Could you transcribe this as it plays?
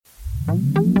I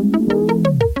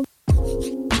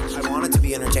want it to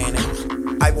be entertaining.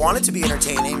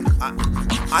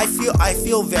 I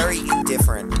feel very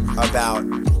indifferent about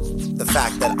the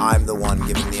fact that I'm the one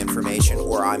giving the information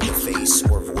or I'm the face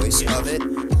or voice of it.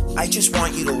 I just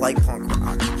want you to like punk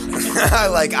rock.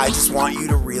 I just want you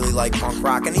to really like punk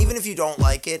rock. And even if you don't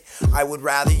like it, I would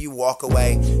rather you walk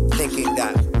away thinking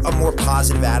that a more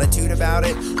positive attitude about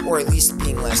it, or at least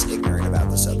being less ignorant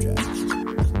about the subject.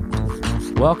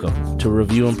 Welcome to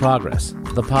Review in Progress,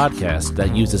 the podcast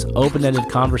that uses open-ended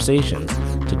conversations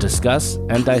to discuss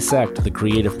and dissect the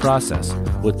creative process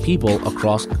with people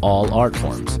across all art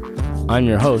forms. I'm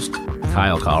your host,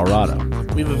 Kyle Colorado.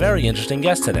 We have a very interesting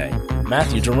guest today,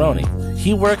 Matthew Geroni.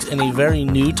 He works in a very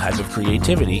new type of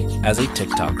creativity as a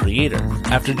TikTok creator.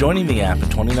 After joining the app in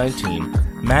 2019,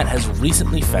 Matt has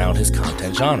recently found his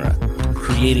content genre,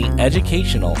 creating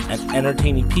educational and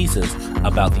entertaining pieces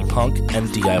about the punk and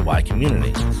DIY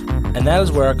community. And that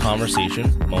is where our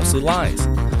conversation mostly lies.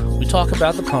 We talk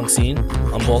about the punk scene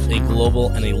on both a global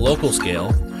and a local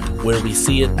scale, where we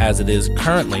see it as it is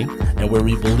currently, and where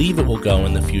we believe it will go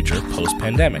in the future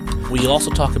post-pandemic. We also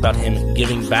talk about him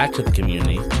giving back to the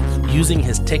community, using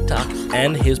his TikTok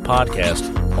and his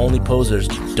podcast, Only Posers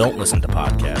Don't Listen to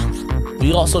Podcasts.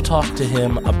 We also talk to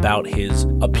him about his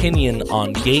opinion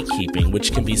on gatekeeping,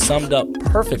 which can be summed up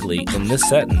perfectly in this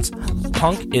sentence: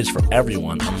 punk is for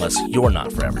everyone unless you're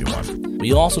not for everyone.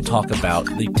 We also talk about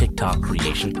the TikTok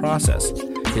creation process,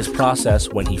 his process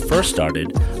when he first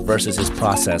started versus his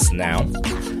process now,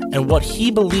 and what he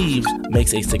believes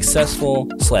makes a successful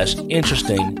 /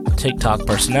 interesting TikTok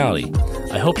personality.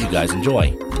 I hope you guys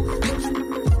enjoy.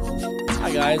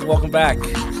 Hi guys, welcome back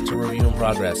to Review in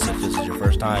Progress. If this is your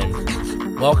first time,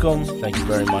 welcome. Thank you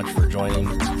very much for joining.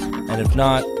 And if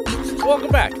not, welcome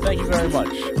back. Thank you very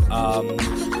much.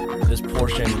 This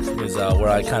portion is where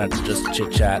I kind of just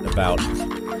chit-chat about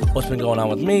what's been going on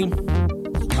with me.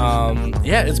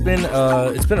 It's been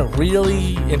a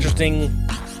really interesting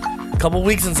couple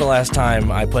weeks since the last time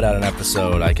I put out an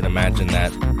episode. I can imagine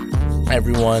that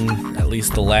everyone, at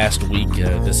least the last week,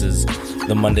 this is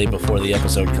the Monday before the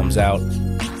episode comes out.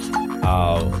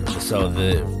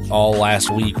 All last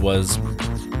week was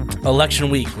election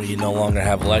week. We no longer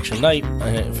have election night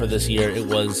for this year. It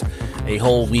was a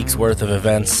whole week's worth of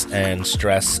events and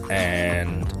stress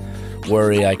and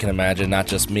worry, I can imagine. Not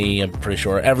just me, I'm pretty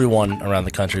sure everyone around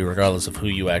the country, regardless of who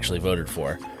you actually voted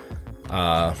for.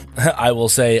 I will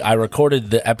say I recorded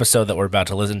the episode that we're about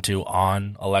to listen to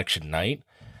on election night,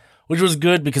 which was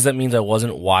good because that means I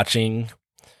wasn't watching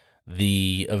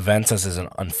the events as it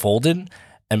unfolded,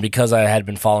 and because I had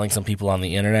been following some people on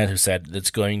the internet who said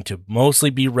it's going to mostly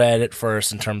be red at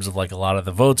first in terms of like a lot of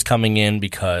the votes coming in,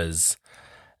 because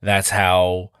that's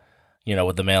how,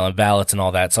 with the mail-in ballots and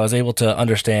all that. So I was able to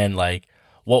understand like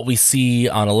what we see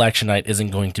on election night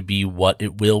isn't going to be what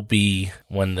it will be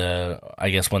when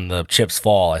the chips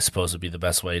fall, I suppose would be the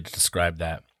best way to describe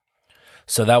that.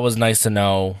 So that was nice to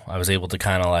know. I was able to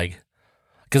kind of like,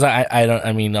 because I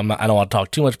don't want to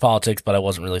talk too much politics, but I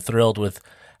wasn't really thrilled with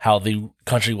how the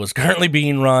country was currently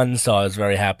being run. So I was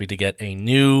very happy to get a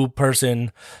new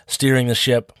person steering the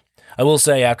ship. I will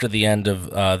say after the end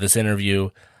of this interview,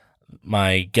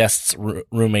 my guest's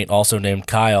roommate, also named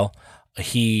Kyle,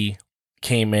 he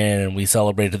came in and we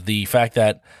celebrated the fact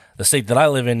that the state that I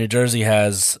live in, New Jersey,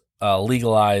 has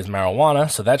legalized marijuana.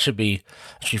 So that should be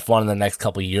fun in the next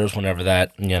couple of years whenever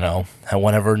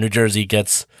whenever New Jersey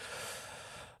gets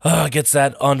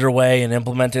that underway and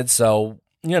implemented. So,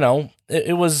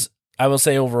 it was, I will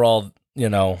say overall,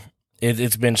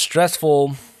 it's been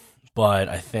stressful, but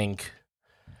I think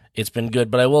it's been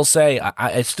good. But I will say,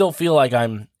 I still feel like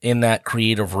I'm in that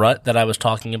creative rut that I was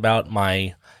talking about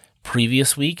my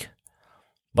previous week,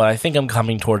 but I think I'm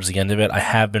coming towards the end of it. I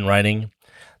have been writing.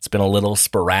 It's been a little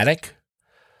sporadic,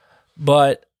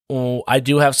 but I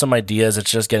do have some ideas.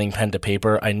 It's just getting pen to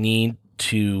paper. I need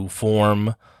to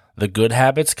form the good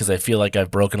habits because I feel like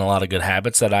I've broken a lot of good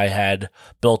habits that I had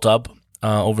built up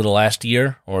over the last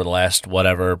year or the last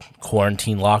whatever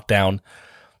quarantine lockdown.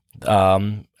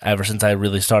 Ever since I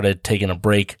really started taking a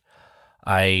break,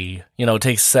 it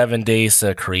takes 7 days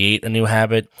to create a new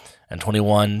habit and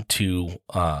 21 to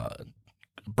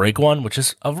break one, which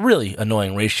is a really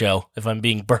annoying ratio, if I'm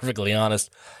being perfectly honest.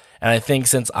 And I think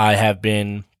since I have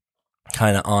been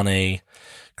kind of on a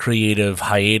creative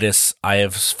hiatus, I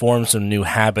have formed some new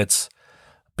habits,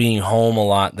 being home a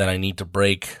lot, that I need to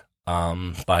break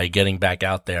by getting back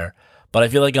out there. But I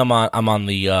feel like I'm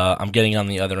getting on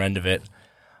the other end of it.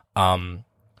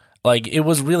 Like, it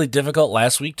was really difficult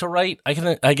last week to write. I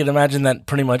can imagine that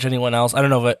pretty much anyone else, I don't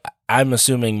know, but I'm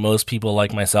assuming most people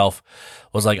like myself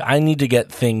was like, I need to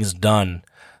get things done.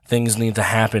 Things need to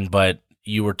happen, but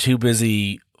you were too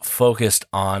busy focused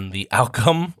on the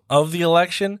outcome of the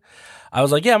election. I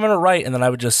was like, yeah, I'm going to write. And then I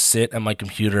would just sit at my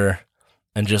computer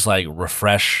and just like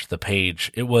refresh the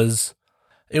page. It was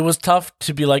tough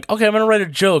to be like, okay, I'm going to write a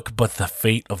joke, but the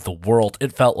fate of the world,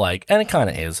 it felt like, and it kind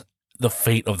of is, the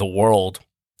fate of the world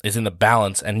is in the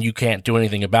balance and you can't do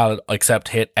anything about it except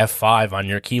hit F5 on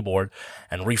your keyboard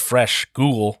and refresh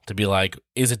Google to be like,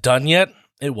 is it done yet?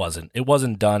 It wasn't. It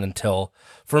wasn't done until,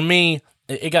 for me,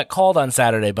 it got called on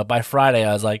Saturday, but by Friday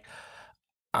I was like,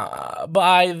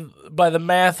 by the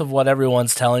math of what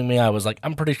everyone's telling me, I was like,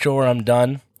 I'm pretty sure I'm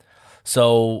done.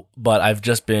 So, but I've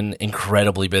just been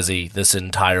incredibly busy this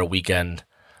entire weekend,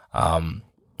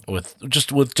 with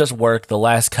just work. The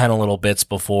last kind of little bits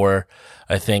before,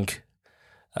 I think,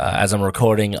 as I'm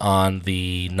recording on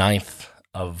the 9th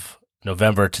of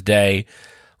November today,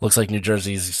 looks like New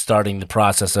Jersey's starting the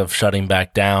process of shutting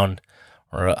back down.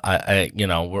 Or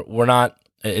we're not.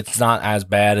 It's not as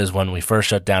bad as when we first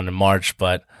shut down in March,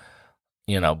 but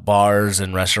bars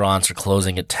and restaurants are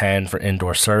closing at 10 for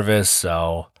indoor service.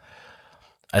 So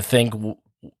I think we're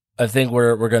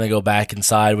going to go back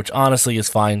inside, which honestly is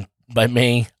fine by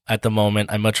me at the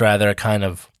moment. I much rather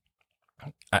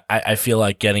I feel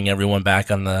like getting everyone back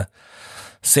on the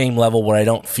same level where I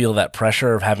don't feel that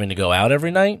pressure of having to go out every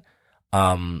night,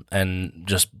 and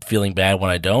just feeling bad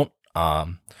when I don't.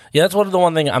 That's the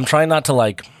one thing I'm trying not to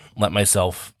like let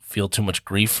myself feel too much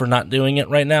grief for not doing it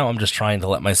right now. I'm just trying to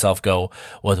let myself go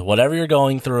with whatever you're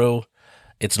going through.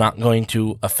 It's not going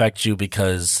to affect you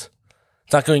because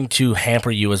it's not going to hamper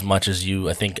you as much as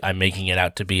I think I'm making it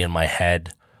out to be in my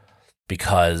head,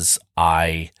 because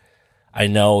I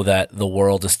know that the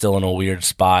world is still in a weird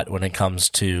spot when it comes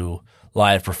to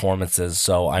live performances.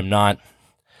 So I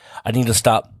need to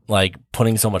stop like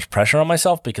putting so much pressure on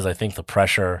myself, because I think the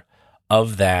pressure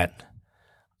of that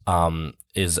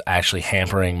is actually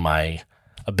hampering my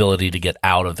ability to get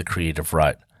out of the creative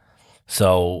rut.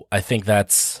 So I think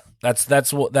that's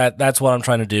what I'm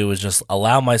trying to do, is just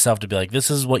allow myself to be like,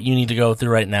 this is what you need to go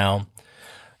through right now.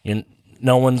 It's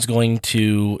not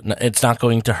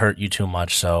going to hurt you too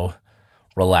much, so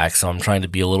relax. So I'm trying to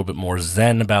be a little bit more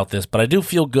zen about this, but I do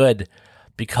feel good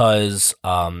because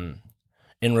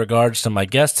in regards to my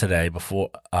guest today, before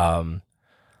I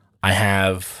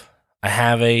have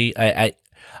a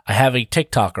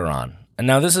TikToker on, and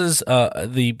now this is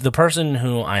the person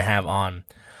who I have on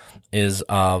is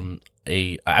I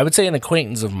would say an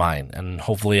acquaintance of mine, and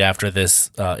hopefully after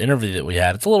this interview that we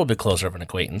had, it's a little bit closer of an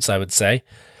acquaintance, I would say.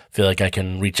 Feel like I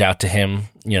can reach out to him,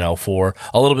 for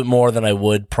a little bit more than I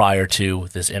would prior to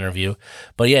this interview.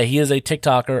 But yeah, he is a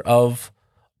TikToker of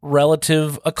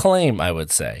relative acclaim, I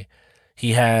would say.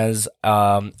 He has,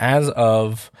 as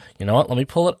of, let me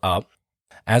pull it up.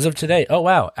 As of today,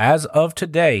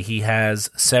 he has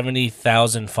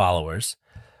 70,000 followers,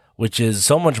 which is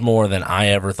so much more than I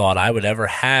ever thought I would ever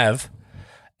have.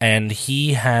 And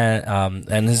he had,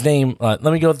 and his name, let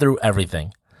me go through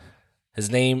everything. His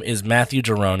name is Matthew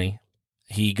Geroni.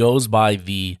 He goes by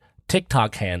the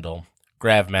TikTok handle,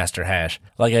 Gravmaster Hash.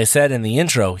 Like I said in the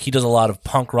intro, he does a lot of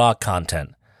punk rock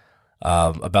content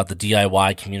about the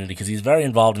DIY community, because he's very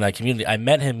involved in that community. I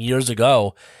met him years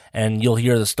ago, and you'll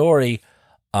hear the story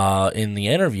in the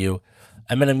interview.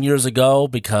 I met him years ago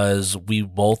because we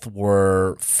both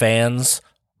were fans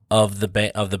of the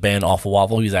band Awful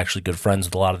Waffle. He was actually good friends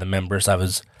with a lot of the members. I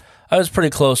was pretty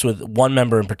close with one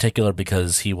member in particular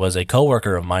because he was a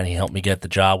coworker of mine. He helped me get the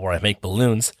job where I make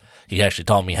balloons. He actually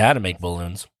taught me how to make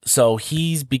balloons. So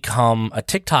he's become a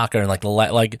TikToker, and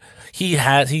he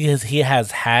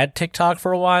has had TikTok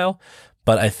for a while,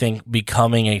 but I think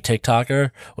becoming a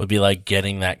TikToker would be like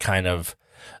getting that kind of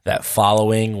that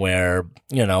following where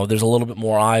there's a little bit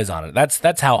more eyes on it.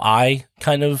 That's how I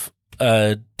kind of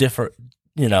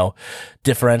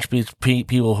differentiate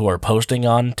people who are posting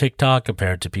on TikTok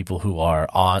compared to people who are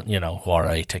on, who are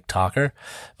a TikToker.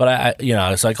 But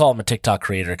so I call him a TikTok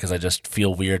creator because I just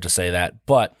feel weird to say that.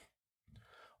 But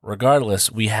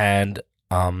regardless, we had,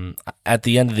 at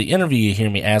the end of the interview, you hear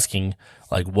me asking,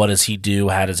 like, what does he do?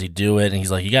 How does he do it? And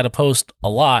he's like, you got to post a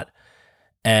lot.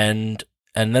 And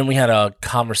then we had a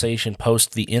conversation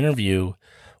post the interview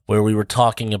where we were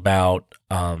talking about,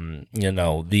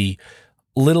 the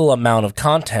little amount of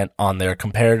content on there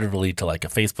comparatively to like a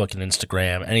Facebook and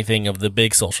Instagram, anything of the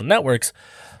big social networks,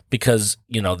 because,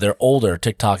 they're older.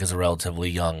 TikTok is a relatively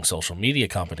young social media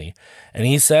company. And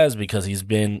he says because he's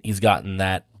gotten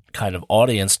that kind of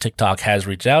audience, TikTok has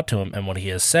reached out to him, and what he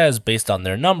has says based on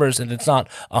their numbers, and it's not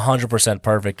 100%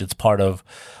 perfect. It's part of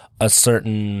a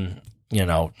certain,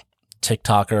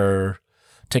 TikTok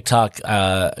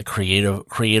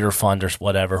creator fund or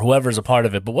whatever, whoever's a part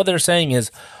of it. But what they're saying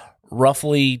is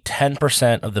roughly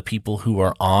 10% of the people who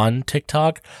are on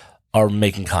TikTok are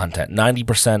making content.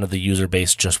 90% of the user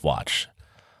base just watch.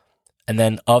 And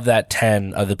then of that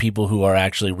 10 are the people who are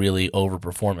actually really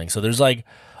overperforming. So there's like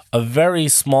a very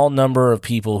small number of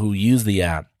people who use the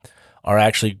app are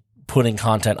actually putting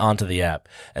content onto the app.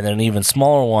 And then an even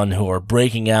smaller one who are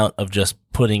breaking out of just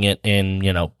putting it in,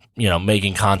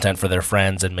 making content for their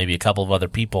friends and maybe a couple of other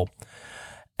people.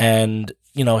 And,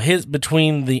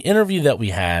 between the interview that we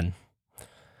had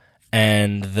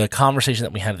and the conversation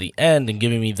that we had at the end and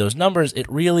giving me those numbers, it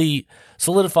really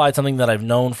solidified something that I've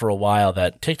known for a while,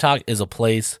 that TikTok is a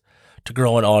place to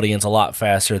grow an audience a lot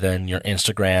faster than your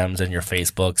Instagrams and your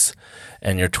Facebooks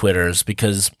and your Twitters,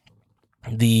 because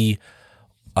the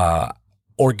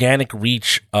organic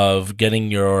reach of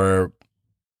getting your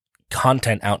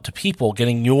content out to people,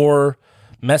 getting your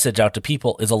message out to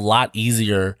people is a lot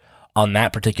easier on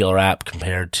that particular app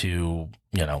compared to,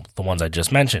 the ones I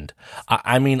just mentioned.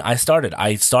 I started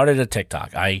a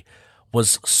TikTok. I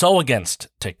was so against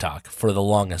TikTok for the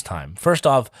longest time. First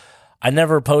off, I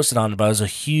never posted on it, but I was a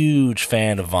huge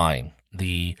fan of Vine,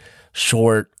 the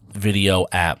short video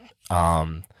app,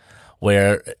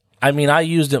 where, I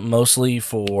used it mostly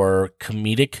for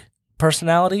comedic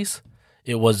personalities.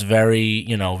 It was very,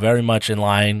 very much in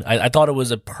line. I thought it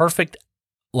was a perfect,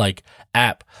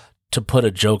 app to put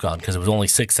a joke on, because it was only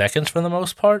 6 seconds for the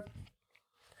most part.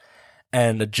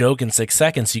 And a joke in 6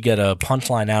 seconds, you get a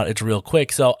punchline out. It's real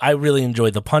quick. So I really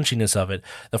enjoyed the punchiness of it.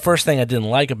 The first thing I didn't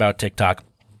like about TikTok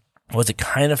was it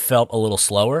kind of felt a little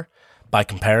slower by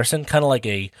comparison. Kind of like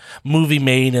a movie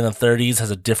made in the 30s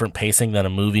has a different pacing than a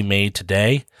movie made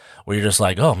today, where you're just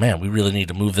like, oh man, we really need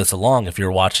to move this along if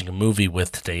you're watching a movie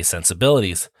with today's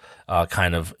sensibilities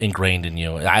kind of ingrained in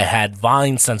you. I had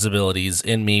Vine sensibilities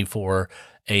in me for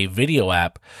a video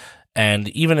app. And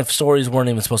even if stories weren't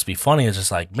even supposed to be funny, it's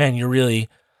just like, man,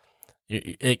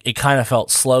 it kind of felt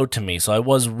slow to me. So I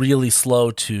was really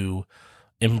slow to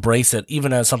embrace it,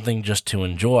 even as something just to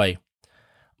enjoy.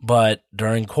 But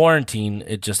during quarantine,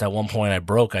 it just, at one point I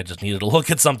broke. I just needed to look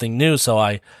at something new. So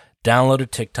I downloaded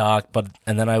TikTok,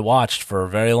 and then I watched for a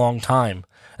very long time.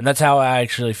 And that's how I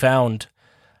actually found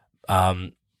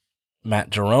Matt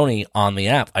Gironi on the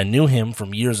app. I knew him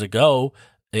from years ago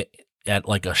at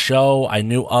a show. I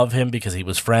knew of him because he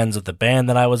was friends with the band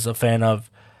that I was a fan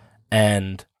of.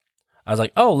 And I was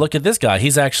like, oh, look at this guy.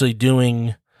 He's actually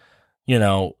doing,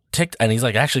 TikTok, and he's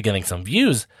actually getting some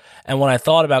views. And when I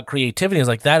thought about creativity, I was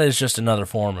like, that is just another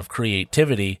form of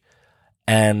creativity.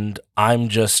 And I'm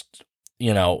just,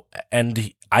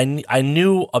 and I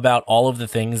knew about all of the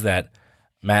things that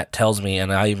Matt tells me.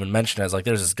 And I even mentioned, as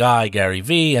there's this guy, Gary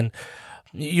Vee, and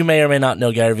you may or may not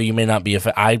know Gary Vee. You may not be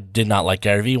I did not like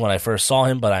Gary Vee when I first saw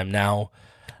him, but I'm now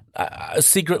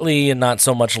secretly and not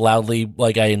so much loudly,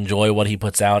 I enjoy what he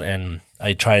puts out, and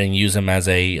I try and use him as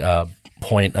a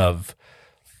point of,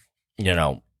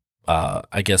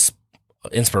 I guess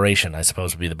inspiration, I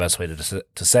suppose would be the best way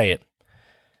to say it.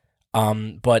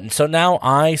 But so now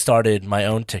I started my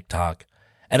own TikTok,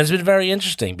 and it's been very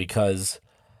interesting because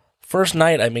first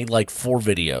night I made 4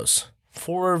 videos.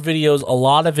 4 videos. A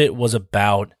lot of it was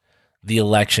about the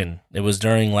election. It was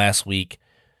during last week.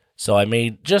 So I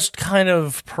made just kind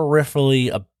of peripherally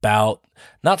about,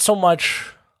 not so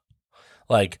much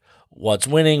what's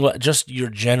winning, just your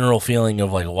general feeling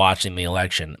of watching the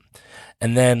election.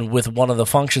 And then with one of the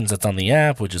functions that's on the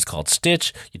app, which is called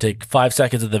Stitch, you take 5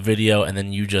 seconds of the video and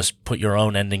then you just put your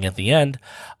own ending at the end.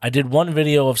 I did one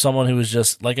video of someone who was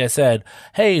just, like I said,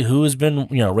 hey, who has been,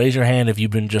 raise your hand if you've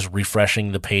been just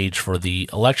refreshing the page for the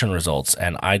election results.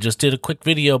 And I just did a quick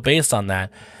video based on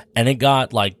that, and it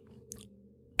got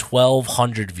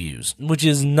 1,200 views, which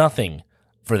is nothing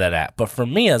for that app. But for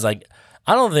me, I was like,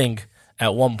 I don't think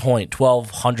at one point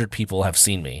 1,200 people have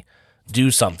seen me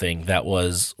do something that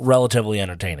was relatively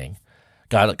entertaining.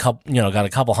 Got a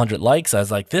couple hundred likes. I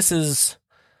was like, this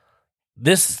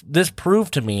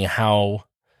proved to me how,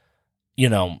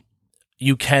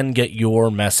 you can get your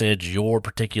message, your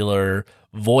particular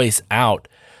voice out.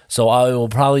 So I will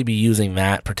probably be using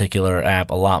that particular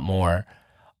app a lot more.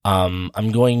 I'm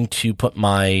going to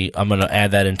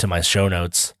add that into my show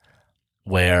notes,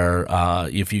 where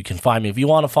if you can find me, if you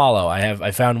want to follow,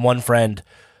 I found a friend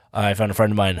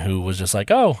of mine who was just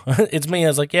like, oh, it's me. I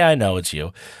was like, yeah, I know it's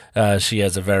you. She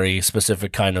has a very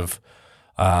specific kind of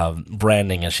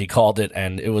branding, as she called it,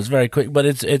 and it was very quick. But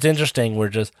it's interesting. We're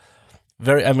just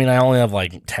I mean, I only have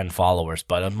like 10 followers,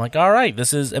 but I'm like, all right,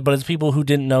 but it's people who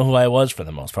didn't know who I was for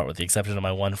the most part, with the exception of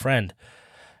my one friend.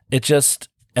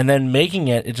 And then making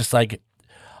it, it's just like,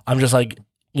 I'm just like,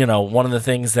 one of the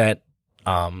things that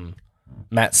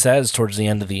Matt says towards the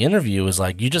end of the interview is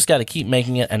like, you just got to keep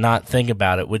making it and not think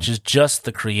about it, which is just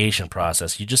the creation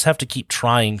process. You just have to keep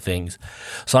trying things.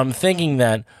 So I'm thinking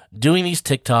that doing these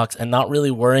TikToks and not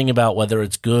really worrying about whether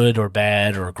it's good or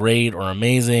bad or great or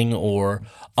amazing or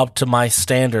up to my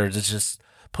standards, it's just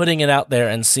putting it out there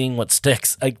and seeing what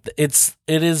sticks. It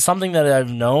is something that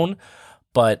I've known,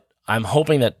 but I'm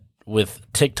hoping that with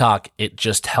TikTok, it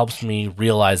just helps me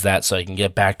realize that so I can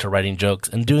get back to writing jokes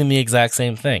and doing the exact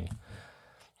same thing.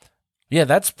 Yeah,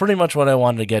 that's pretty much what I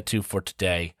wanted to get to for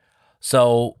today.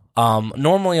 So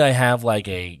normally I have like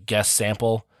a guest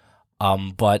sample,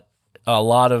 but a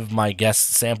lot of my guest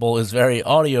sample is very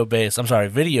video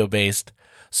based.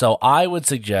 So I would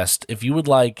suggest, if you would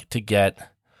like to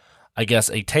get, I guess,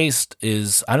 a taste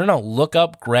is, I don't know, look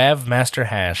up Grav Master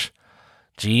Hash,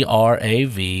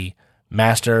 GRAV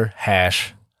Master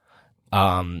Hash,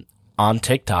 on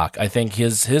TikTok. I think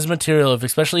his material,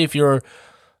 especially if you're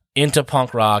into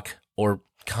punk rock or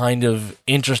kind of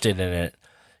interested in it,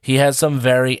 he has some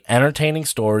very entertaining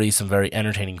stories, some very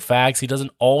entertaining facts. He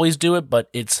doesn't always do it, but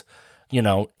it's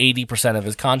 80% of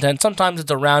his content. Sometimes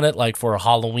it's around it, like for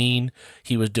Halloween,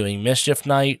 he was doing Mischief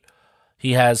Night.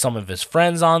 He has some of his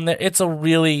friends on there.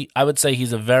 I would say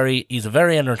he's a very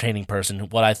entertaining person.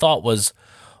 What I thought was,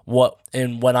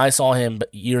 when I saw him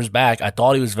years back, I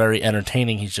thought he was very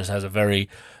entertaining. He just has a very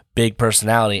big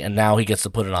personality, and now he gets to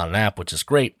put it on an app, which is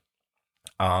great.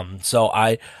 So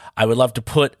I would love to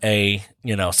put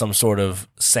some sort of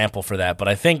sample for that, but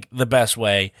I think the best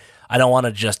way, I don't want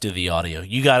to just do the audio.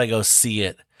 You got to go see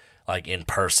it like in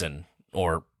person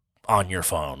or on your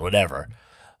phone, whatever.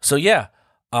 So yeah,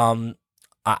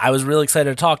 I was really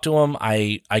excited to talk to him.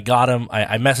 I got him.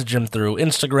 I messaged him through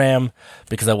Instagram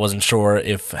because I wasn't sure I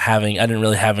didn't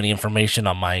really have any information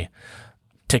on my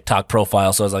TikTok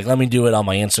profile. So I was like, let me do it on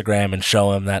my Instagram and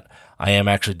show him that I am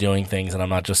actually doing things and I'm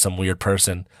not just some weird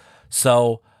person.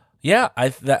 So yeah, I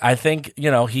think,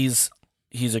 he's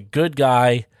a good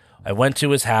guy. I went to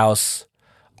his house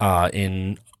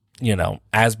in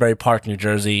Asbury Park, New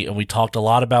Jersey, and we talked a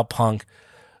lot about punk.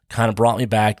 Kind of brought me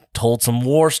back, told some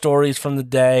war stories from the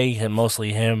day, and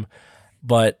mostly him.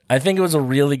 But I think it was a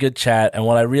really good chat, and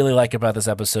what I really like about this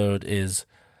episode is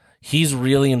he's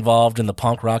really involved in the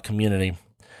punk rock community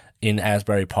in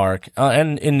Asbury Park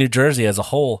and in New Jersey as a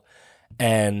whole.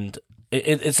 And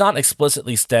it's not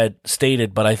explicitly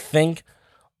stated, but I think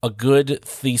a good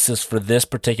thesis for this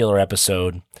particular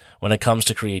episode when it comes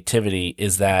to creativity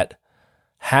is that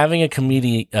having a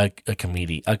community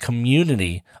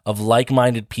of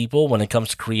like-minded people when it comes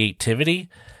to creativity,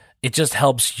 it just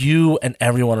helps you and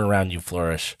everyone around you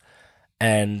flourish.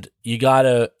 And you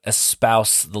gotta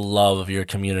espouse the love of your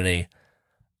community.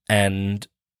 And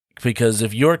because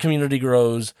if your community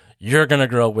grows, you're gonna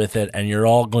grow with it and you're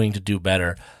all going to do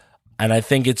better. And I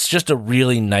think it's just a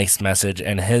really nice message,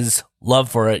 and his love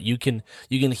for it, you can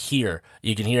hear.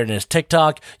 You can hear it in his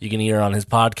TikTok, you can hear it on his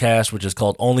podcast, which is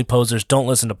called Only Posers Don't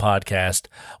Listen to Podcast,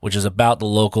 which is about the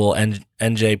local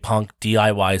NJ punk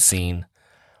DIY scene.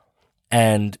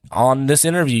 And on this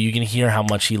interview, you can hear how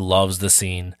much he loves the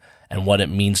scene and what it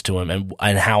means to him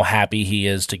and how happy he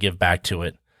is to give back to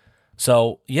it.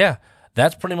 So yeah,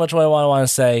 that's pretty much what I want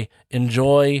to say.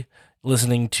 Enjoy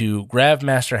listening to Grav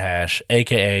Master Hash,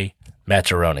 aka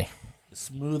Matcheroni.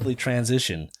 Smoothly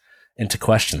transition into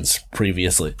questions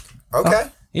previously. Okay.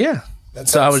 Yeah.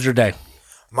 So how was your day?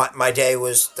 My day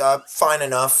was fine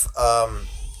enough.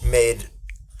 Made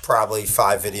probably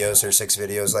 5 videos or 6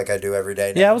 videos like I do every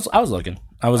day now. Yeah, I was looking.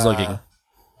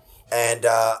 And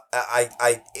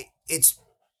it's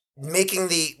making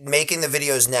the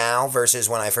videos now versus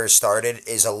when I first started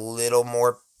is a little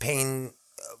more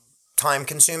time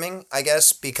consuming, I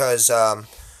guess, because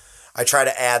I try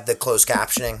to add the closed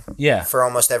captioning for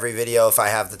almost every video if I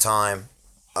have the time.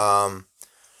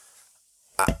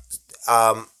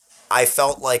 I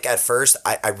felt like at first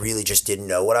I really just didn't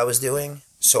know what I was doing.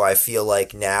 So I feel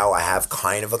like now I have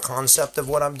kind of a concept of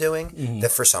what I'm doing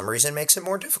that for some reason makes it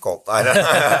more difficult. Now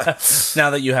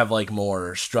that you have like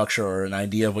more structure or an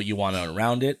idea of what you want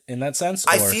around it in that sense?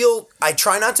 I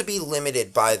try not to be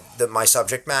limited by my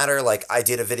subject matter. Like I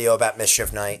did a video about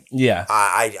Mischief Night. Yeah.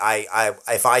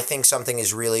 If I think something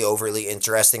is really overly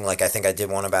interesting, like I think I did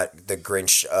one about the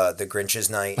Grinch's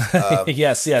night.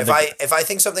 Yes. Yeah. If I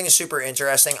think something is super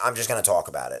interesting, I'm just going to talk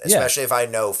about it, especially if I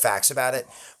know facts about it.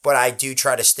 But I do try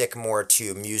try to stick more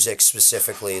to music,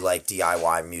 specifically like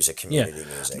DIY music, community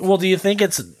music. Well, do you think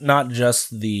it's not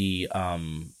just the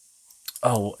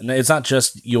it's not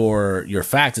just your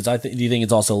facts? Do you think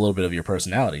it's also a little bit of your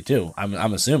personality too?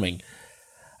 I'm assuming.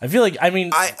 I feel like, I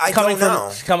mean, I don't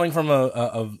know. Coming from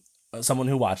a someone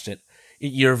who watched it,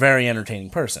 you're a very entertaining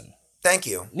person. Thank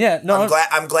you. Yeah, no,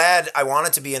 I'm glad. I want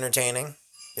it to be entertaining.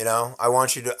 You know, I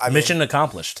want you to. Mission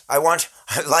accomplished. I want,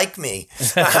 like me.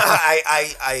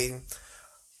 I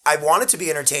want it to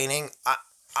be entertaining.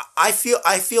 I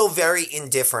feel very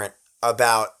indifferent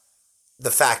about the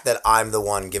fact that I'm the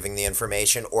one giving the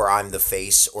information, or I'm the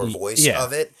face or voice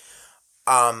of it.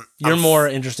 You're more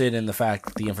interested in the fact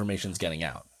that the information's getting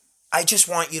out. I just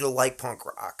want you to like punk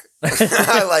rock.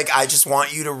 I just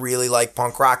want you to really like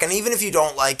punk rock. And even if you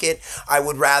don't like it, I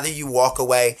would rather you walk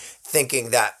away thinking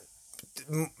that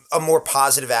a more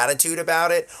positive attitude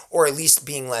about it, or at least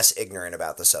being less ignorant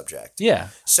about the subject. Yeah.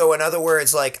 So in other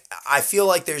words, like, I feel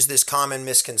like there's this common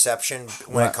misconception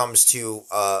when it comes to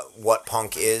what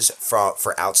punk is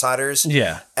for outsiders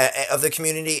of the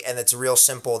community, and it's real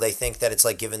simple. They think that it's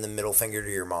like giving the middle finger to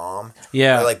your mom.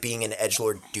 Yeah. Or like being an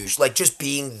edgelord douche. Like just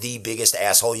being the biggest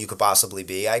asshole you could possibly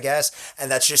be, I guess. And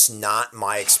that's just not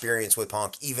my experience with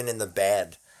punk, even in the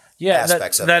bad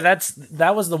aspects of it.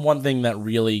 That was the one thing that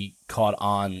really caught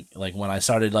on, like when I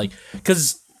started, like,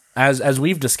 because as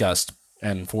we've discussed,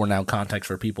 and for now context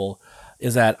for people,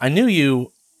 is that I knew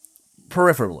you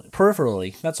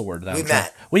peripherally. That's a word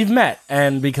that we've met,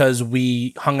 and because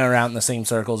we hung around in the same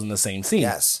circles in the same scene.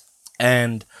 Yes.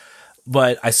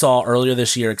 But I saw earlier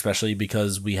this year, especially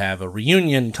because we have a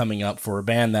reunion coming up for a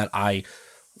band that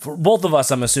for both of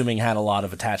us, I'm assuming, had a lot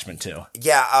of attachment to.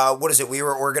 Yeah, what is it? We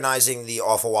were organizing the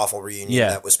Awful Waffle reunion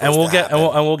that was supposed to happen.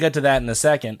 And we'll get to that in a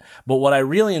second. But what I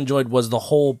really enjoyed was the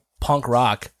whole punk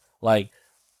rock, like,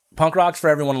 punk rock's for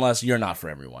everyone unless you're not for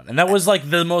everyone. And that was, like,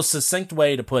 the most succinct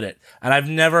way to put it. And I've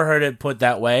never heard it put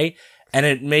that way. And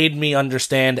it made me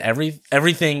understand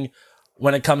everything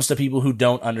when it comes to people who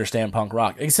don't understand punk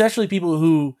rock, especially people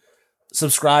who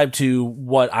subscribe to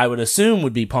what I would assume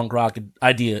would be punk rock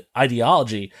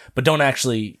ideology, but don't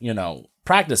actually,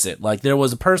 practice it. Like, there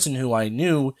was a person who I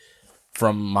knew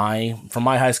from my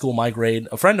high school, my grade,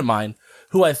 a friend of mine,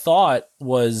 who I thought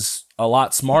was a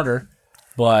lot smarter,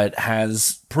 but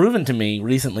has proven to me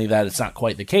recently that it's not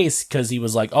quite the case, because he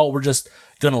was like, oh, we're just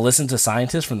going to listen to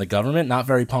scientists from the government, not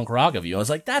very punk rock of you. I was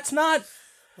like, that's not...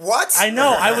 What? I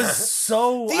know. I was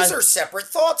so... These are separate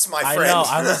thoughts, my friend.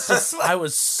 I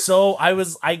know.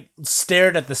 I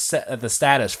stared at the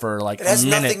status for like a minute.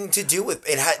 It has nothing to do with...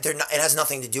 It has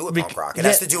nothing to do with punk rock. It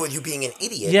has to do with you being an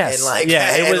idiot. Yes.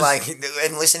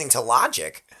 And listening to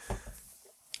logic.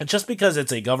 Just because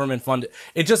it's a government funded...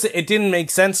 It didn't make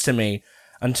sense to me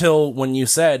until when you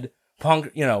said...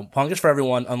 Punk is for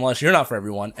everyone unless you're not for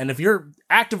everyone. And if you're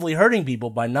actively hurting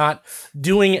people by not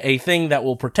doing a thing that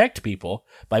will protect people,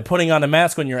 by putting on a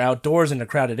mask when you're outdoors in a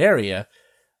crowded area,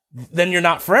 then you're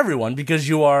not for everyone, because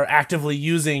you are actively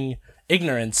using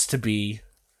ignorance to be...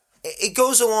 It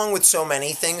goes along with so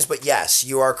many things, but yes,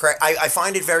 you are correct. I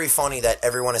find it very funny that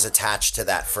everyone is attached to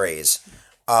that phrase.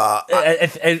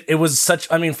 It was such...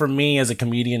 I mean, for me as a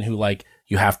comedian who, like,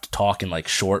 you have to talk in, like,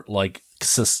 short, like,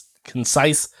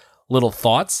 concise... little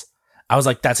thoughts, I was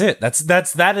like, that's it.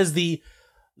 That is the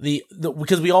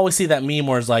because we always see that meme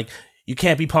where it's like, you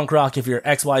can't be punk rock if you're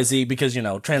XYZ because,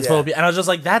 transphobia. Yeah. And I was just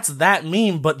like, that's that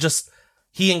meme, but just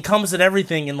he encompasses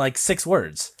everything in like 6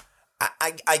 words.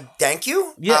 I thank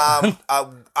you. Yeah.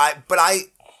 But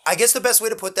I guess the best way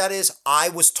to put that is I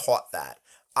was taught that.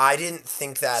 I didn't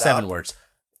think that 7 words.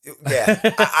 Yeah.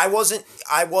 I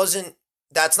wasn't.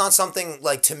 That's not something,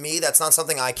 like, to me, that's not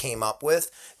something I came up with.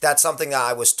 That's something that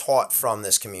I was taught from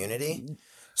this community.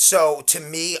 So, to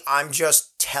me, I'm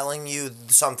just telling you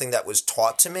something that was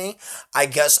taught to me. I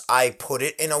guess I put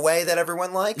it in a way that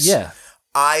everyone likes. Yeah.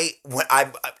 I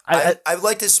would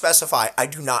like to specify, I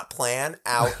do not plan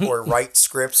out or write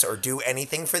scripts or do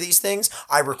anything for these things.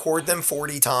 I record them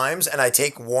 40 times and I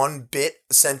take one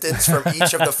sentence from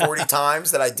each of the 40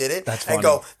 times that I did it and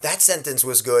go, that sentence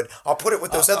was good. I'll put it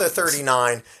with those other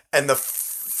 39, and the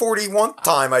 41st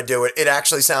time I do it, it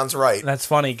actually sounds right. That's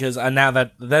funny, because now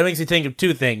that makes me think of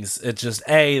 2 things. It's just,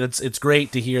 it's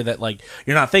great to hear that, like,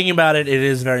 you're not thinking about it. It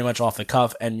is very much off the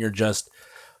cuff, and you're just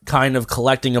kind of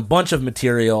collecting a bunch of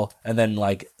material and then,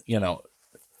 like,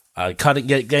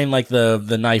 getting like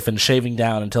the knife and shaving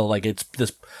down until like it's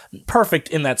this perfect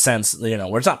in that sense,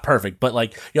 where it's not perfect, but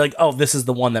like you're like, oh, this is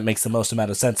the one that makes the most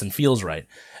amount of sense and feels right.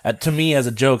 To me, as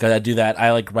a joke, I do that.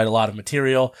 I like write a lot of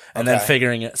material and then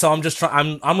figuring it. So I'm just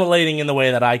I'm relating in the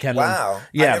way that I can. Wow.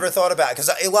 Yeah. I never thought about it, because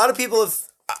a lot of people have.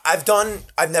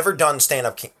 I've never done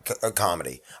stand-up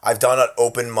comedy. I've done an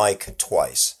open mic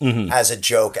twice as a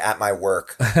joke at my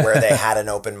work where they had an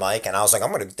open mic and I was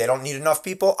like, they don't need enough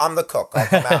people. I'm the cook. I'll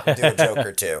come out and do a joke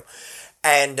or two.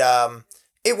 And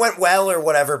it went well or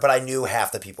whatever, but I knew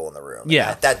half the people in the room.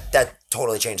 Yeah. That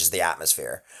totally changes the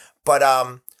atmosphere. But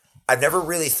I've never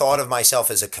really thought of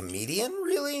myself as a comedian,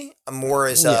 really. More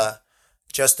as I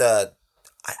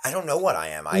don't know what I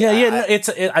am.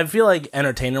 I feel like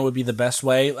entertainer would be the best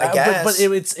way. I guess. But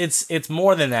it's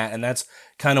more than that, and that's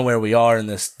kind of where we are in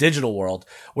this digital world,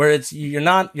 where you're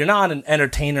not an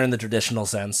entertainer in the traditional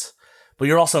sense, but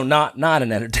you're also not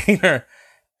an entertainer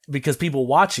because people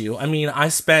watch you. I mean, I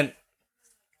spent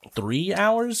 3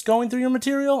 hours going through your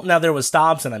material. Now there was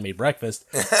stops, and I made breakfast.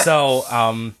 So,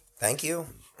 thank you.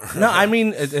 No, I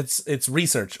mean, it's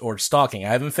research or stalking. I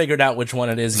haven't figured out which one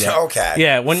it is yet. Okay.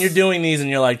 Yeah, when you're doing these and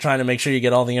you're like trying to make sure you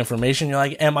get all the information, you're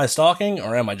like, am I stalking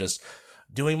or am I just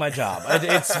doing my job?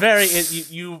 It's very,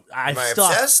 am I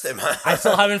obsessed? I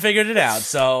still haven't figured it out,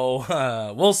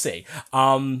 so we'll see.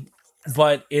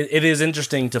 But it is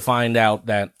interesting to find out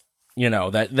that, you know,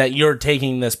 that you're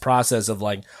taking this process of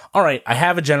like, all right, I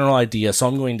have a general idea, so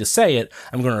I'm going to say it.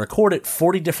 I'm going to record it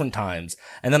 40 different times,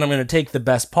 and then I'm going to take the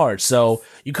best parts. So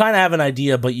you kind of have an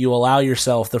idea, but you allow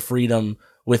yourself the freedom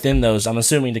within those, I'm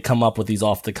assuming, to come up with these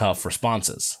off-the-cuff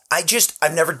responses.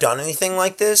 I've never done anything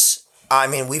like this. I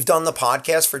mean, we've done the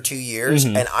podcast for 2 years,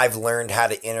 and I've learned how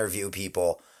to interview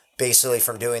people basically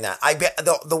from doing that.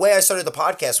 The way I started the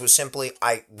podcast was simply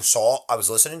I was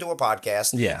listening to a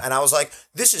podcast and I was like,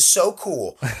 this is so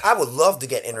cool. I would love to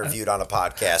get interviewed on a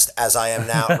podcast as I am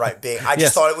now, right? I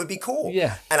just thought it would be cool.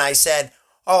 Yeah. And I said,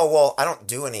 oh, well, I don't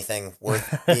do anything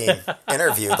worth being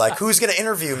interviewed. Like, who's going to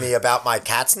interview me about my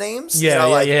cat's names? Yeah,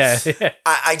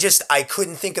 I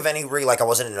couldn't think of any, like I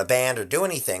wasn't in a band or do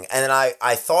anything. And then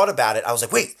I thought about it. I was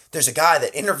like, wait, there's a guy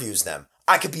that interviews them.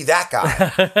 I could be that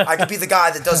guy. I could be the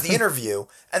guy that does the interview,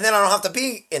 and then I don't have to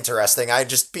be interesting. I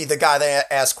just be the guy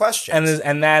that asks questions.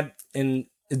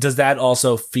 Does that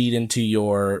also feed into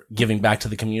your giving back to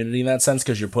the community in that sense?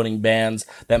 Because you're putting bands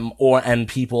and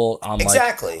people on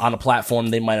on a platform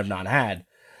they might have not had.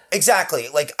 Exactly.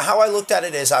 Like how I looked at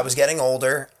it is I was getting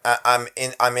older. I'm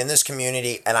in this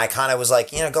community, and I kind of was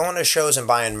like, going to shows and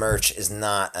buying merch is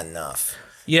not enough.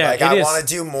 Yeah, like I want to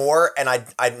do more, and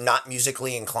I'm not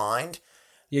musically inclined.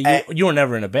 Yeah, you were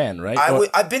never in a band, right?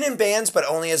 I've been in bands, but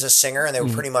only as a singer, and they were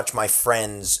pretty much my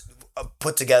friends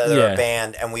put together a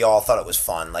band, and we all thought it was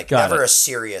fun. Like, never a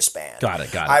serious band. Got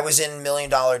it. I was in $1 Million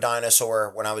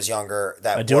Dinosaur when I was younger.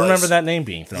 I do remember that name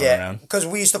being thrown around. Because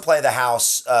we used to play the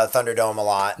house Thunderdome a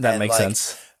lot. That makes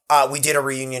sense. We did a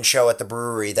reunion show at the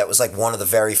brewery that was like one of the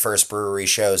very first brewery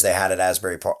shows they had at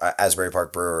Asbury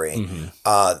Park Brewery.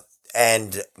 Mm-hmm.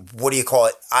 And what do you call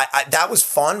it? I that was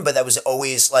fun, but that was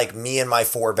always like me and my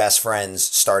 4 best friends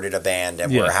started a band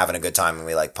and we were having a good time and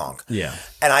we like punk. Yeah.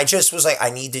 And I just was like,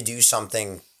 I need to do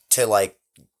something to like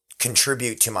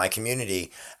contribute to my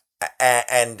community.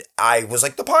 And I was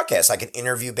like, the podcast, I can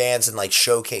interview bands and like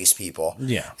showcase people.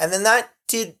 Yeah. And then that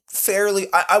did fairly,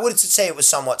 I would say it was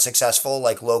somewhat successful,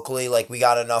 like locally, like we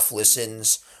got enough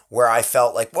listens where I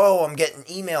felt like, whoa, I'm getting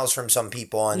emails from some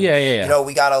people. And,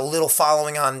 we got a little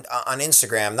following on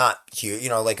Instagram, not huge,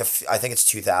 like I think it's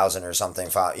 2,000 or something,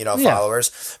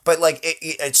 followers. But like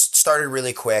it started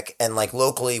really quick. And like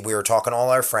locally, we were talking to all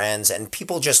our friends and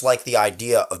people just like the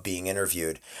idea of being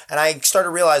interviewed. And I started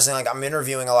realizing like I'm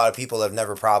interviewing a lot of people that have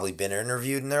never probably been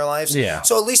interviewed in their lives. Yeah.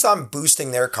 So at least I'm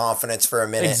boosting their confidence for a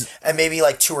minute and maybe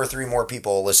like 2 or 3 more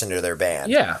people listen to their band.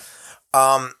 Yeah.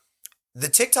 The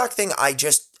TikTok thing, I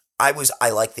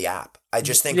like the app. I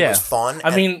just think it was fun.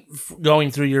 I mean,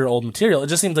 going through your old material, it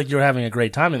just seems like you were having a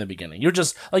great time in the beginning. You're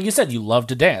just, like you said, you love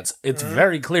to dance. It's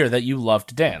very clear that you love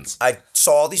to dance. I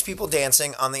saw all these people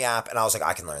dancing on the app, and I was like,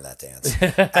 I can learn that dance.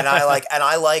 and I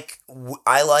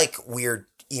like weird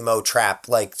emo trap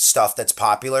like stuff that's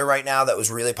popular right now. That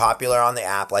was really popular on the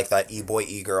app, like that e-boy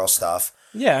e-girl stuff.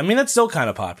 Yeah, I mean that's still kind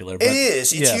of popular. But, it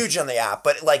is. It's huge on the app,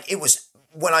 but like it was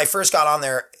when I first got on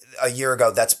there a year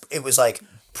ago. It was like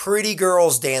pretty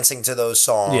girls dancing to those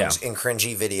songs in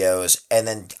cringy videos and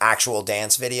then actual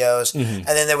dance videos. Mm-hmm. And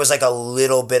then there was like a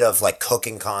little bit of like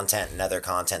cooking content and other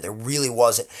content. There really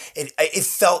wasn't. It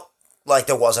felt like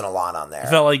there wasn't a lot on there. It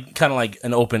felt like kind of like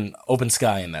an open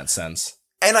sky in that sense.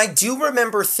 And I do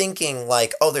remember thinking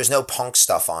like, oh, there's no punk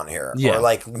stuff on here or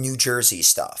like New Jersey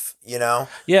stuff, Yeah,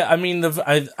 I mean,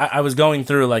 I was going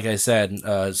through, like I said,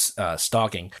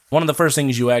 stalking. One of the first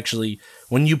things you actually,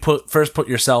 when you first put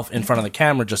yourself in front of the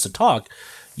camera just to talk,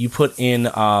 you put in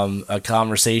a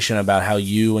conversation about how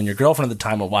you and your girlfriend at the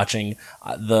time were watching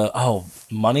the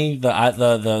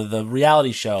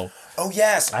reality show. Oh,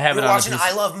 yes. I have We're it on watching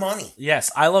I Love Money.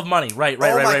 Yes, I Love Money. Right.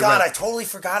 Oh, my God. I totally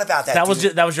forgot about that,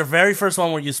 That was your very first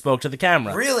one where you spoke to the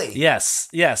camera. Really?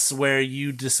 Yes. Where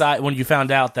you when you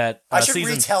found out that I should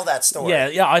retell that story.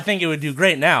 Yeah. I think it would do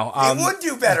great now. It would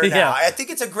do better now. Yeah. I think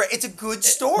it's a good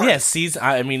story. Yes.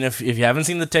 I mean, if you haven't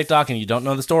seen the TikTok and you don't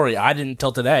know the story, I didn't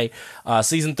till today.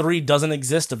 Season 3 doesn't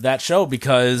exist of that show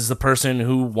because the person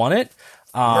who won it.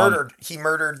 He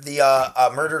murdered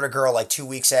a girl like 2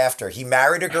 weeks after. He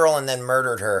married a girl and then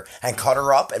murdered her and cut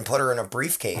her up and put her in a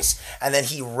briefcase. And then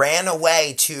he ran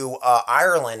away to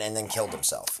Ireland and then killed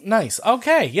himself. Nice.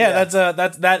 Okay. Yeah.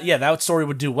 That story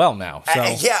would do well now.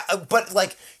 So. But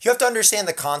like you have to understand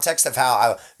the context of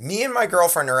how me and my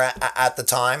girlfriend are at the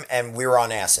time, and we were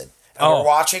on acid. And we're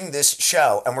watching this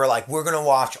show, and we're like, we're going to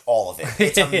watch all of it.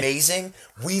 It's amazing.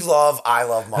 We love I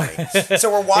Love Money.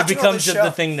 So we're watching it becomes all the show.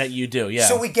 The thing that you do, yeah.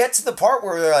 So we get to the part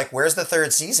where they're like, where's the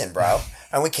 3rd season, bro?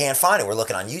 And we can't find it. We're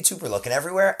looking on YouTube. We're looking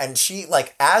everywhere. And she,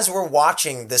 like, as we're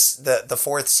watching the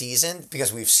 4th season,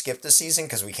 because we've skipped the season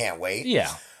because we can't wait.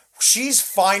 Yeah. She's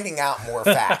finding out more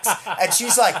facts. And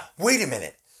she's like, wait a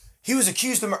minute. He was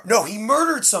accused of no, he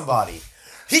murdered somebody.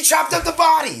 He chopped up the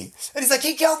body. And he's like,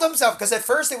 he killed himself. Because at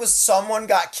first it was someone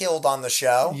got killed on the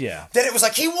show. Yeah. Then it was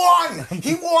like, he won.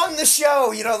 He won the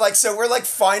show. You know, like, so we're like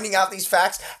finding out these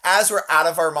facts as we're out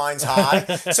of our minds high.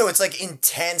 So it's like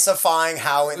intensifying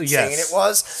how insane it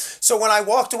was. So when I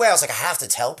walked away, I was like, I have to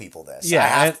tell people this.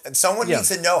 Yeah. And someone needs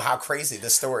to know how crazy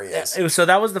this story is. So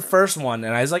that was the first one.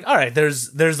 And I was like, all right, there's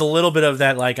a little bit of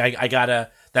that, like, I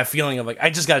gotta... That feeling of like, I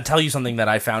just got to tell you something that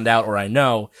I found out or I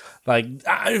know. Like,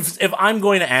 if I'm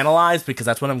going to analyze, because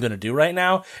that's what I'm going to do right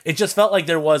now, it just felt like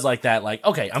there was like that, like,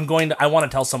 okay, I want to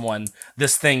tell someone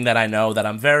this thing that I know that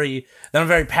I'm very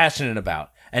passionate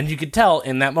about. And you could tell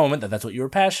in that moment that that's what you were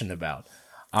passionate about.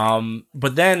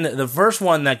 But then the first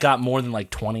one that got more than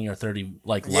like 20 or 30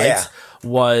 like likes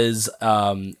was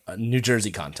New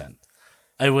Jersey content.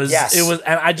 It was,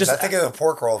 and I think of the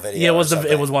pork roll video. Yeah,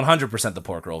 it was 100% the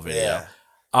pork roll video. Yeah.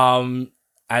 I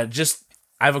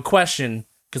have a question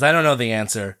because I don't know the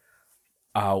answer.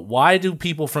 Why do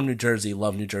people from New Jersey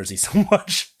love New Jersey so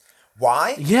much?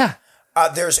 Why? Yeah. I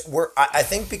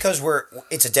think because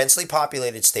it's a densely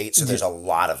populated state, so there's a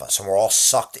lot of us, and we're all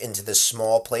sucked into this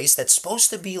small place that's supposed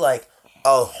to be like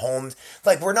a home.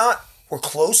 Like we're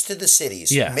close to the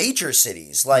cities, major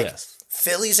cities. Like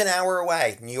Philly's an hour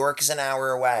away, New York is an hour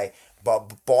away.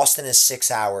 But Boston is 6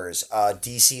 hours.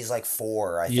 DC is like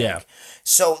 4, I think. Yeah.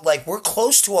 So like we're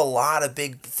close to a lot of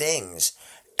big things,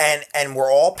 and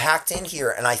we're all packed in here.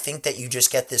 And I think that you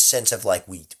just get this sense of like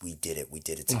we did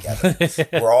it together.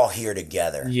 We're all here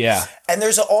together. Yeah. And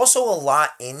there's also a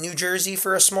lot in New Jersey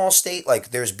for a small state.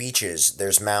 Like there's beaches,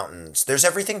 there's mountains, there's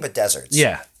everything but deserts.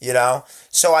 Yeah. You know?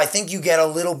 So I think you get a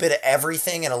little bit of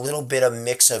everything and a little bit of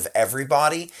mix of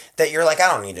everybody that you're like,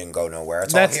 I don't need to go nowhere.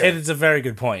 It's all here. It's a very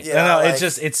good point.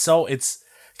 It's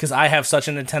because I have such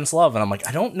an intense love and I'm like,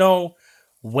 I don't know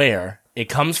where it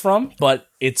comes from, but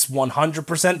it's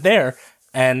 100% there.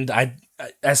 And I,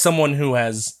 as someone who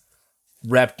has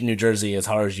repped New Jersey as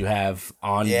hard as you have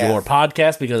on your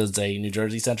podcast, because it's a New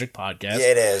Jersey centric podcast.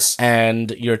 Yeah, it is.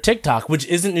 And your TikTok, which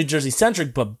isn't New Jersey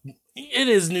centric, but it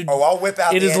is New. Oh, I'll whip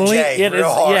out the NJ real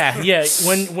hard. Yeah.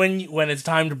 When it's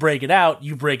time to break it out,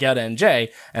 you break out NJ,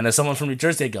 and as someone from New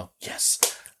Jersey, I go, yes.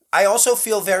 I also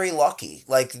feel very lucky.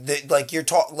 Like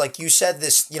you said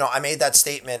this, you know, I made that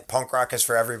statement, punk rock is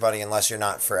for everybody unless you're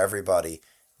not for everybody.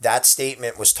 That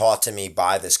statement was taught to me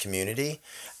by this community.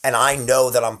 And I know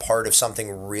that I'm part of something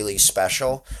really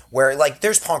special where like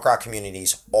there's punk rock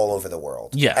communities all over the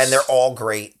world. Yes. And they're all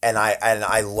great. And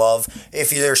I love if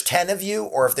there's 10 of you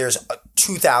or if there's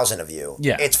 2,000 of you,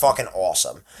 it's fucking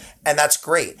awesome. And that's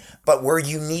great. But we're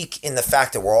unique in the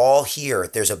fact that we're all here.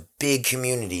 There's a big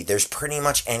community. There's pretty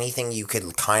much anything you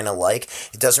could kind of like.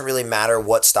 It doesn't really matter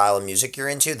what style of music you're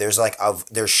into. There's like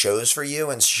there's shows for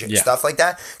you and stuff like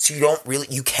that. So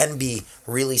you can be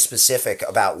really specific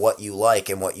about what you like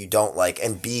and what you don't like,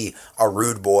 and be a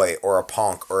rude boy or a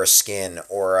punk or a skin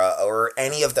or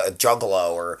any of the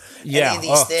juggalo or any of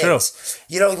these things.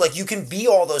 True. You know, like you can be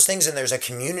all those things, and there's a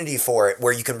community for it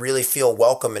where you can really feel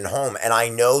welcome and home. And I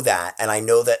know that, and I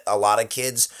know that a lot of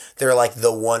kids, they're like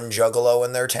the one juggalo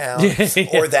in their town,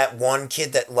 or that one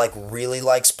kid that like really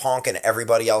likes punk and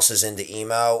everybody else is into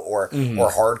emo or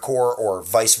hardcore, or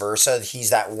vice versa. He's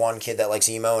that one kid that likes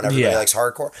emo and everybody likes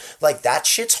hardcore. Like that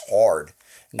shit's hard.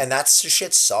 And that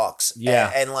shit sucks. Yeah.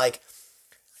 And like,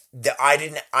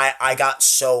 I got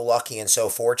so lucky and so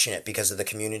fortunate because of the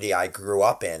community I grew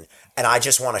up in, and I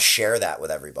just want to share that with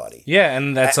everybody. Yeah,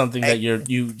 and that's something that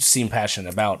you seem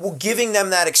passionate about. Well, giving them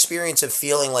that experience of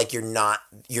feeling like you're not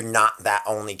that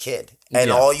only kid. And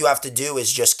all you have to do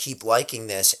is just keep liking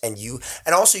this, and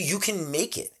also you can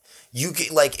make it. You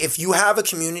can, like, if you have a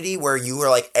community where you are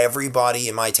like, everybody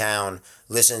in my town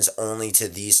listens only to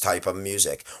these type of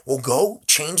music, well, go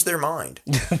change their mind.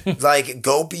 Like,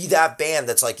 go be that band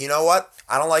that's like, you know what?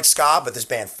 I don't like ska, but this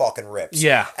band fucking rips.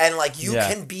 Yeah. And like, you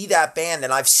can be that band,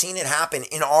 and I've seen it happen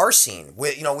in our scene.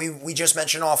 We just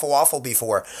mentioned Awful Waffle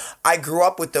before. I grew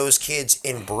up with those kids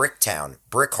in Bricktown,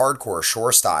 brick hardcore,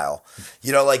 shore style.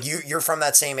 Like you're from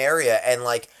that same area, and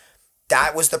like,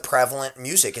 that was the prevalent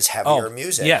music, is heavier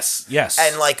music. Yes.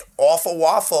 And like Awful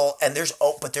Waffle, and there's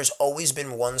always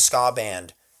been one ska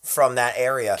band from that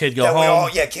area. Kid Go Home.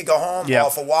 Kid Go Home,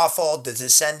 Awful Waffle, The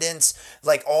Descendants,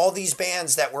 like all these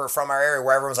bands that were from our area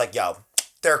where everyone's like, yo,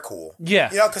 they're cool. Yeah.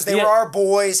 Because they were our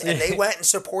boys, and they went and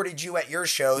supported you at your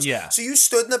shows. Yeah. So you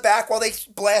stood in the back while they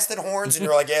blasted horns, and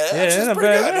you're like, that's just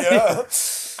pretty good. Yeah.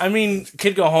 I mean,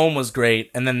 Kid Go Home was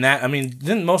great, and then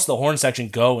didn't most of the horn section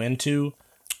go into...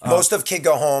 Most of Kid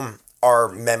Go Home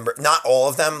are not all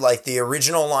of them. Like, the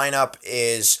original lineup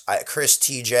is Chris,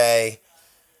 TJ.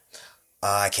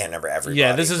 I can't remember everybody.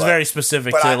 Yeah, this is very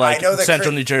specific to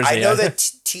Central New Jersey. I know that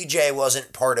TJ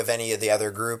wasn't part of any of the other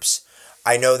groups.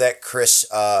 I know that Chris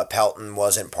Pelton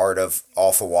wasn't part of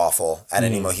Awful Waffle at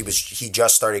any moment. He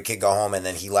just started Kid Go Home, and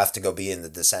then he left to go be in the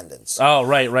Descendants. Oh,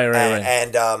 right.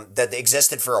 And that they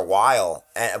existed for a while.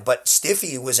 But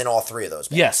Stiffy was in all three of those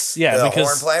bands. Yes, yeah. The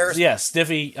horn players? Yeah,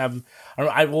 Stiffy.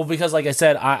 Because like I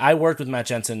said, I worked with Matt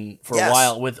Jensen for a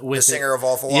while with the singer of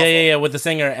Awful Waffle. Yeah, with the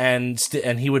singer, and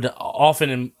he would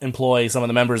often employ some of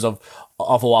the members of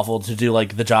Awful Waffle to do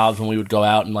like the jobs when we would go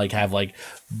out and like have like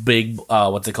big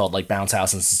like bounce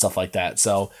houses and stuff like that.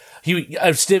 So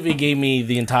Stiffy gave me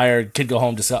the entire Kid Go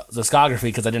Home discography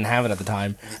because I didn't have it at the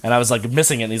time, and I was like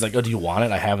missing it. And he's like, "Oh, do you want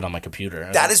it? I have it on my computer."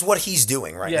 That is what he's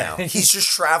doing right now. He's just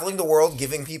traveling the world,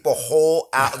 giving people whole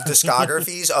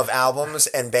discographies of albums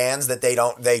and bands that they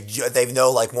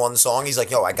know like one song. He's like,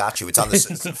 "Yo, I got you. It's on this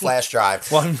flash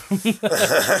drive." Well,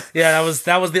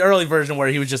 that was the early version where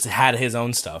he just had his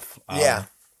own stuff. But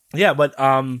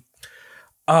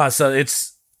so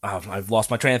it's. I've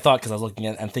lost my train of thought because I was looking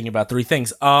at and thinking about three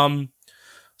things.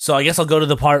 So I guess I'll go to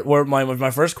the part where my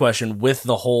first question with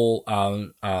the whole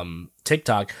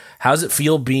TikTok. How does it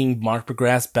feel being Mark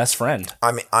McGrath's best friend?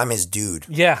 I'm his dude.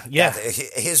 Yeah.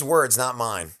 His words, not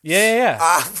mine. Yeah.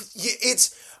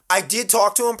 I did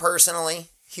talk to him personally.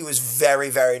 He was very,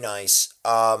 very nice.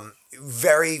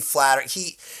 Very flattering.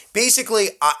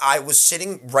 I was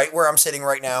sitting right where I'm sitting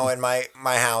right now in my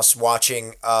house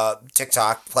watching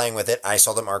TikTok, playing with it. I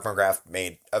saw that Mark McGrath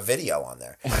made a video on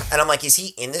there. And I'm like, is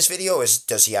he in this video?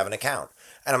 Does he have an account?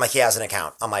 And I'm like, he has an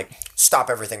account. I'm like, stop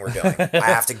everything we're doing. I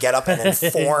have to get up and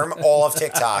inform all of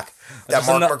TikTok that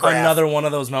Mark McGrath... Another one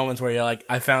of those moments where you're like,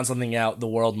 I found something out the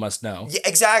world must know. Yeah,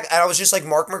 exactly. And I was just like,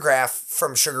 Mark McGrath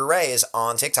from Sugar Ray is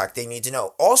on TikTok. They need to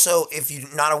know. Also, if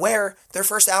you're not aware, their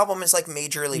first album is like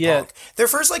majorly punk. Their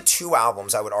first like 2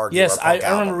 albums, I would argue, are punk albums.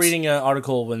 I remember reading an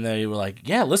article when they were like,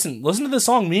 yeah, listen to the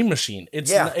song Mean Machine.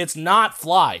 It's not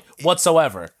Fly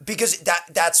whatsoever. Because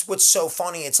that's what's so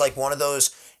funny. It's like one of those...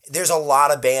 There's a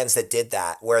lot of bands that did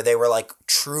that, where they were like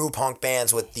true punk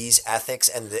bands with these ethics.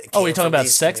 And you're talking about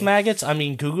Sex Maggots? I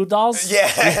mean, Goo Goo Dolls?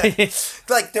 Yeah.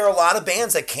 Like, there are a lot of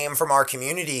bands that came from our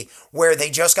community where they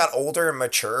just got older and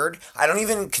matured. I don't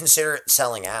even consider it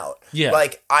selling out. Yeah.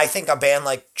 Like, I think a band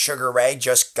like Sugar Ray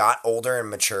just got older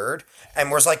and matured and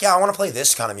was like, yeah, I want to play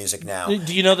this kind of music now.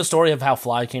 Do you know the story of how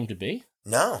Fly came to be?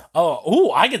 No.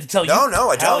 Oh, I get to tell you. No,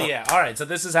 I don't. Hell yeah. All right, so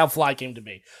this is how Fly came to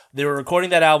be. They were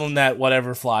recording that album that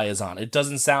whatever Fly is on. It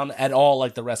doesn't sound at all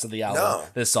like the rest of the album,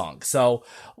 this song. So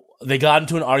they got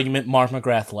into an argument. Mark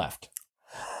McGrath left.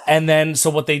 And then, so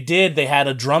what they did, they had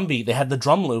a drum beat. They had the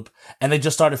drum loop, and they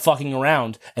just started fucking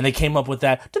around, and they came up with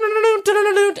that,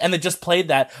 and they just played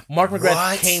that. Mark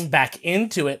McGrath came back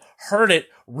into it, heard it,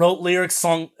 wrote lyrics,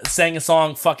 sang a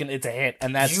song, fucking, it's a hit.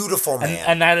 And that's beautiful, man.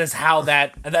 And that is how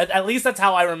that, at least that's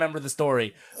how I remember the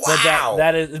story. Wow.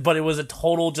 But it was a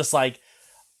total just like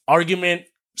argument.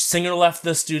 Singer left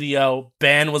the studio,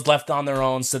 band was left on their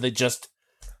own, so they just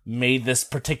made this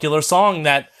particular song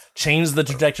that changed the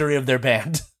trajectory of their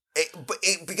band.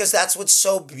 because that's what's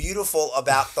so beautiful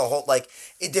about the whole, like,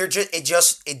 it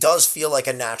does feel like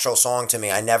a natural song to me.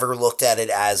 I never looked at it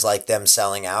as like them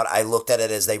selling out. I looked at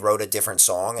it as they wrote a different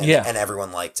song and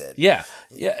everyone liked it. Yeah.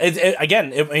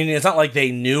 Again, I mean, it's not like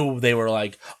they knew they were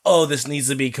like, oh, this needs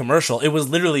to be commercial. It was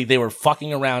literally they were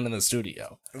fucking around in the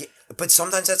studio. Yeah, but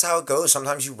sometimes that's how it goes.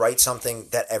 Sometimes you write something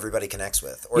that everybody connects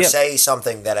with, or say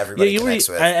something that everybody connects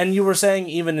with. And you were saying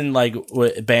even in like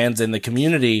bands in the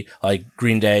community, like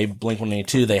Green Day,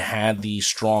 Blink-182, they had the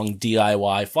strong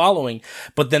DIY following,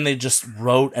 but then they just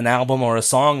wrote an album or a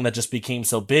song that just became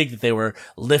so big that they were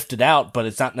lifted out. But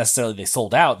it's not necessarily they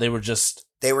sold out. They were just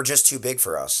too big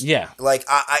for us. Yeah. Like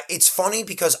it's funny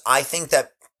because I think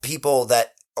that people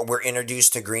that were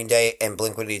introduced to Green Day and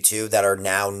Blink-182 that are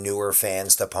now newer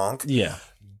fans to punk. Yeah.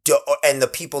 And the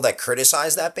people that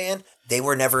criticize that band, they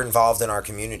were never involved in our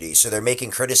community. So they're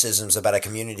making criticisms about a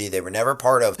community they were never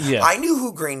part of. Yeah. I knew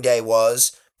who Green Day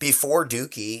was before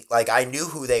Dookie. Like, I knew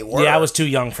who they were. Yeah, I was too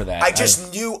young for that.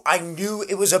 I knew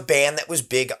it was a band that was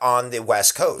big on the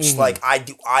West Coast. Mm-hmm. Like,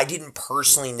 I didn't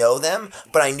personally know them,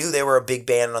 but I knew they were a big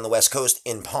band on the West Coast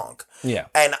in punk. Yeah.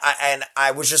 And I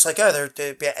was just like, oh,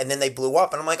 they're and then they blew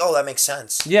up, and I'm like, oh, that makes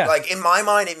sense. Yeah. Like, in my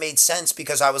mind, it made sense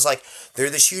because I was like, they're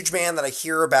this huge band that I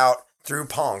hear about through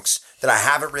punks that I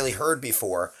haven't really heard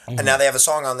before, and now they have a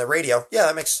song on the radio. Yeah,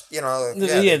 that makes, they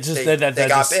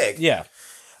got big. Yeah.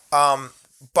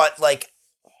 But like,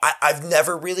 I've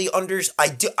never really I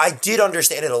did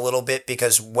understand it a little bit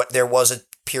because there was a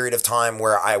period of time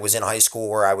where I was in high school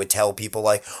where I would tell people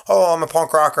like, oh, I'm a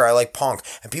punk rocker, I like punk,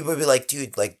 and people would be like,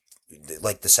 dude, like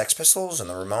the Sex Pistols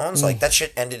and the Ramones, like that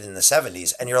shit ended in the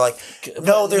 70s, and you're like,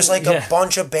 no, there's like a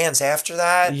bunch of bands after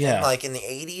that, and like in the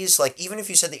 80s, like even if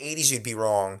you said the 80s, you'd be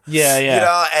wrong. Yeah. You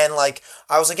know, and like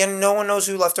I was like, and no one knows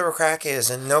who Left Over Crack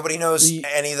is, and nobody knows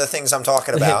any of the things I'm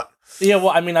talking about. Yeah, well,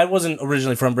 I mean, I wasn't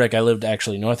originally from Brick. I lived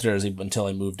actually in North Jersey until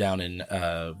I moved down in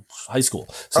high school.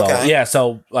 So yeah,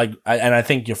 so like, I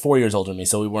think you're 4 years older than me,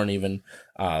 so we weren't even.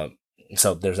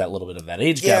 So there's that little bit of that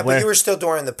age gap. Yeah, but you were still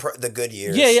during the good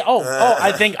years. Yeah. Oh,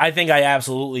 I think I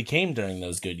absolutely came during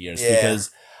those good years because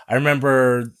I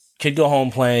remember Kid Go Home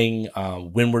playing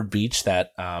Windward Beach.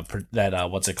 That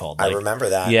what's it called? Like, I remember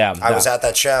that. Yeah, I was at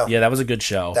that show. Yeah, that was a good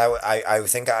show. I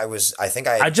think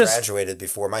I had graduated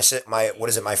before my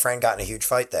my friend got in a huge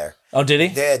fight there. Oh, did he?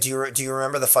 Yeah. Do you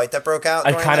remember the fight that broke out?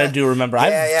 I kind of do remember. I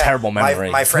have terrible memory.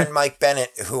 My friend Mike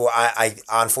Bennett, who I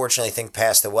unfortunately think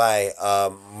passed away.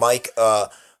 Mike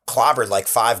clobbered like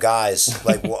 5 guys.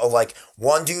 Like like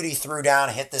one dude he threw down,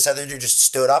 hit this other dude, just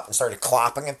stood up and started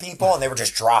clopping at people, and they were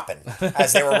just dropping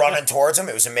as they were running towards him.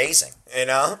 It was amazing, you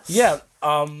know? Yeah.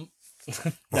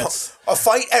 That's a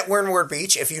fight at Windward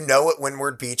Beach. If you know what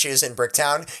Windward Beach is in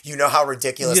Bricktown, you know how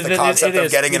ridiculous the concept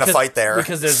of getting in a fight there.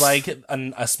 Because there's like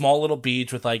a small little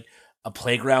beach with like a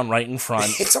playground right in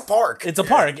front. It's a park. It's a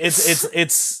park. It's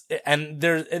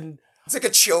like a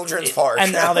children's park.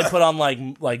 And now they put on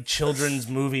like children's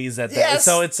movies at that.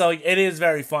 So it's like it is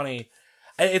very funny.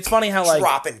 It's funny how like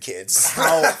dropping kids.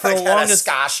 How for like the longest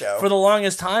ska show. For the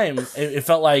longest time, it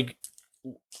felt like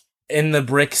in the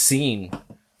Brick scene,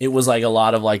 it was like a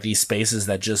lot of like these spaces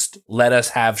that just let us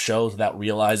have shows without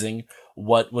realizing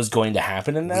what was going to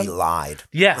happen in them. We lied.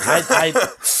 Yeah, I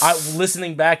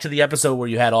listening back to the episode where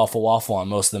you had Awful Waffle on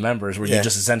most of the members, where you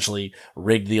just essentially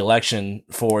rigged the election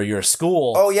for your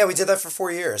school. Oh yeah, we did that for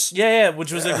 4 years. Yeah,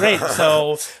 which was great.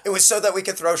 So it was so that we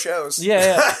could throw shows.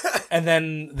 Yeah. And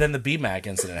then the BMAC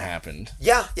incident happened.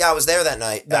 Yeah, I was there that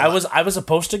night. I was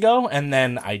supposed to go, and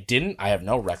then I didn't. I have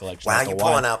no recollection. Wow, you're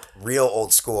pulling up real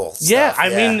old school stuff. Yeah, I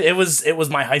mean, it was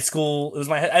my high school. It was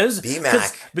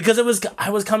BMAC because I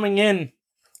was coming in.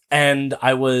 And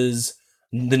I was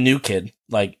the new kid,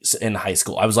 like, in high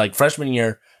school. I was, like, freshman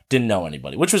year, didn't know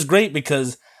anybody, which was great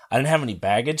because I didn't have any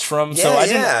baggage from. So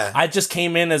I just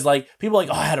came in as, like, people like,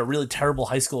 oh, I had a really terrible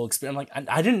high school experience. I'm like,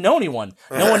 I didn't know anyone.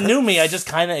 No one knew me. I just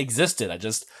kind of existed. I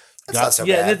just got not so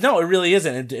bad. No, it really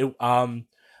isn't.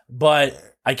 But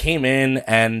I came in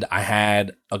and I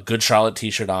had a Good Charlotte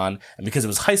t-shirt on, and because it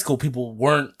was high school, people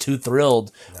weren't too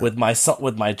thrilled with my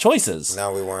choices.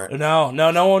 No, we weren't.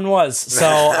 No one was. So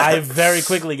I very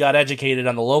quickly got educated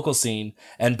on the local scene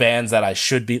and bands that I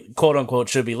should be, quote unquote,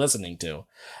 should be listening to.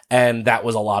 And that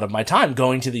was a lot of my time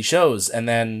going to these shows. And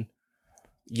then,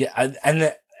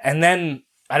 and then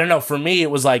I don't know, for me,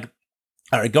 it was like,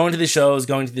 all right, going to the shows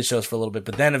for a little bit.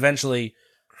 But then eventually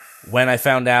when I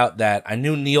found out that I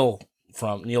knew Neil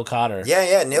Cotter.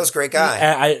 Yeah, Neil's a great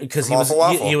guy. Because he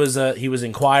was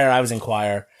in choir, I was in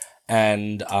choir,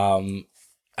 and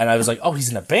I was like, oh, he's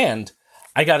in a band.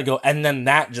 I got to go, and then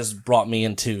that just brought me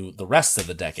into the rest of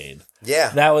the decade. Yeah,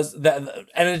 that was that,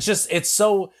 and it's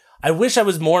so I wish I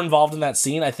was more involved in that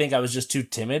scene. I think I was just too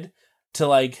timid to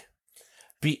like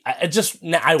be. I It's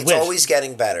wish. always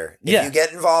getting better. If Yeah. you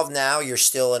get involved now, you're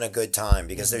still in a good time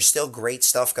because there's still great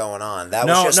stuff going on. That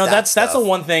was just that's stuff. the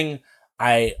one thing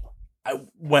I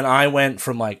when I went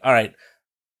from like, all right,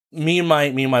 me and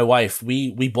my wife,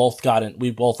 we both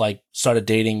like started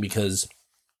dating because,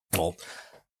 well,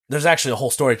 there's actually a whole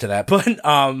story to that, but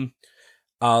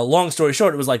long story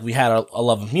short, it was like we had a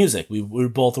love of music. We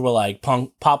both were like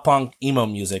pop punk, emo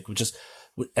music, which is,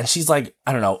 and she's like,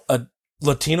 I don't know, a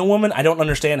Latino woman. I don't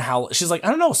understand how she's like, I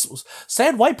don't know,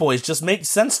 sad white boys just make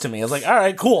sense to me. I was like, all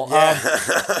right, cool.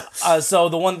 Yeah. So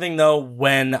the one thing though,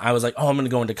 when I was like, oh, I'm going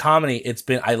to go into comedy,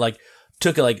 I like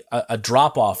took a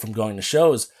drop off from going to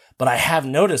shows, but I have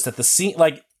noticed that the scene,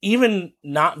 like even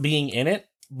not being in it,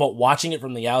 but watching it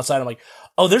from the outside, I'm like,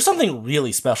 oh, there's something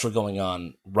really special going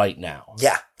on right now.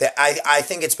 Yeah. I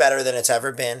think it's better than it's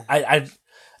ever been. I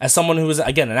as someone who is,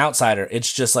 again, an outsider,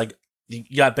 it's just like,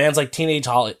 you got bands like Teenage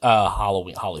Hollywood.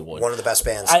 One of the best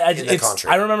bands in the country.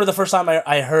 I remember the first time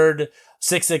I heard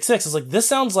 666, it's like, this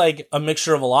sounds like a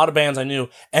mixture of a lot of bands I knew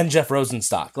and Jeff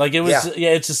Rosenstock. Like, it was,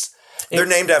 it's just... They're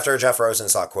named after a Jeff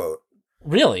Rosenstock quote.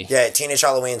 Really? Yeah, Teenage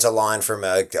Halloween's a line from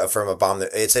a bomb.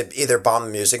 It's either bomb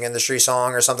the music industry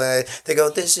song or something. They go,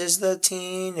 "This is the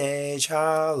Teenage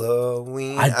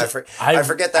Halloween." I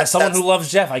forget that. As someone who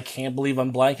loves Jeff, I can't believe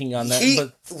I'm blanking on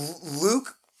that.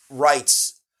 Luke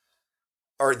writes,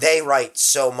 or they write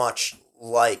so much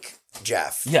like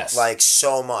Jeff. Yes, like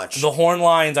so much. The horn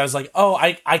lines, I was like, oh,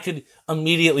 I could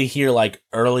immediately hear like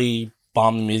early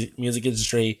bomb the music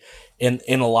industry.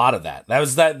 In a lot of that.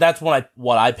 That's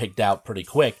what I picked out pretty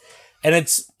quick. And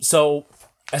it's so,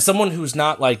 as someone who's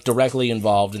not like directly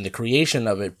involved in the creation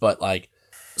of it, but like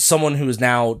someone who is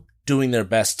now doing their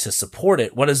best to support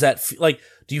it, what does that feel like?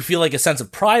 Do you feel like a sense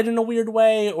of pride in a weird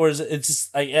way, or is it's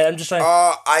just I'm just trying?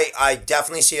 I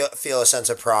definitely feel a sense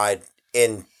of pride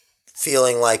in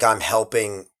feeling like I'm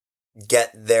helping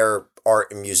get their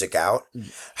art and music out.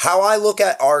 How I look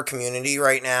at our community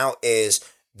right now is,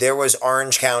 there was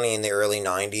Orange County in the early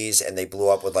 90s, and they blew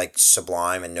up with like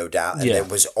Sublime and No Doubt. And there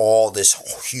was all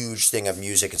this huge thing of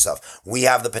music and stuff. We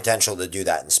have the potential to do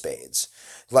that in spades.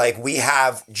 Like, we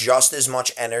have just as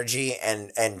much energy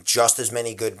and just as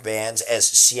many good bands as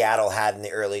Seattle had in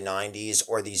the early 90s,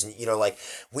 or these, like,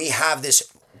 we have this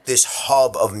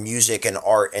hub of music and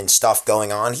art and stuff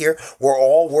going on here. We're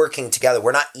all working together.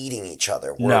 We're not eating each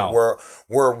other. We're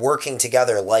working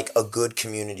together like a good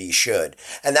community should.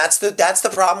 And that's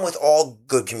the problem with all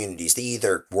good communities. They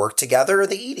either work together or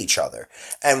they eat each other.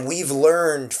 And we've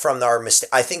learned from our mistake.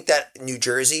 I think that New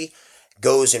Jersey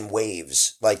goes in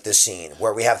waves, like the scene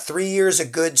where we have 3 years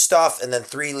of good stuff and then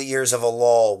 3 years of a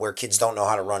lull where kids don't know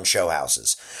how to run show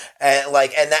houses. And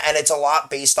it's a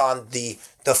lot based on the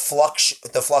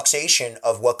fluctuation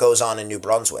of what goes on in New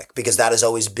Brunswick, because that has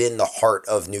always been the heart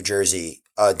of New Jersey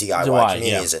DIY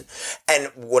communities.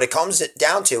 And what it comes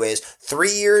down to is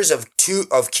 3 years of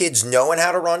kids knowing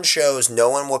how to run shows,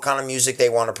 knowing what kind of music they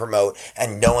want to promote,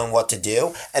 and knowing what to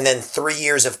do. And then 3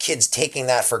 years of kids taking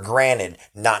that for granted,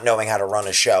 not knowing how to run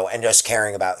a show and just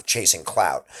caring about chasing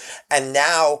clout. And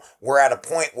now we're at a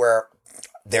point where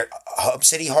Hub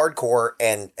City Hardcore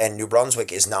and New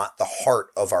Brunswick is not the heart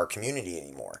of our community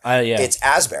anymore. It's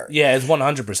Asbury. Yeah, it's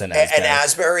 100% Asbury. And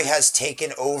Asbury has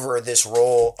taken over this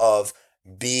role of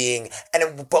being,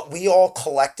 but we all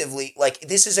collectively, like,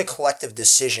 this is a collective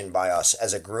decision by us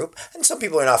as a group, and some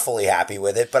people are not fully happy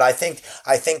with it, but I think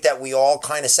that we all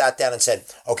kind of sat down and said,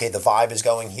 okay, the vibe is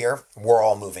going here, we're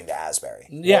all moving to Asbury.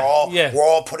 We're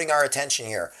all putting our attention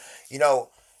here.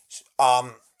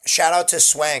 Shout out to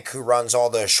Swank, who runs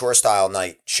all the Shore Style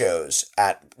night shows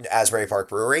at Asbury Park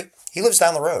Brewery. He lives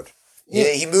down the road.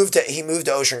 Yeah, he moved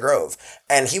to Ocean Grove,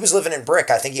 and he was living in Brick.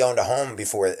 I think he owned a home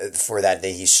before that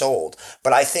he sold.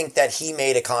 But I think that he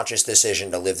made a conscious decision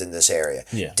to live in this area.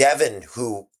 Yeah. Devin,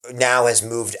 who now has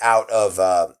moved out of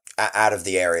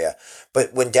the area,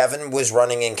 but when Devin was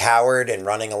running in Coward and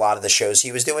running a lot of the shows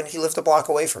he was doing, he lived a block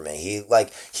away from me.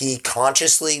 He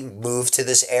consciously moved to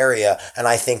this area, and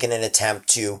I think in an attempt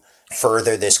to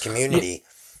further this community.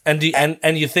 And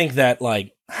you think that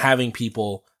like having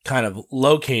people kind of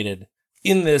located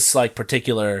in this like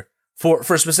particular for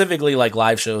specifically like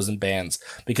live shows and bands,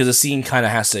 because a scene kind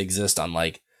of has to exist on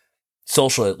like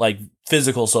social, like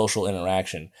physical social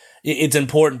interaction. It's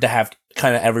important to have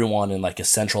kind of everyone in like a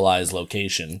centralized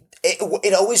location.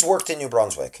 It always worked in New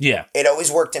Brunswick. Yeah. It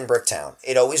always worked in Bricktown.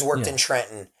 It always worked in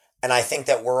Trenton. And I think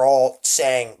that we're all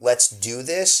saying, let's do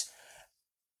this.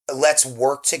 Let's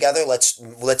work together.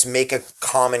 Let's make a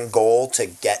common goal to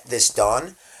get this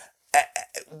done.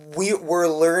 we're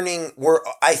learning.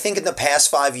 I think in the past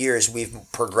 5 years we've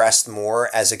progressed more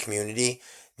as a community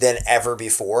than ever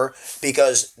before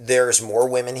because there's more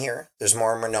women here, there's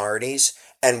more minorities,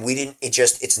 and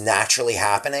it's naturally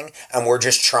happening, and we're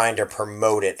just trying to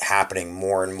promote it happening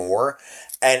more and more.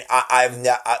 And I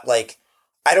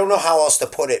don't know how else to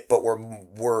put it, but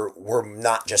we're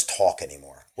not just talk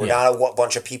anymore. We're not a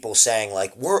bunch of people saying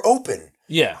like we're open.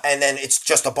 Yeah. And then it's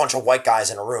just a bunch of white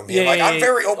guys in a room being I'm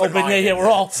very open-minded. Yeah, we're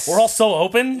all so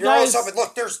open, You're guys. all so open.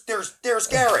 Look, there's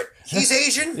Garrett. He's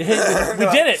Asian. We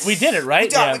did it, right?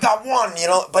 We got one,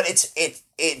 but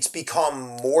it's become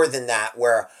more than that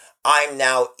where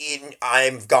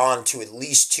I've gone to at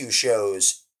least 2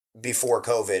 shows before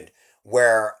COVID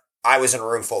where I was in a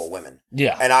room full of women.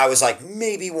 Yeah. And I was like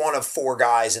maybe one of 4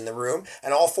 guys in the room,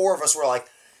 and all 4 of us were like,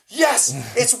 yes,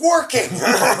 it's working.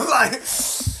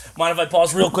 Mind if I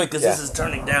pause real quick because this is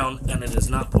turning down and it is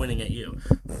not pointing at you.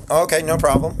 Okay, no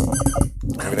problem.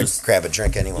 I'm going to grab a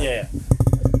drink anyway. Yeah.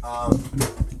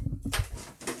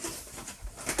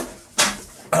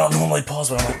 I don't normally pause,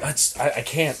 but I'm like, I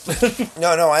can't.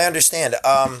 No, I understand.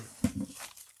 I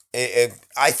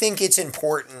think it's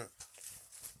important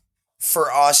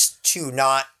for us to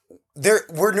not.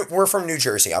 We're from New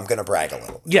Jersey. I'm going to brag a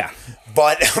little. Yeah.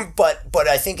 But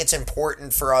I think it's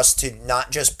important for us to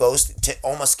not just boast, to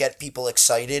almost get people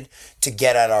excited to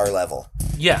get at our level.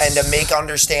 Yes. And to make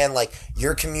understand like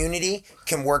your community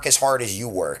can work as hard as you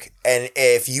work. And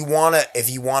if you want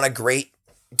a great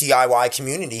DIY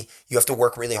community, you have to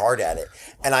work really hard at it.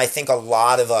 And I think a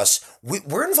lot of us,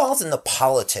 we're involved in the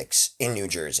politics in New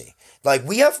Jersey. Like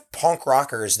we have punk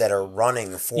rockers that are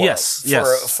running for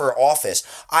office.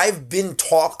 I've been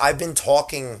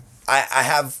talking. I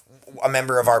have a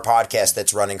member of our podcast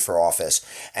that's running for office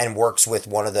and works with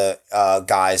one of the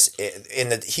guys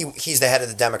he's the head of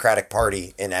the Democratic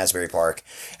Party in Asbury Park,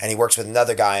 and he works with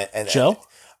another guy. And Joe?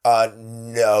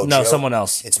 No, Joe, someone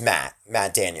else. It's Matt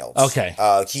Daniels. Okay.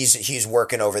 He's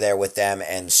working over there with them,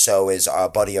 and so is a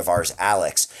buddy of ours,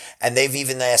 Alex. And they've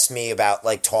even asked me about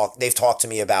they've talked to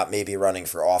me about maybe running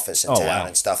for office in town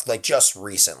and stuff, like just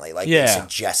recently. They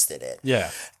suggested it. Yeah.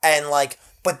 And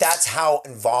but that's how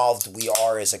involved we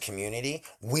are as a community.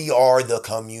 We are the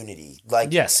community.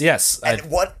 Yes. And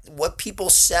what people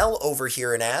sell over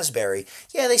here in Asbury,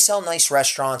 they sell nice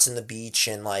restaurants in the beach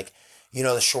and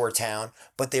the shore town,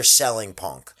 but they're selling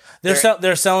punk.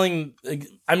 They're selling.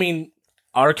 I mean,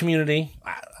 our community.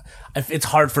 It's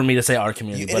hard for me to say our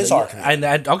community. It is our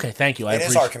community. Okay, thank you. It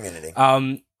is our community.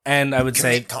 And I would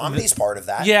say comedy's part of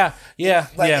that. Yeah.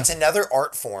 It's another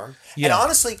art form. Yeah. And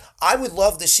honestly, I would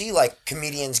love to see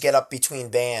comedians get up between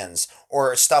bands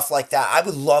or stuff like that. I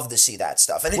would love to see that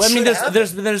stuff. And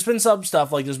there's been some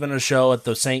stuff there's been a show at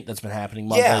the Saint that's been happening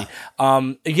monthly.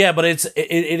 Yeah. But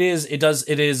it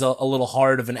is a little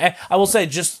hard of an. I will say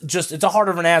just it's a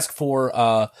harder of an ask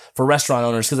for restaurant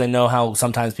owners because I know how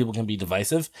sometimes people can be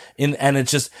divisive and it's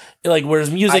just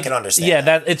whereas music I can understand. Yeah,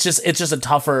 that it's just a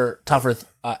tougher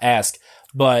ask.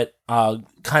 But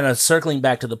kind of circling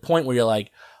back to the point where you're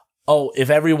like, oh, if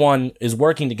everyone is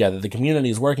working together, the community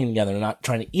is working together, they're not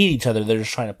trying to eat each other, they're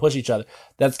just trying to push each other.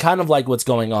 That's kind of like what's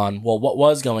going on. Well, what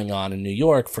was going on in New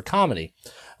York for comedy.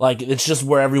 It's just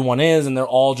where everyone is and they're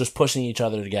all just pushing each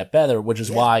other to get better, which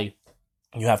is why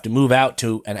you have to move out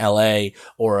to an LA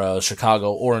or a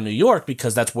Chicago or a New York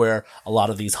because that's where a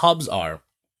lot of these hubs are.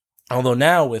 Although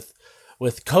now with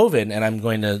COVID, and I'm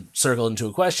going to circle into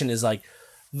a question, is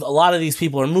a lot of these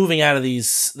people are moving out of these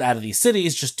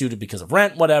cities just because of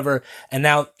rent, whatever. And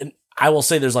now I will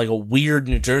say there's a weird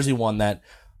New Jersey one that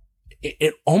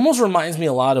it almost reminds me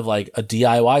a lot of a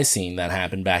DIY scene that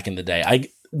happened back in the day.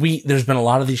 There's been a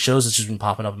lot of these shows that's just been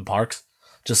popping up in parks,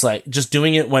 just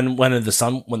doing it when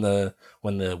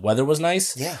the weather was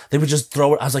nice. Yeah, they would just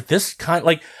throw it. I was like, this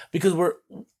kind because we're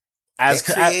as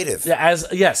creative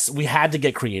yes, we had to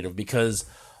get creative because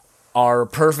our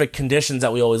perfect conditions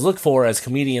that we always look for as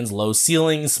comedians, low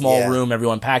ceilings, small room,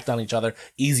 everyone packed on each other,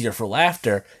 easier for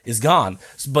laughter, is gone.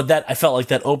 But I felt like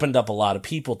that opened up a lot of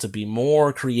people to be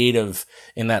more creative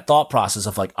in that thought process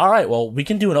of all right, well, we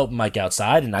can do an open mic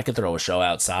outside and I can throw a show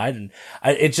outside. And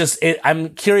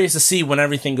I'm curious to see when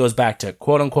everything goes back to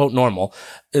quote unquote normal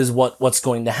is what's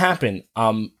going to happen,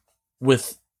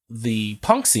 with the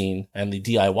punk scene and the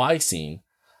DIY scene.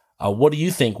 What do you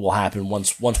think will happen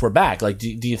once we're back?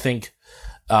 Do you think,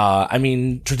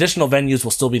 traditional venues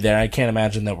will still be there. I can't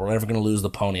imagine that we're ever going to lose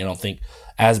the pony. I don't think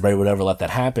Asbury would ever let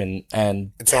that happen.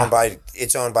 And it's owned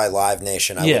by Live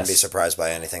Nation. I wouldn't be surprised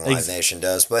by anything Live Nation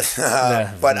does, but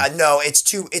no,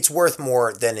 it's worth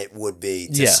more than it would be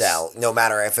to sell, no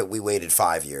matter if we waited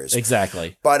 5 years.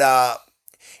 Exactly. But,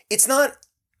 it's not,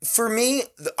 For me,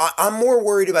 I'm more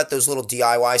worried about those little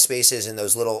DIY spaces and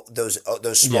those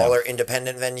smaller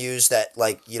independent venues that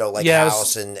like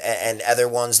House and other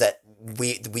ones that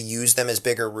we use them as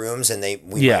bigger rooms and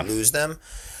we might lose them.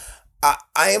 I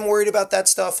am worried about that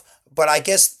stuff, but I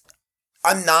guess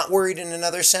I'm not worried in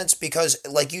another sense because,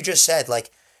 like you just said, like.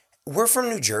 We're from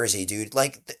New Jersey, dude.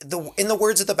 Like in the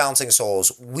words of the Bouncing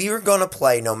Souls, we're gonna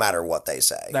play no matter what they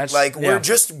say.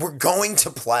 We're going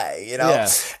to play, Yeah.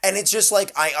 And it's just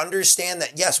like I understand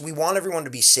that. Yes, we want everyone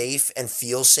to be safe and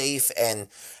feel safe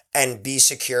and be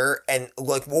secure, and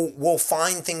like we'll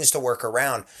find things to work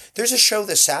around. There's a show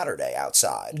this Saturday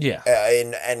outside,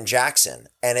 in Jackson,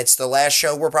 and it's the last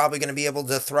show we're probably gonna be able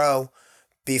to throw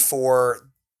before.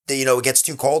 It gets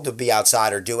too cold to be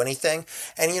outside or do anything,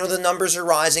 and the numbers are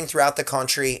rising throughout the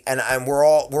country, and we're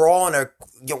all in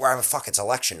it's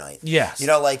election night. Yes.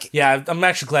 I'm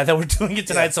actually glad that we're doing it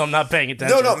tonight, so I'm not paying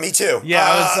attention. No, me too.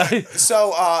 Yeah.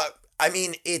 I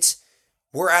mean,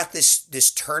 we're at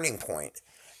this turning point,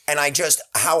 and I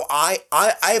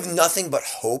have nothing but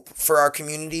hope for our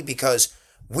community because.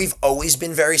 We've always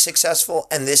been very successful,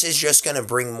 and this is just going to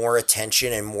bring more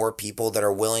attention and more people that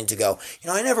are willing to go.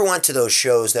 I never went to those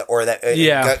shows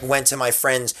went to my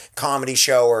friend's comedy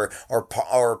show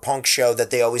or punk show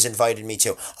that they always invited me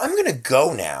to. I'm going to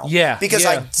go now. Yeah, because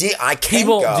I can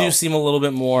people go. Do seem a little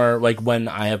bit more like when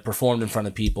I have performed in front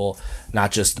of people,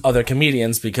 not just other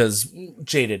comedians, because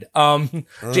jaded,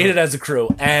 jaded as a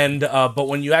crew, and but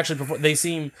when you actually perform, they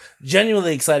seem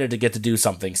genuinely excited to get to do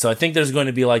something. So I think there's going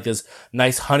to be like this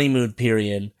nice honeymoon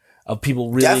period of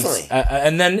people really,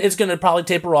 and then it's going to probably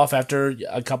taper off after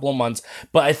a couple of months.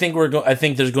 But I think I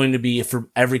think there's going to be for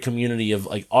every community of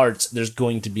like arts, there's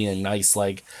going to be a nice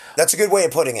like. That's a good way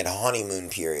of putting it, a honeymoon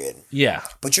period. Yeah,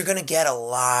 but you're going to get a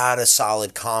lot of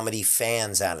solid comedy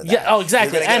fans out of that. Yeah, oh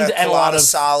exactly, you're going to get a lot of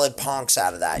solid punks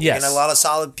out of that. You're going to get a lot of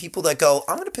solid people that go,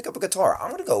 I'm going to pick up a guitar. I'm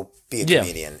going to go be a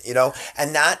comedian.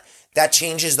 And that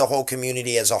changes the whole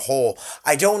community as a whole.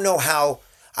 I don't know how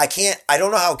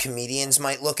comedians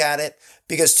might look at it,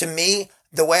 because to me,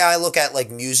 the way I look at like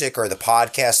music or the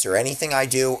podcast or anything I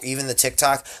do, even the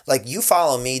TikTok, like you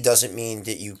follow me doesn't mean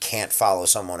that you can't follow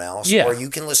someone else. Yeah. Or you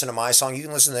can listen to my song, you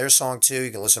can listen to their song too,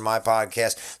 you can listen to my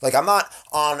podcast. Like I'm not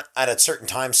on at a certain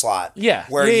time slot. Yeah.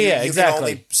 Where you exactly. can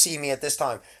only see me at this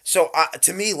time. So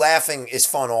to me, laughing is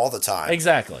fun all the time.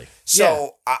 Exactly.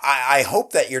 So I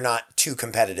hope that you're not too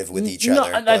competitive with each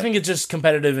other. I think it's just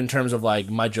competitive in terms of like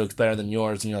my joke's better than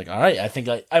yours, and you're like, all right, I think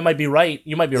I might be right.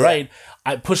 You might be right.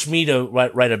 I push me to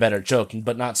write a better joke,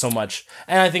 but not so much.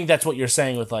 And I think that's what you're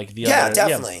saying with like the other. Yeah,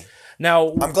 definitely. Yeah.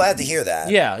 Now I'm glad to hear that.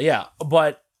 Yeah.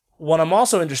 But what I'm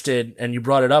also interested, and you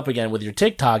brought it up again with your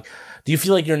TikTok, do you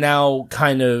feel like you're now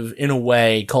kind of in a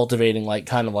way cultivating like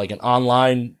kind of like an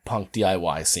online punk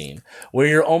DIY scene where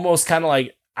you're almost kind of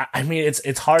like. I mean,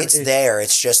 it's hard. It's there.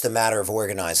 It's just a matter of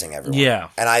organizing everyone. Yeah,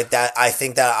 and I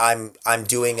think that I'm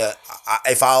doing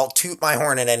if I'll toot my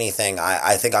horn at anything,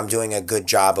 I think I'm doing a good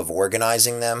job of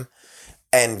organizing them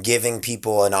and giving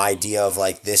people an idea of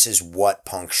like this is what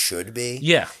punk should be.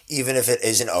 Yeah, even if it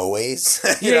isn't always.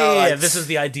 Yeah. This is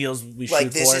the ideals we shoot for.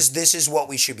 Like this is what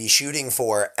we should be shooting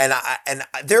for, and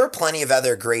there are plenty of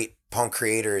other great punk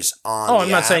creators on. Oh, I'm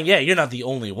not saying you're not the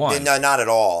only one. No, not at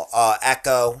all.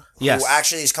 Echo, yes, who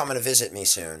actually is coming to visit me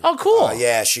soon. Oh, cool.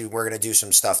 We're gonna do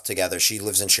some stuff together. She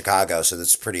lives in Chicago, so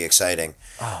that's pretty exciting.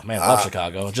 Oh man, I love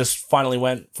Chicago. Just finally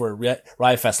went for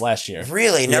Riot Fest last year.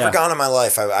 Really, never gone in my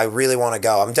life. I really want to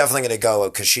go. I'm definitely gonna go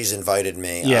because she's invited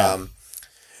me. Yeah.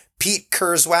 Pete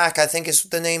Kurzwak, I think is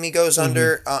the name he goes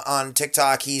under on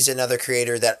TikTok. He's another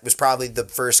creator that was probably the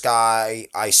first guy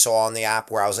I saw on the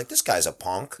app where I was like, this guy's a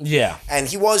punk. Yeah. And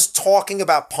he was talking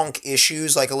about punk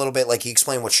issues, like a little bit, like he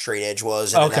explained what straight edge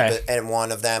was in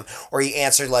one of them, or he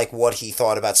answered like what he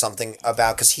thought about something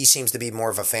about, because he seems to be more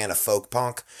of a fan of folk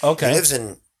punk. Okay. He lives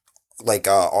in like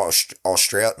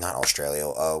Australia, not Australia.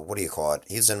 What do you call it?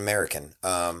 He's an American.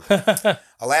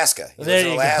 Alaska. He lives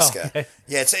in Alaska. Okay.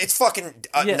 Yeah, it's fucking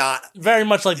not very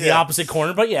much like the opposite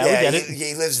corner, but we get it.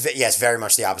 He lives. Yes, very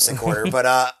much the opposite corner.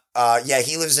 But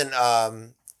he lives in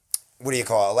what do you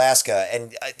call it? Alaska,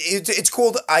 and it's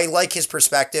cool. I like his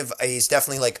perspective. He's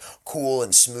definitely like cool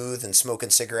and smooth and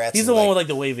smoking cigarettes. He's the one with like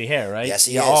the wavy hair, right? Yes,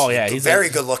 he is. Oh yeah, he's very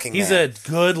good looking. He's a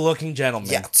good looking gentleman.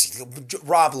 Yeah,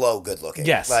 Rob Lowe, good looking.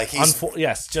 Yes, like he's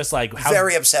just like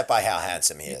very upset by how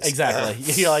handsome he is. Exactly.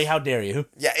 You're like, how dare you?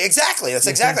 Yeah, exactly. That's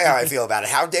exactly how I feel about it.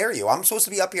 How dare you? I'm supposed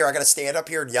to be up here. I got to stand up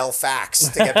here and yell facts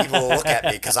to get people to look at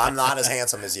me because I'm not as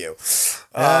handsome as you.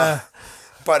 But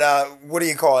what do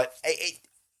you call it?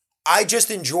 I just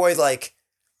enjoy, like,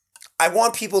 I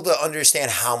want people to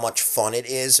understand how much fun it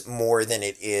is more than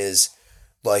it is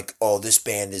like, oh, this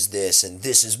band is this, and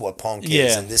this is what punk is,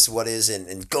 Yeah. and this is what isn't,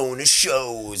 and going to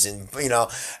shows, and, you know,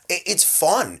 it's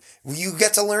fun. You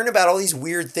get to learn about all these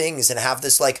weird things and have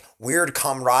this, like, weird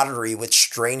camaraderie with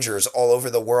strangers all over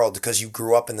the world because you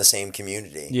grew up in the same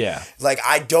community. Yeah. Like,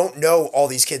 I don't know all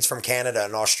these kids from Canada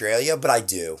and Australia, but I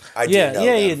do. I do know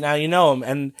them. Now you know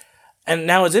them, and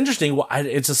now it's interesting.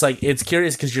 It's just like, it's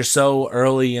curious because you're so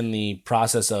early in the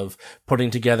process of putting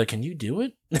together. Can you do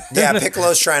it? Yeah,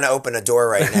 Piccolo's trying to open a door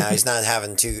right now. He's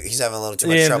having a little too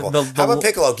much trouble. How about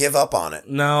Piccolo give up on it?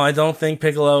 No, I don't think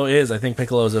Piccolo is. I think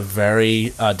Piccolo is a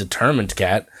very determined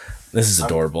cat. This is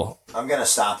adorable. I'm gonna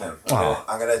stop him.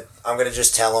 I'm gonna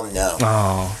just tell him no.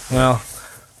 Oh, well.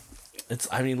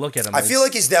 I mean, look at him. I feel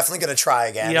like he's definitely gonna try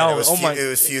again. Yeah, It was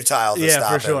futile to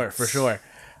stop him. For sure.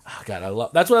 Oh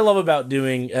God, that's what I love about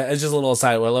doing. It's just a little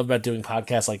aside. What I love about doing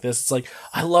podcasts like this, it's like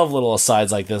I love little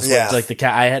asides like this. Yeah. Like the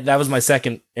cat. That was my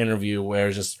second interview where it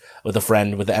was just with a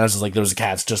friend and it was just like there was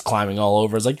cats just climbing all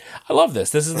over. It's like I love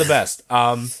this. This is the best.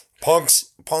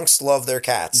 Punks love their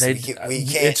cats. We can't.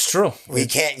 It's true. You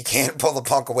can't pull the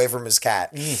punk away from his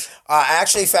cat. I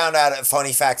actually found out a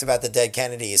funny fact about the Dead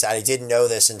Kennedys. I didn't know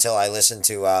this until I listened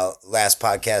to last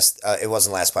podcast. It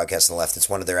wasn't last podcast on the left. It's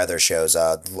one of their other shows.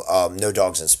 No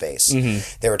Dogs in Space.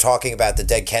 Mm-hmm. They were talking about the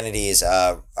Dead Kennedys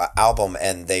album,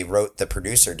 and they wrote the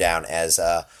producer down as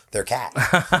their cat.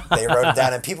 They wrote it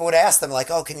down, and people would ask them like,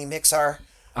 "Oh, can you mix our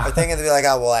thing?" And they'd be like,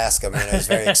 "Oh, we'll ask him." You know, it's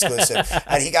very exclusive.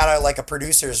 And he got a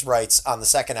producer's rights on the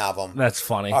second album. That's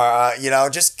funny.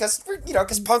 Just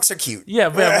because punks are cute. Yeah,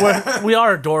 but we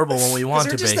are adorable when we want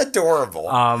to be. They're just adorable.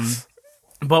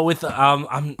 But with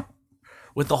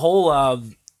with the whole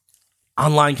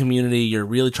online community, you're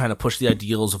really trying to push the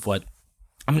ideals of what.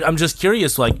 I'm just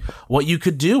curious, like what you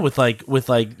could do with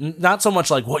not so much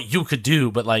like what you could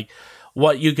do, but like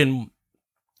what you can.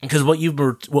 Because what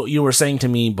you were saying to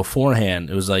me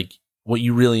beforehand, it was like what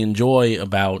you really enjoy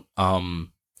about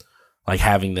like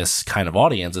having this kind of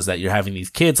audience is that you're having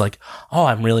these kids like, oh,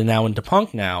 I'm really now into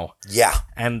punk now. Yeah,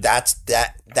 and that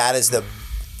is the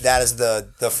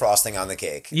frosting on the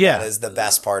cake. Yeah, that is the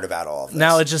best part about all of this.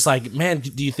 Now it's just like, man,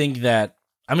 do you think that?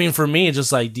 I mean, for me, it's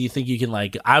just like, do you think you can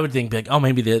like? I would think like, oh,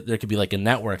 maybe there could be like a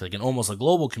network, like almost a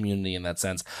global community in that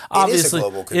sense. Obviously,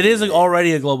 it is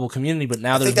already a global community, but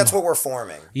now I think that's what we're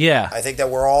forming. Yeah, I think that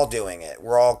we're all doing it.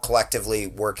 We're all collectively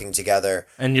working together,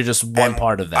 and you're just one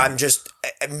part of that. I'm just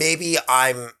maybe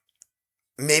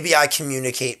I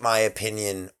communicate my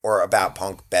opinion or about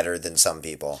punk better than some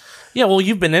people. Yeah, well,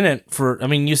 you've been in it for, I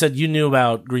mean, you said you knew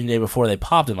about Green Day before they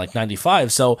popped in like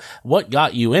 95. So what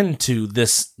got you into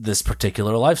this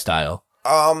particular lifestyle?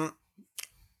 I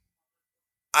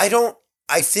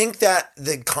think that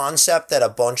the concept that a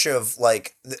bunch of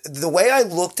like, the way I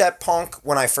looked at punk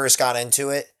when I first got into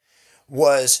it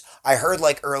was I heard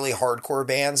like early hardcore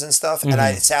bands and stuff, and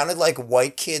it sounded like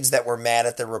white kids that were mad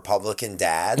at their Republican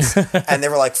dads, and they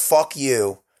were like, fuck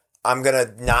you, I'm going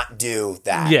to not do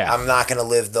that. Yeah. I'm not going to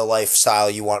live the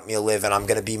lifestyle you want me to live, and I'm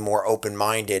going to be more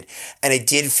open-minded. And it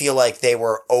did feel like they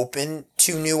were open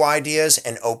to new ideas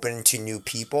and open to new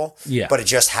people, but it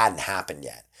just hadn't happened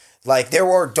yet. Like,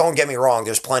 don't get me wrong,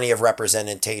 there's plenty of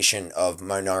representation of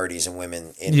minorities and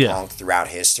women in punk throughout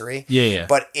history. Yeah.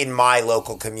 But in my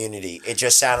local community, it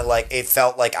just it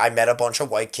felt like I met a bunch of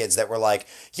white kids that were like,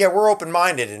 yeah, we're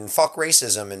open-minded and fuck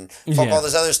racism and fuck all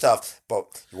this other stuff, but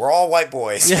we're all white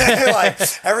boys. Like,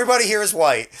 everybody here is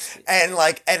white. And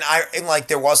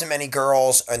there wasn't many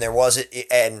girls,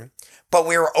 and but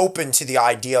we were open to the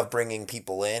idea of bringing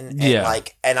people in.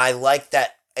 And I like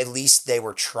that. At least they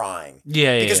were trying.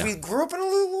 Because we grew up in a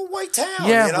little white town.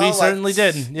 Yeah, we certainly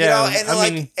did. Yeah.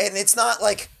 And it's not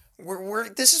like we're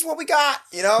this is what we got,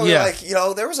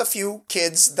 there was a few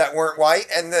kids that weren't white,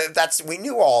 and we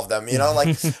knew all of them,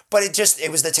 but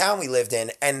it was the town we lived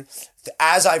in. And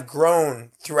as I've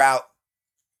grown throughout,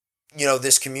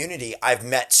 this community, I've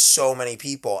met so many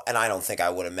people, and I don't think I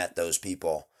would have met those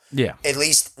people. Yeah. At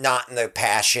least not in the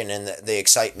passion and the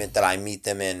excitement that I meet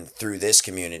them in through this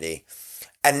community.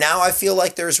 And now I feel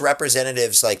like there's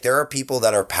representatives, like there are people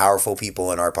that are powerful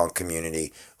people in our punk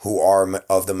community who are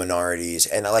of the minorities.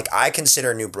 And like I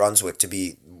consider New Brunswick to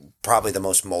be probably the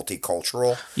most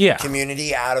multicultural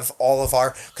community out of all of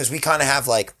because we kind of have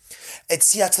like,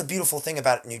 that's the beautiful thing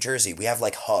about New Jersey. We have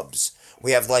like hubs.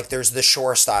 We have there's the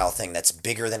shore style thing that's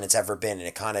bigger than it's ever been, and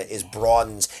it kind of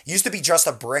broadens. It used to be just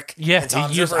a brick. Yeah,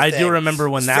 I do remember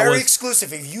when that was very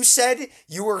exclusive. If you said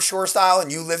you were shore style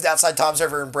and you lived outside Tom's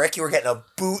River and brick, you were getting a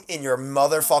boot in your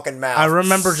motherfucking mouth. I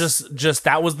remember just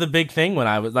that was the big thing when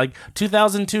I was like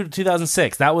 2002 to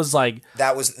 2006. That was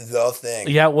the thing.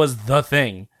 Yeah, it was the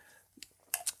thing.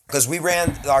 because we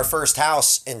ran our first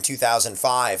house in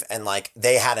 2005, and like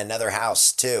they had another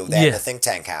house too. They had the Think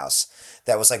Tank house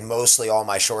that was like mostly all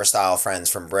my Shore Style friends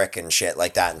from Brick and shit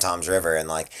like that in Tom's River. And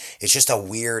like, it's just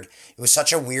it was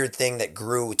such a weird thing that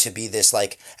grew to be this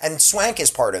like, and Swank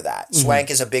is part of that. Mm-hmm. Swank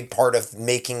is a big part of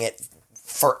making it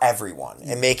for everyone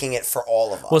and making it for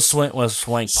all of us. Was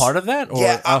Swank part of that? Or?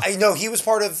 Yeah, I know he was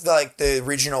part of like the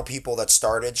original people that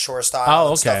started Shore Style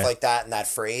and stuff like that, and that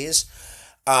phrase.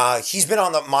 He's been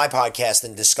on my podcast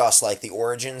and discussed like the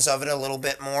origins of it a little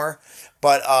bit more,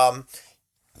 but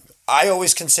I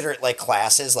always consider it like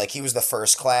classes. Like he was the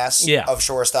first class of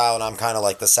Shore Style, and I'm kind of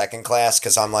like the second class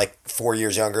because I'm like 4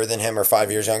 years younger than him or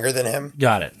 5 years younger than him.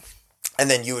 Got it. And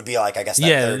then you would be like, I guess, that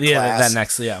third class. That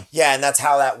next, Yeah, and that's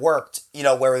how that worked, you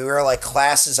know, where we were like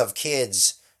classes of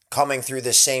kids coming through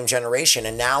this same generation.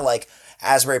 And now like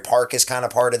Asbury Park is kind of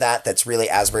part of that. That's really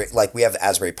Asbury, like we have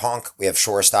Asbury Punk, we have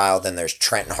Shore Style, then there's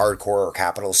Trenton Hardcore or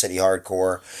Capital City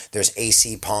Hardcore. There's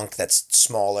AC Punk that's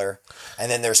smaller.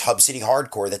 And then there's Hub City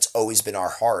Hardcore that's always been our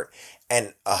heart.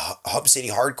 And Hub City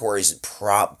Hardcore is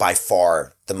by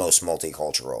far the most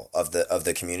multicultural of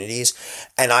the communities,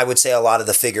 and I would say a lot of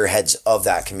the figureheads of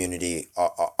that community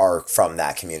are from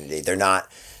that community. They're not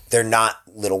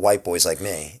little white boys like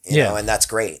me, you know, and that's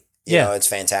great. You know, it's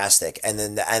fantastic. And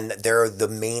they're the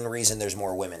main reason there's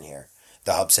more women here,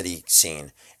 the Hub City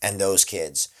scene and those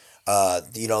kids.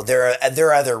 You know, there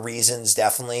are other reasons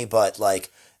definitely, but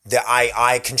like.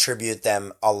 I contribute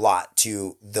them a lot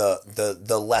to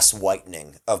the less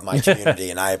whitening of my community,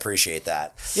 and I appreciate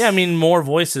that. Yeah, I mean, more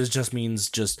voices just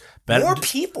means just better. More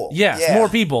people. Yeah, more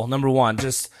people. Number one,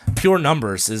 just pure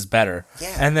numbers is better.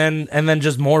 Yeah, and then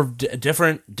just more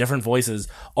different voices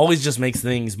always just makes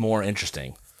things more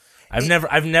interesting. I've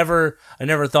never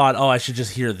thought, oh, I should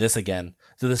just hear this again.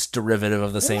 So this derivative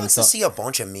of the same stuff. To see a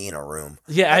bunch of me in a room.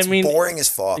 Yeah, that's I mean, boring as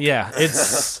fuck. Yeah,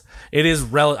 it's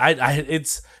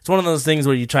one of those things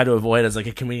where you try to avoid as like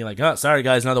a comedian, like, oh, sorry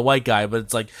guys, another white guy, but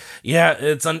it's like, yeah,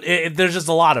 there's just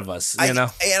a lot of us, you know.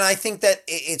 And I think that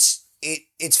it's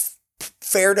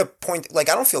fair to point, like,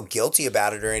 I don't feel guilty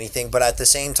about it or anything, but at the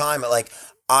same time, like,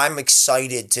 I'm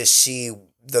excited to see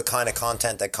the kind of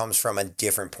content that comes from a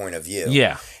different point of view.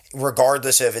 Yeah.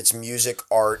 Regardless if it's music,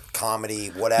 art, comedy,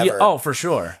 whatever. Yeah, oh, for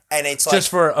sure. And it's like, just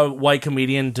for a white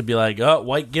comedian to be like, oh,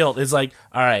 white guilt. It's like,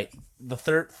 all right, the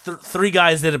three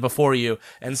guys did it before you,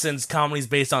 and since comedy's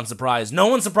based on surprise, no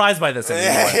one's surprised by this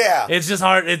anymore. Yeah. It's just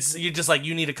hard. You're just like,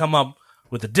 you need to come up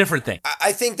with a different thing.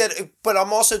 I think that, but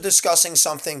I'm also discussing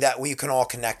something that we can all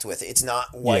connect with. It's not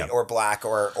white or black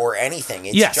or anything.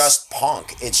 It's just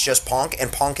punk. It's just punk,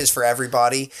 and punk is for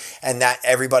everybody, and that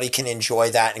everybody can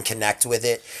enjoy that and connect with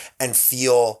it and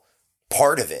feel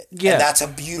part of it. Yeah. And that's a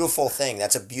beautiful thing.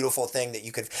 That's a beautiful thing that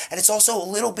you could, and it's also a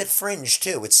little bit fringe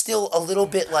too. It's still a little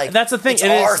bit like, that's the thing. It's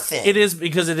our thing. It is,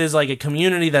 because it is like a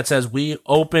community that says we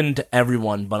open to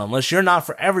everyone, but unless you're not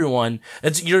for everyone,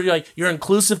 you're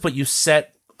inclusive, but you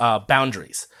set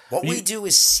boundaries. What we do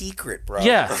is secret, bro.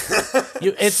 Yeah.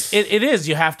 It is.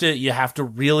 You have to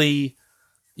really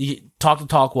talk the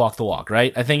talk, walk the walk,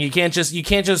 right? I think you can't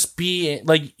just be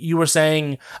like you were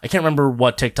saying. I can't remember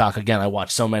what TikTok, again, I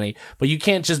watch so many, but you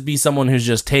can't just be someone who's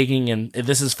just taking and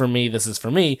this is for me, this is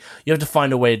for me. You have to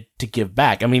find a way to give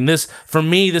back. I mean, this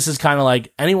is kind of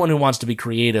like anyone who wants to be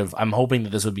creative. I'm hoping that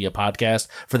this would be a podcast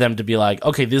for them to be like,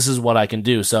 okay, this is what I can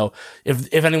do. So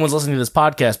if anyone's listening to this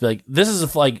podcast, be like, this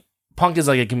is like, punk is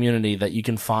like a community that you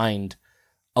can find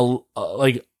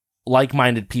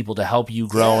like-minded people to help you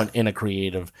grow in a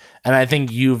creative, and I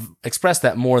think you've expressed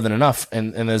that more than enough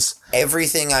in this.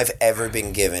 Everything I've ever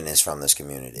been given is from this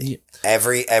community.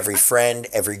 Every friend,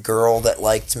 every girl that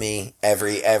liked me,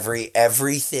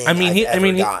 everything.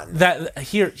 Gotten. That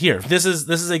here. This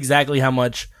is exactly how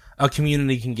much a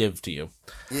community can give to you.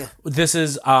 Yeah. This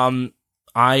is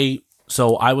I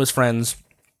was friends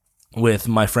with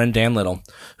my friend Dan Little,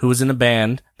 who was in a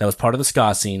band that was part of the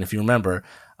ska scene, if you remember.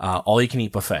 All You Can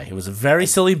Eat Buffet. It was a very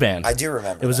silly band. I do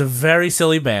remember. It was a very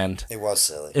silly band. It was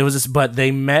silly. But they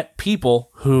met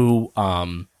people who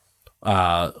went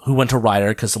to Rider,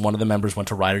 because one of the members went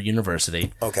to Rider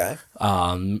University. Okay.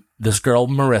 This girl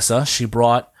Marissa, she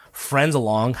brought friends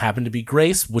along. Happened to be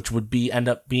Grace, which would end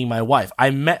up being my wife.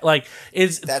 I met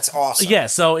that's awesome. Yeah.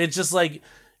 So it's just like,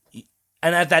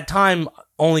 and at that time,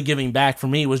 only giving back for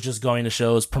me was just going to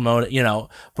shows, promote,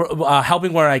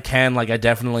 helping where I can. Like I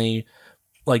definitely.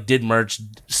 Like did merch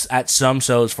at some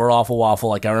shows for Awful Waffle.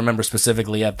 Like I remember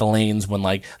specifically at the Lanes when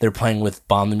like they're playing with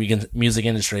Bomb the Music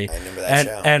Industry. I remember that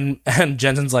show. And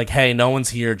Jensen's like, hey, no one's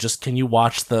here. Just can you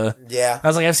watch the? Yeah. I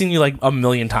was like, I've seen you like a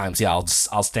million times. Yeah,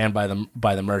 I'll stand by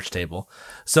the merch table.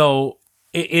 So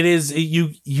it is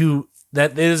you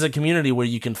that it is a community where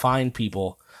you can find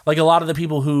people. Like a lot of the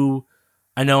people who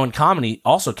I know in comedy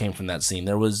also came from that scene.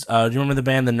 There was, do you remember the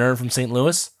band The Nerve from St.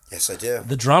 Louis? Yes, I do.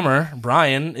 The drummer,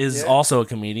 Brian, is also a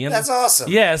comedian. That's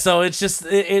awesome. Yeah, so it's just,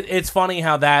 it's funny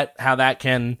how that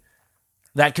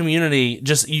community,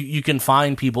 just, you can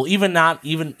find people, even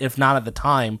if not at the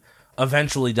time,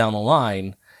 eventually down the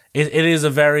line. It is a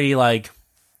very, like,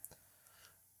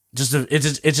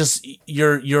 it's just,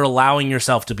 you're allowing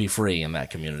yourself to be free in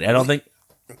that community. I don't think...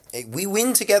 We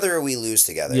win together or we lose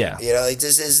together. Yeah. You know,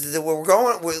 this is we're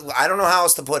going. I don't know how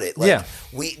else to put it. Like, yeah.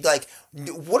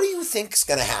 What do you think's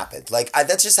gonna happen? Like,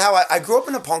 that's just how I grew up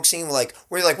in a punk scene. Like,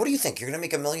 where you're like, what do you think? You're gonna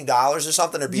make $1 million or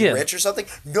something, or be rich or something?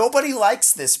 Nobody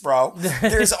likes this, bro.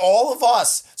 There's all of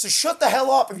us. So shut the hell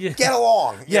up and get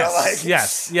along. You know, like,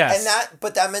 yes. And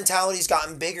that mentality's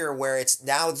gotten bigger. Where it's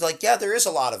like, there is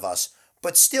a lot of us.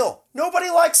 But still,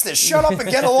 nobody likes this. Shut up and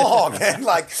get along,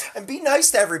 and be nice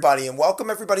to everybody and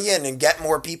welcome everybody in and get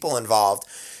more people involved.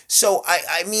 So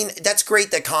I mean, that's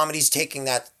great that comedy's taking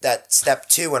that step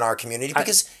too in our community,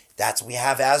 because we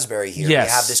have Asbury here. Yes,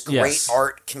 we have this great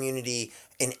art community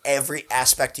in every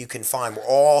aspect you can find. We're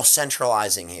all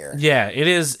centralizing here. Yeah, it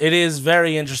is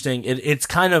very interesting. It's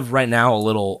kind of right now a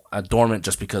little dormant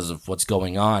just because of what's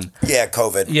going on. Yeah,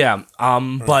 COVID. Yeah,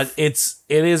 but it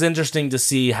is interesting to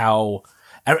see how.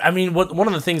 I mean, one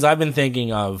of the things I've been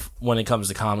thinking of when it comes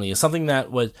to comedy is something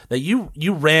that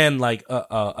you ran like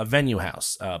a venue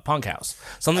house, a punk house,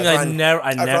 something I've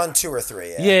run 2 or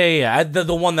 3. Yeah.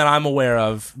 The one that I'm aware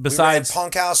of. Besides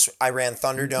punk house, I ran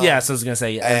Thunderdome. Yeah, so I was gonna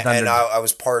say, and I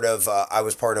was part of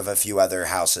a few other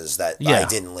houses that I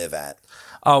didn't live at.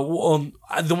 Well,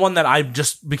 the one that I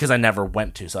just because I never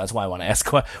went to, so that's why I want to ask.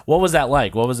 What was that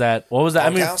like? What was that? Punk I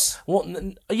mean, house?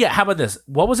 Well, yeah. How about this?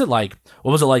 What was it like?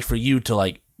 What was it like for you to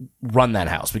like run that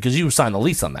house? Because you signed the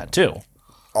lease on that too.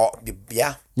 Oh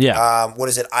yeah, yeah. What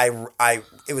is it?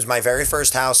 It was my very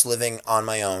first house living on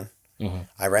my own. Mm-hmm.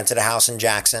 I rented a house in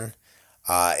Jackson.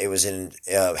 It was in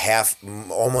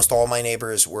almost all my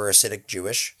neighbors were Hasidic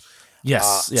Jewish.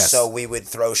 Yes. So we would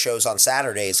throw shows on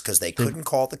Saturdays because they couldn't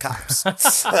call the cops.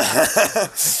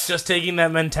 Just taking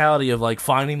that mentality of like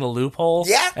finding the loophole,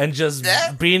 and just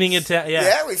beating it.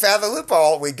 Yeah, we found the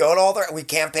loophole. We go to we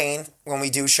campaign when we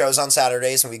do shows on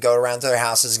Saturdays, and we go around to their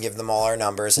houses and give them all our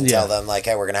numbers and tell them like,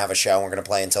 hey, we're gonna have a show, and we're gonna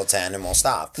play until 10, and we'll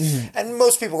stop. Mm-hmm. And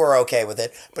most people were okay with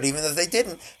it, but even if they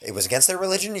didn't, it was against their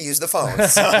religion to use the phone.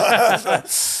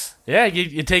 So. Yeah,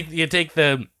 you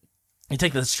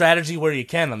take the strategy where you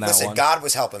can on that one. Listen, God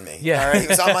was helping me. Yeah. All right? He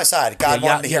was on my side. God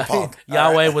wanted to hear punk.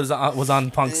 Yahweh was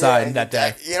on punk's side that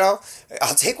day. You know,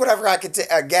 I'll take whatever I could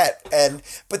get.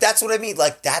 But that's what I mean.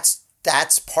 Like,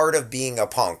 that's part of being a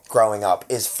punk growing up,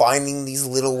 is finding these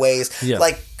little ways. Yeah.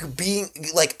 Like, being,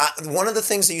 like, one of the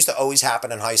things that used to always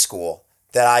happen in high school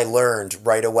that I learned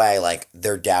right away, like,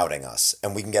 they're doubting us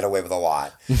and we can get away with a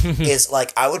lot, is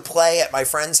like I would play at my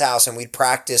friend's house and we'd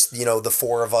practice, the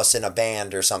 4 of us in a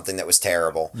band or something that was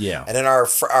terrible. Yeah. And then our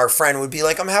friend would be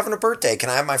like, I'm having a birthday. Can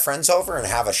I have my friends over and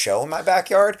have a show in my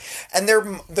backyard? And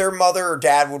their mother or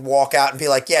dad would walk out and be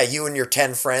like, yeah, you and your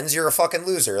 10 friends, you're a fucking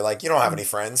loser. Like, you don't have any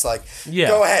friends. Like,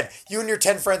 go ahead. You and your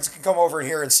 10 friends can come over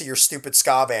here and see your stupid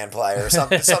ska band play or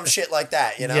some shit like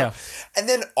that, Yeah. And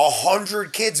then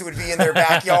 100 kids would be in their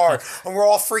backyard and we're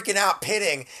all freaking out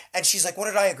pitting, and she's like, what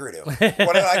did I agree to?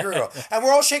 What did I agree to? And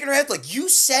we're all shaking our heads like, you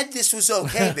said this was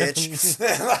okay, bitch.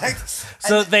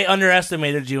 So they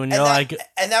underestimated you, and you're like...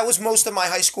 And that was most of my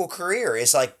high school career,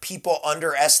 is like people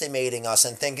underestimating us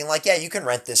and thinking like, yeah, you can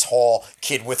rent this whole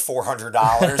kid with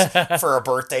 $400 for a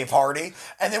birthday party.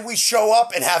 And then we show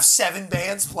up and have 7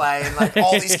 bands play, and like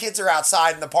all these kids are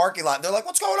outside in the parking lot and they're like,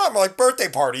 what's going on? We're like, birthday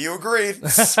party, you agreed.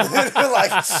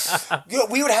 Like,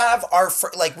 we would have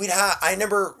I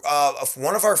remember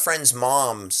one of our friends'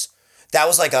 moms, that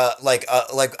was like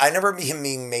I remember him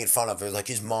being made fun of. It was like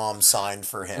his mom signed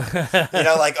for him.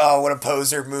 Like, oh, what a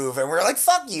poser move. And we're like,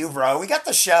 fuck you, bro. We got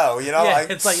the show, like,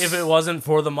 it's like if it wasn't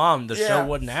for the mom, the show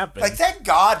wouldn't happen. Like, thank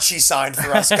God she signed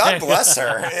for us. God bless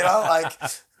her. Like,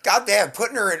 goddamn,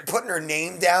 putting her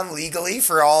name down legally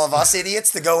for all of us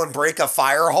idiots to go and break a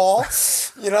fire hall,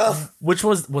 Which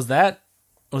was that?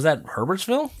 Was that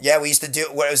Herbertsville? Yeah, we used to do.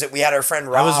 What was it? We had our friend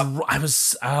Rob. I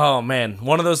was. Oh man,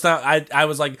 one of those times. I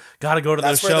was like, gotta go to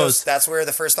those shows. That's where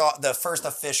the first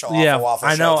official Awful Waffle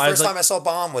I know. show. The first time I saw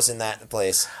Bomb was in that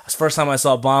place. The first time I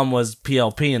saw Bomb was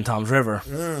PLP in Tom's River.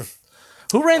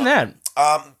 Who ran that?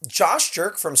 Josh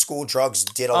Jerk from School Drugs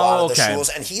did a lot of the okay. shows,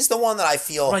 and he's the one that I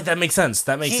feel... Right, that makes sense.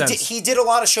 That makes sense. He did a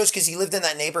lot of shows because he lived in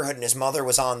that neighborhood, and his mother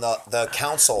was on the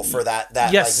council for that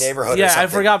yes. like neighborhood. Yeah, or something. I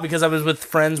forgot because I was with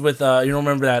friends with you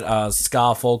remember that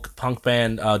ska folk punk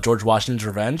band George Washington's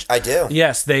Revenge? I do.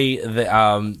 Yes, they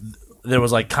there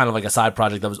was like kind of like a side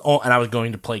project that was, and I was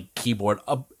going to play keyboard,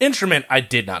 an instrument I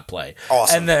did not play.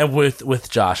 Awesome. And then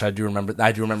with Josh, I do remember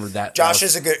that. Josh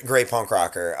is a great punk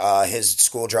rocker. His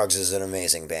School Drugs is an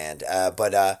amazing band.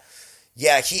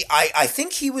 Yeah, I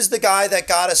think he was the guy that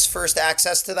got us first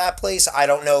access to that place. I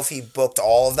don't know if he booked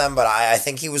all of them, but I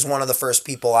think he was one of the first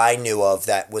people I knew of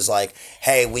that was like,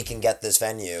 hey, we can get this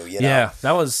venue, you know? Yeah,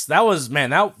 that was man,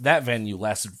 that venue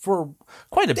lasted for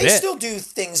quite a bit. They still do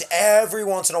things every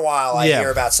once in a while. I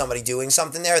hear about somebody doing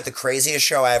something there. The craziest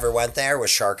show I ever went there was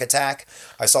Shark Attack.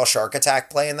 I saw Shark Attack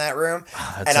play in that room.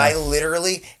 I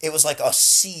literally, it was like a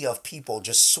sea of people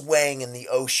just swaying in the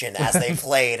ocean as they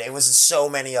played. It was so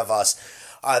many of us.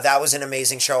 That was an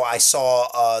amazing show. I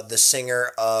saw the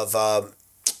singer of,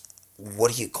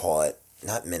 what do you call it?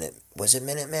 Not Minute. Was it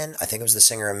Minutemen? I think it was the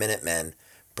singer of Minutemen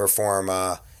perform,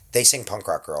 they sing Punk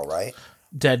Rock Girl, right?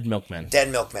 Dead Milkmen.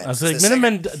 I was like,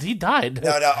 Minutemen, he died.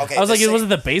 No, okay. I was like, was it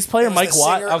the bass player, Mike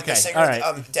Watt? Okay, the singer all right.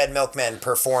 of Dead Milkmen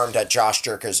performed at Josh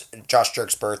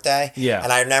Jerk's birthday. Yeah.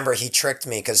 And I remember he tricked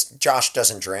me because Josh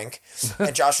doesn't drink.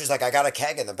 And Josh was like, I got a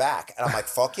keg in the back. And I'm like,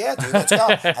 fuck yeah, dude, let's go.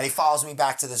 And he follows me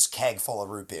back to this keg full of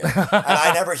root beer. And I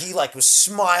remember he like was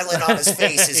smiling on his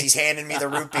face as he's handing me the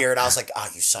root beer. And I was like, oh,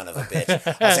 you son of a bitch.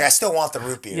 I was like, I still want the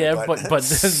root beer. Yeah, but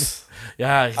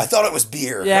yeah. I thought it was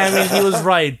beer. Yeah, I mean, he was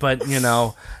right, but, you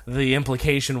know, the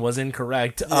implication was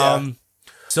incorrect. Yeah.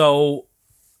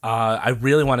 I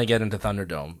really want to get into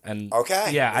Thunderdome. And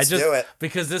okay, yeah, let's do it.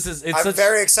 Because I'm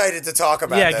very excited to talk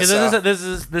about this. Yeah,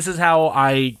 because this is how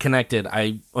I connected.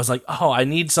 I was like, oh, I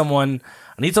need someone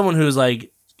who's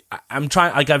like, I'm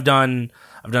trying, like I've done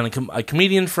a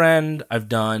comedian friend, I've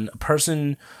done a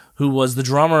person who was the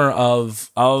drummer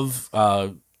of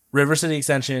River City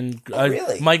Extension.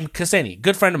 Really? Mike Cassani,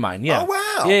 good friend of mine. Yeah. Oh,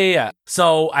 wow. Yeah.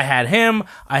 So I had him.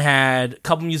 I had a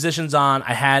couple musicians on.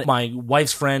 I had my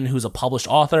wife's friend who's a published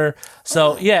author.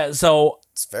 So, so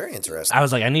it's very interesting. I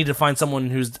was like, I need to find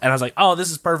someone and I was like, oh, this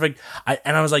is perfect.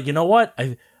 And I was like, you know what?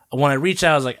 When I reached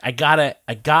out, I was like, I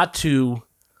got to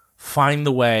find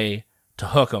the way to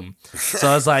hook him. So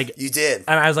I was like, you did.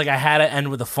 And I was like, I had to end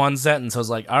with a fun sentence. I was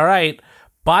like, all right,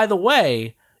 by the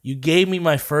way, you gave me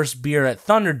my first beer at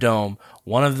Thunderdome,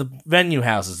 one of the venue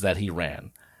houses that he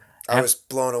ran. I was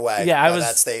blown away by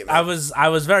that statement. I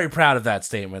was very proud of that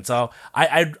statement. So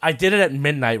I did it at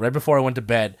midnight, right before I went to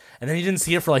bed, and then you didn't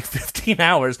see it for like 15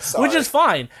 hours, which is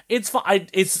fine. It's fine.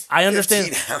 I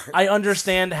understand. I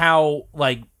understand how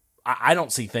like I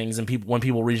don't see things, and when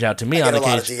people reach out to me on occasion,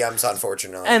 I get a lot of DMs,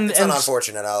 unfortunately. It's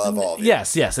unfortunate. I love all of you.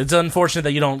 Yes, it's unfortunate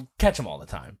that you don't catch them all the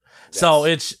time. Yes. So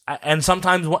and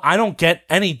sometimes I don't get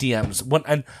any DMs.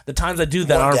 And the times I do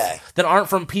that aren't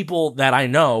from people that I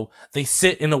know, they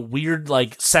sit in a weird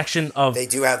like section of. They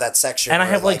do have that section, and I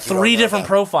have like 3 different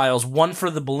profiles: one for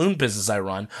the balloon business I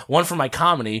run, one for my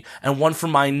comedy, and one for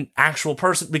my actual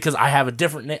person because I have a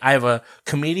different name. I have a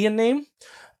comedian name.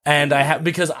 And I have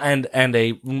because I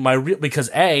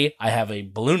have a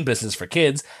balloon business for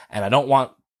kids, and I don't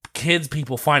want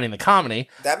people finding the comedy.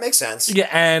 That makes sense. Yeah,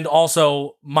 and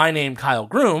also my name Kyle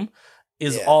Groom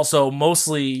is also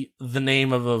mostly the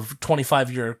name of a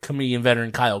 25-year comedian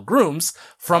veteran, Kyle Grooms,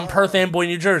 from Perth Amboy,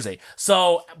 New Jersey.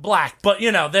 So black, but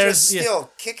you know, there's just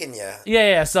still kicking you.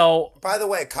 Yeah. So by the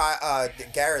way,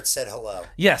 Garrett said hello.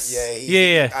 Yes.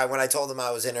 Yeah. When I told him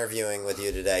I was interviewing with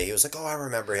you today, he was like, "Oh, I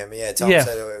remember him." Yeah. Tell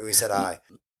him we said hi.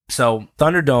 So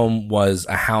Thunderdome was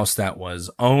a house that was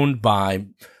owned by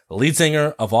the lead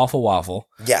singer of Awful Waffle.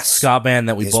 Yes. Ska band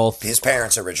that his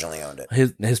parents originally owned it.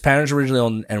 His parents originally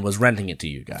owned and was renting it to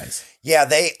you guys. Yeah,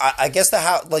 I guess the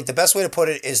house, like the best way to put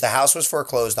it is the house was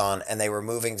foreclosed on and they were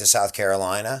moving to South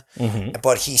Carolina,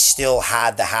 but he still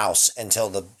had the house until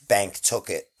the bank took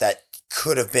it. That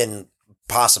could have been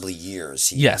possibly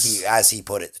years. As he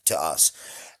put it to us.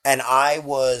 And I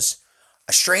was,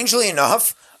 strangely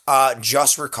enough,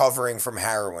 just recovering from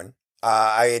heroin.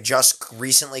 I had just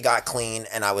recently got clean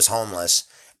and I was homeless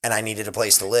and I needed a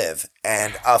place to live.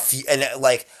 And a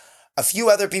few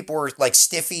other people were like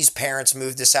Stiffy's parents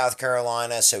moved to South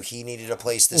Carolina, so he needed a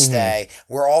place to stay.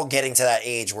 We're all getting to that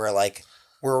age where like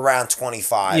we're around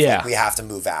 25. Yeah. Like we have to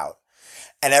move out.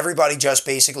 And everybody just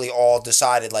basically all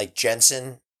decided like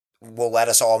Jensen will let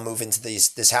us all move into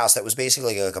this house that was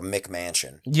basically like a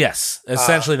McMansion. Yes,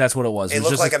 essentially that's what it was. It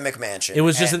looked like a McMansion. It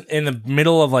was just in the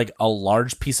middle of like a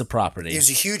large piece of property. It was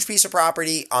a huge piece of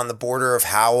property on the border of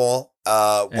Howell.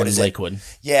 Lakewood.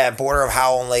 Yeah, border of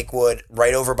Howell and Lakewood,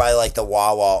 right over by like the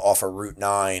Wawa off of Route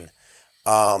 9.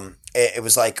 It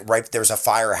was like there was a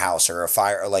firehouse or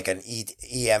like an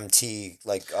EMT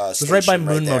like it was right by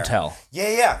Moon Motel.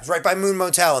 Yeah, it was right by Moon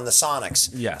Motel and the Sonics.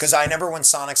 Yeah, because I remember when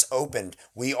Sonics opened,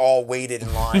 we all waited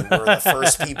in line. We were the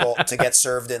first people to get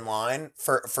served in line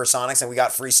for Sonics, and we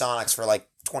got free Sonics for like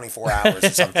 24 hours or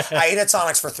something. I ate at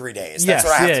Sonics for 3 days. That's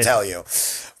what I have to tell you.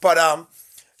 But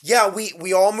yeah,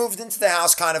 we all moved into the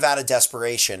house kind of out of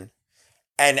desperation,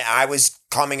 and I was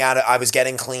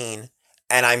getting clean.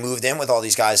 And I moved in with all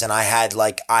these guys, and I had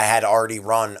already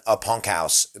run a punk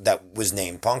house that was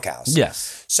named Punk House.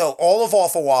 Yes. So all of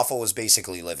Awful Waffle was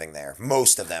basically living there.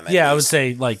 Most of them. At least. I would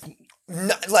say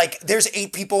there's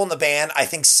 8 people in the band. I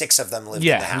think 6 of them lived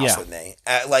in the house with me,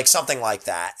 like something like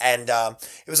that. And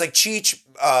it was like Cheech,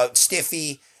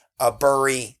 Stiffy,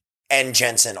 Burry, and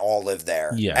Jensen all lived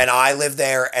there. Yeah. And I lived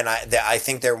there, and I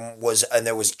think there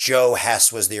was Joe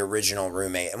Hess was the original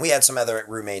roommate. And we had some other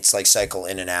roommates like cycle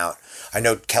in and out. I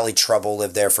know Kelly Trouble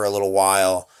lived there for a little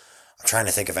while. I'm trying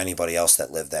to think of anybody else that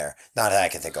lived there. Not that I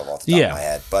can think of off the top of my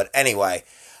head. But anyway,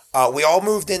 we all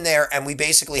moved in there, and we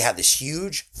basically had this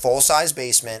huge full-size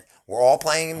basement. We're all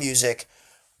playing music.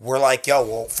 We're like, yo,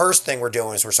 well, first thing we're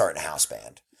doing is we're starting a house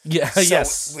band. Yeah, so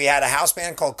yes. We had a house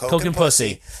band called Coke and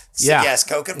Pussy. So, yes,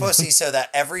 Coke and Pussy, so that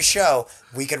every show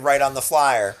we could write on the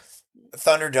flyer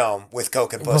Thunderdome with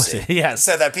Coke and Pussy. Yes.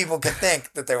 So that people could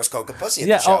think that there was Coke and Pussy at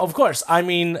the show. Oh, of course. I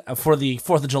mean, for the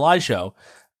 4th of July show,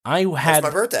 I had... That's my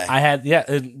birthday. I had,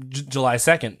 July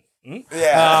 2nd.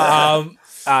 Yeah.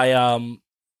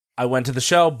 I went to the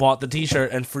show, bought the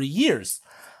t-shirt, and for years,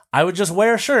 I would just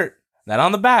wear a shirt that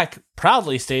on the back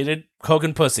proudly stated Coke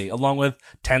and Pussy, along with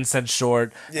 10 Cent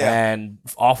Short and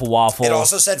Awful Waffle. It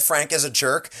also said Frank is a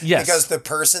jerk because the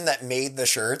person that made the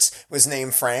shirts was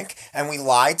named Frank, and we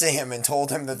lied to him and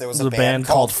told him that there was a band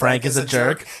called Frank is a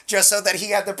jerk, just so that he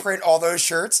had to print all those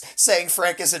shirts saying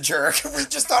Frank is a jerk. We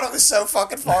just thought it was so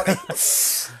fucking funny.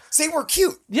 See, we're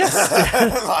cute.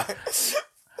 Yes.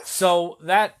 So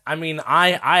that, I mean,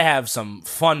 I have some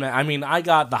fun. I mean, I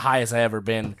got the highest I ever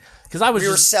been. We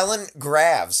were selling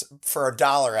Gravs for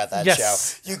 $1 at that show.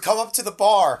 You come up to the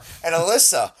bar, and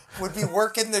Alyssa would be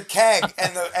working the keg,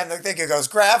 and the thing goes,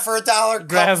 grab for $1,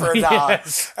 cup for $1.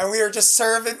 Yes. And we were just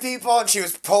serving people, and she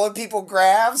was pulling people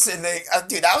Gravs, and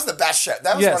dude, that was the best show.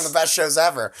 That was one of the best shows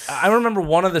ever. I remember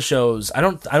one of the shows. I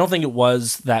don't think it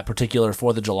was that particular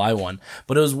 4th of July one,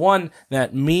 but it was one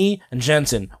that me and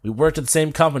Jensen, we worked at the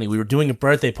same company. We were doing a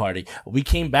birthday party. We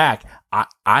came back.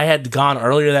 I had gone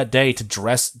earlier that day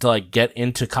to get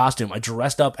into costume. I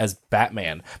dressed up as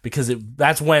Batman because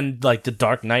that's when like the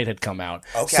Dark Knight had come out.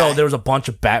 Okay. So there was a bunch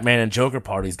of Batman and Joker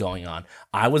parties going on.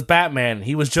 I was Batman and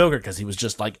he was Joker because he was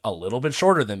just like a little bit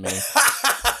shorter than me.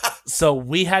 So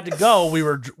we had to go.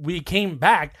 We came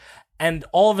back, and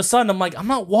all of a sudden I'm like, I'm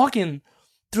not walking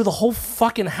through the whole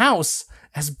fucking house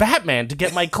as Batman to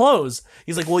get my clothes.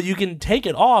 He's like, well, you can take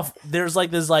it off. There's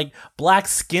like this like black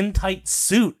skin tight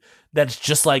suit that's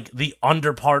just like the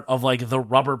under part of like the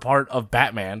rubber part of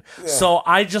Batman. Yeah. So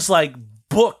I just like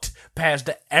booked past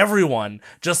everyone.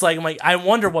 Just like, I'm like, I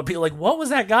wonder what people like, what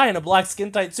was that guy in a black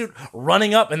skin tight suit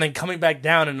running up and then coming back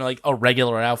down in like a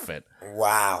regular outfit?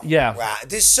 Wow. Yeah. Wow.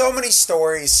 There's so many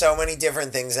stories, so many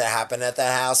different things that happen at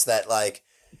that house that like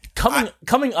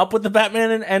coming up with the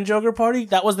Batman and Joker party.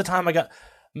 That was the time I got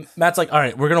Matt's like, all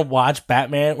right, we're going to watch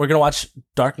Batman. We're going to watch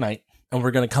Dark Knight and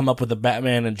we're going to come up with the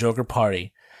Batman and Joker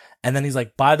party. And then he's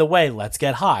like, by the way, let's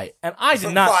get high. And I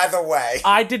did not. By the way.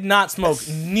 I did not smoke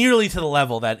nearly to the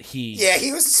level that he. Yeah,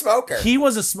 he was a smoker.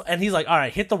 And he's like, all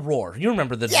right, hit the roar. You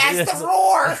remember the. Yes, the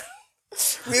roar!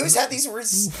 We always had these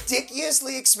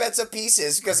ridiculously expensive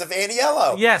pieces because of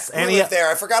Aniello. Yes, Aniello lived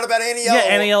there. I forgot about Aniello.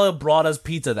 Yeah, Aniello brought us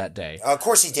pizza that day. Of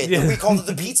course he did. Yeah. We called it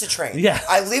the pizza train. Yeah.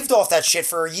 I lived off that shit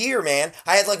for a year, man.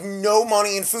 I had like no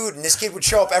money in food, and this kid would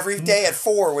show up every day at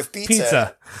 4 with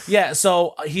pizza. Yeah,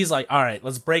 so he's like, all right,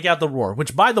 let's break out the roar.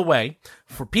 Which, by the way,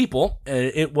 for people,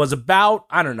 it was about,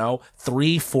 I don't know,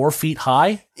 3-4 feet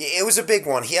high. It was a big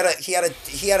one. He had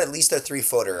at least a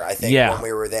 3-footer, I think, when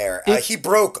we were there.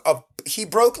 He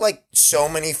broke like so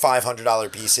many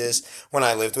 $500 pieces when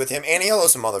I lived with him.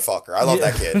 Aniello's a motherfucker. I love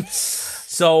that kid.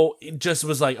 So it just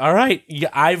was like, all right, yeah,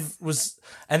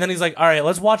 and then he's like, all right,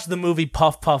 let's watch the movie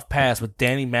Puff Puff Pass with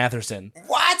Danny Matheson.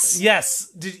 What?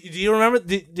 Yes. Do you remember?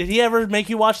 Did he ever make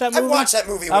you watch that movie? I've watched that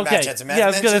movie with Matt Jensen. Yeah, I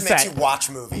was gonna say. Makes you watch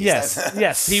movies.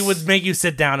 Yes, he would make you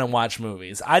sit down and watch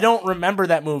movies. I don't remember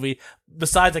that movie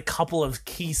besides a couple of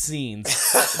key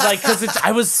scenes, like because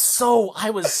I was so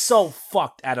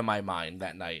fucked out of my mind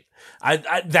that night.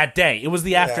 That day it was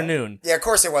the afternoon. Yeah, of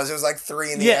course it was. It was like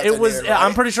 3 in the afternoon. It was. Right?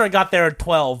 I'm pretty sure I got there at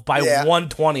 12. By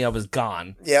 1:20, I was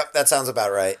gone. Yep, that sounds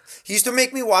about right. He used to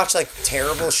make me watch like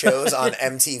terrible shows on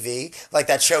MTV, like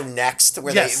that show Next,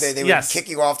 where they would kick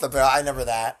you off the. I remember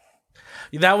that.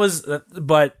 That was,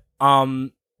 but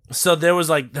so there was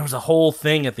a whole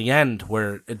thing at the end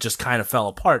where it just kind of fell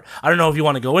apart. I don't know if you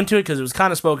want to go into it because it was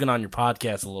kind of spoken on your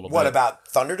podcast a little bit. What about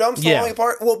Thunderdome falling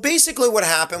apart? Well, basically what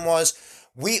happened was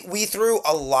we threw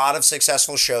a lot of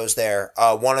successful shows there.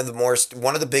 One of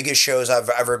the biggest shows I've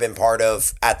ever been part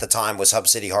of at the time was Hub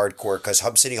City Hardcore, because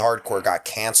Hub City Hardcore got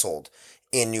canceled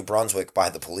in New Brunswick by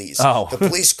the police. Oh. The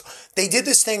police, they did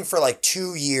this thing for like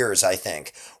 2 years, I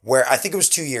think, where I think it was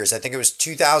 2 years. I think it was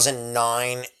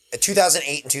 2008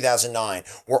 and 2009,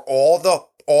 where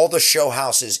all the show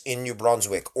houses in New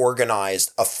Brunswick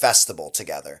organized a festival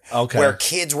together. Okay. Where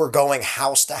kids were going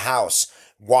house to house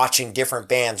watching different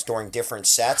bands during different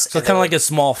sets. So kind of like a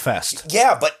small fest.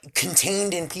 Yeah, but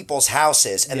contained in people's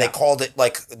houses, and they called it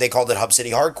Hub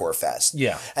City Hardcore Fest.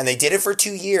 Yeah. And they did it for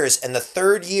 2 years, and the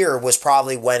third year was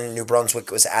probably when New Brunswick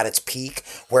was at its peak,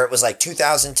 where it was like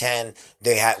 2010.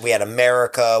 We had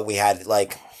America, we had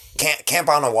like Camp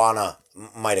Anawana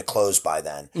might have closed by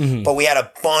then. Mm-hmm. But we had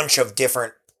a bunch of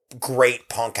different great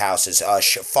punk houses,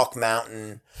 Fuck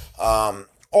Mountain,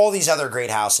 all these other great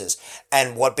houses.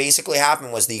 And what basically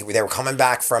happened was they were coming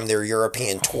back from their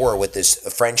European tour with this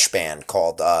French band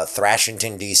called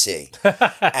Thrashington, DC.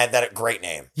 And that a great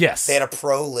name. Yes. They had a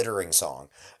pro littering song.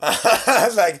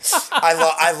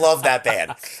 I love that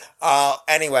band.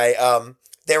 Anyway,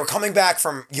 they were coming back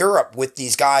from Europe with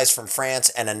these guys from France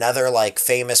and another like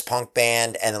famous punk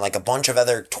band and like a bunch of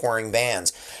other touring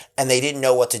bands. And they didn't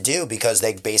know what to do because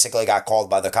they basically got called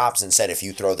by the cops and said, if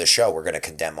you throw this show, we're going to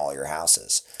condemn all your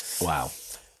houses. Wow.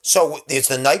 So it's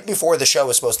the night before the show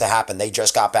was supposed to happen. They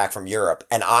just got back from Europe,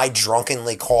 and I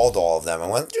drunkenly called all of them and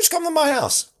went, just come to my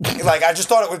house. Like, I just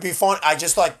thought it would be fun. I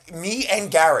just me and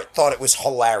Garrett thought it was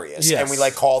hilarious. Yes. And we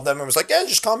called them and was like, yeah,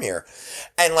 just come here.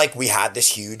 And we had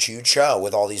this huge, huge show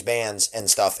with all these bands and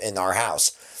stuff in our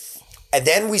house. And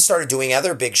then we started doing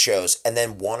other big shows. And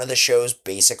then one of the shows,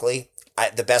 basically,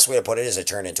 the best way to put it is it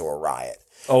turned into a riot.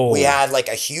 Oh. We had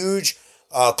a huge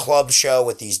club show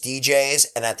with these DJs,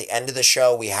 and at the end of the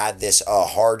show we had this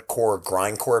hardcore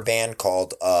grindcore band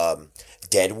called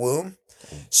Dead Womb.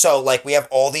 So we have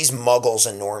all these muggles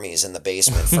and normies in the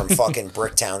basement from fucking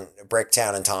Bricktown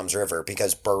and Tom's River,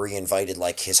 because Burry invited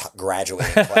his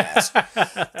graduating class.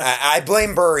 I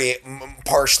blame Burry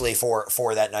partially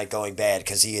for that night going bad,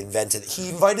 because he invited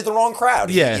the wrong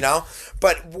crowd. Yeah.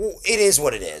 But it is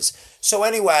what it is. So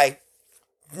anyway,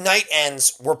 night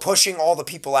ends, we're pushing all the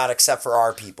people out except for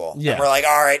our people. Yeah. And we're like,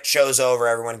 all right, show's over,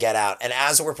 everyone get out. And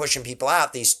as we're pushing people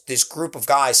out, this group of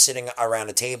guys sitting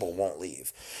around a table won't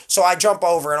leave. So I jump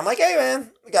over and I'm like, hey man,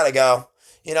 we gotta go.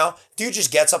 Dude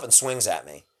just gets up and swings at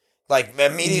me.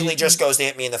 Immediately just goes to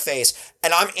hit me in the face.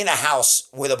 And I'm in a house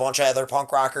with a bunch of other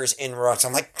punk rockers in ruts.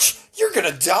 I'm like, you're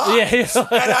gonna die. Yeah.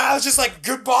 And I was just like,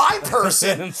 goodbye,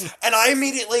 person. And I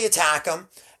immediately attack him.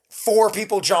 4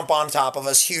 people jump on top of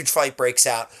us. Huge fight breaks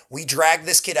out. We drag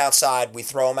this kid outside. We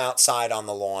throw him outside on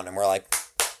the lawn. And we're like,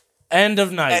 end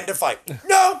of night. End of fight.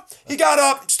 No, he got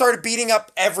up, started beating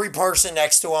up every person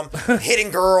next to him, hitting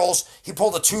girls. He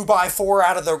pulled a 2x4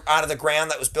 out of the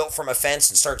ground that was built from a fence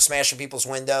and started smashing people's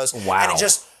windows. Wow. And it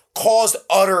just caused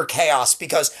utter chaos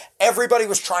because everybody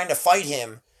was trying to fight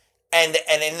him and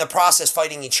in the process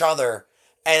fighting each other.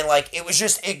 And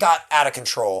it got out of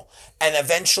control. And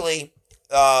eventually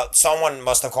someone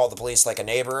must have called the police, a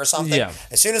neighbor or something. Yeah.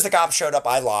 As soon as the cops showed up,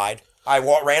 I lied. I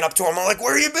ran up to him. I'm like,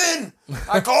 where you been?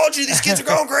 I called you. These kids are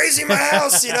going crazy in my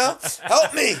house,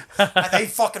 Help me. And they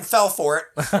fucking fell for it,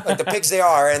 like the pigs they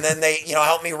are. And then they,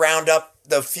 helped me round up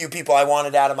the few people I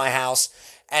wanted out of my house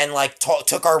and,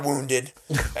 took our wounded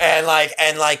and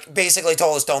basically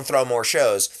told us don't throw more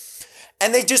shows.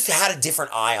 And they just had a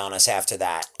different eye on us after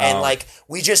that. And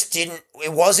we just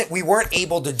we weren't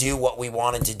able to do what we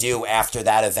wanted to do after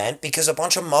that event because a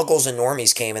bunch of muggles and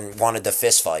normies came and wanted to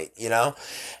fist fight,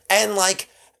 And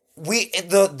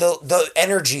the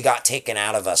energy got taken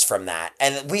out of us from that.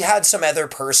 And we had some other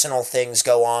personal things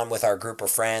go on with our group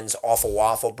of friends. Awful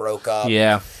Waffle broke up.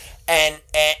 Yeah. And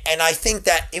I think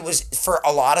that it was, for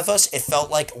a lot of us, it felt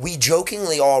like we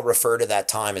jokingly all refer to that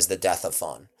time as the death of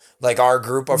fun. Like, our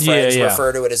group of friends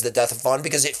refer to it as the death of fun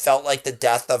because it felt like the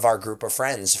death of our group of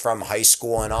friends from high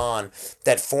school and on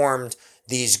that formed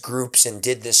these groups and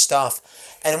did this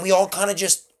stuff. And we all kind of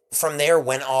just, from there,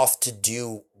 went off to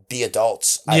be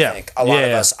adults, I think. A lot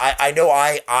of us. I know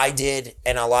I did,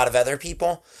 and a lot of other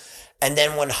people. And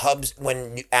then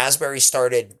when Asbury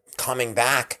started coming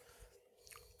back,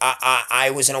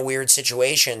 I was in a weird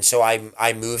situation, so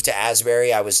I moved to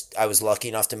Asbury. I was lucky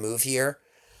enough to move here.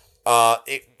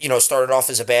 It started off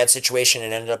as a bad situation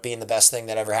and ended up being the best thing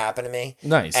that ever happened to me.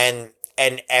 Nice.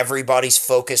 And everybody's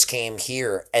focus came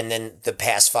here, and then the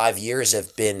past 5 years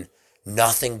have been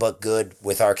nothing but good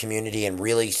with our community and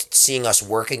really seeing us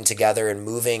working together and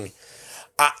moving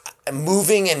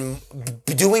and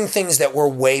doing things that were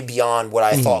way beyond what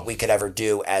I thought we could ever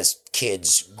do as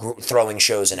kids, throwing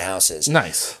shows in houses.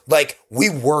 Nice. Like, we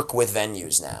work with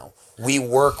venues now. We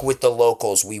work with the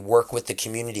locals. We work with the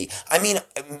community. I mean,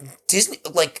 Disney,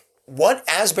 like, what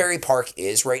Asbury Park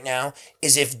is right now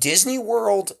is if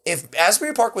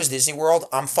Asbury Park was Disney World,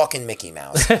 I'm fucking Mickey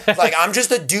Mouse. Like, I'm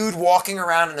just a dude walking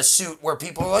around in a suit where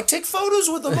people are like, take photos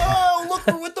with them. Oh, look,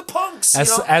 we're with the punks.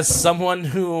 As someone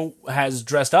who has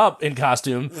dressed up in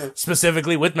costume,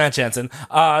 specifically with Matt Jansen,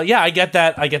 I get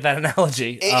that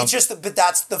analogy. It's just, but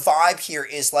that's the vibe here,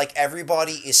 is like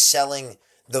everybody is selling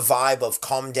the vibe of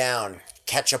come down,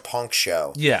 catch a punk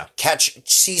show. Yeah.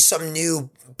 See some new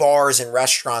bars and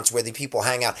restaurants where the people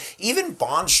hang out. Even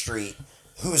Bond Street,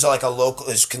 who's like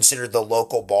is considered the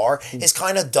local bar, is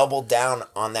kind of doubled down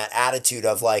on that attitude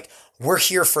of like, we're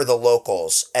here for the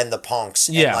locals and the punks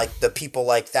and like the people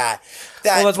like that.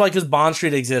 Well, that's why, because Bond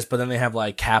Street exists, but then they have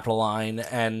like Capitoline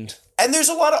and there's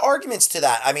a lot of arguments to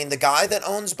that. I mean, the guy that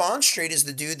owns Bond Street is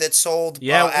the dude that sold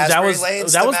Asbury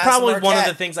Lanes. That was probably one of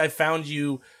the things I found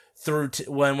you through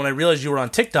when I realized you were on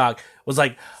TikTok. Was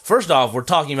like, first off, we're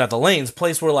talking about the Lanes,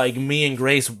 place where like me and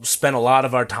Grace spent a lot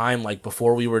of our time, like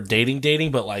before we were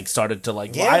dating, but like started to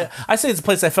like, I say it's a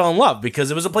place I fell in love because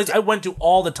it was a place I went to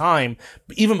all the time,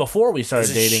 even before we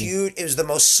started dating. It was the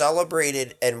most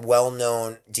celebrated and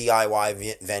well-known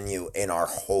DIY venue in our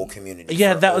whole community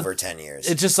for over 10 years.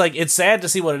 It's just like, it's sad to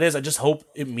see what it is. I just hope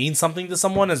it means something to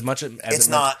someone as much as it's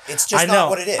not. It's just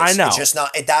not what it is. I know. It's just not.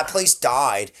 That place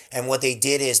died, and what they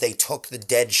did is they took the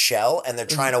dead shell and they're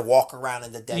trying to walk around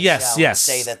in the dead shell and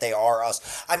say that they are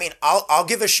us. I mean, I'll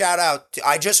give a shout out.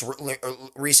 I just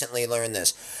recently learned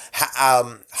this.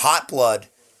 Hot Blood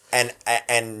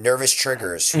and Nervous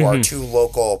Triggers, who are two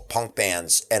local punk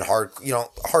bands and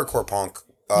hardcore punk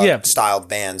styled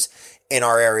bands in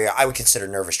our area. I would consider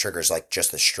Nervous Triggers like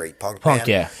just a straight punk band.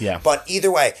 Yeah. But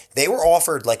either way, they were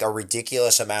offered like a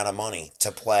ridiculous amount of money to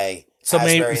play. So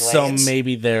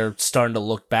maybe they're starting to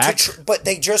look back. But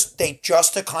they just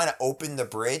to kind of open the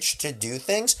bridge to do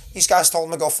things, these guys told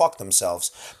them to go fuck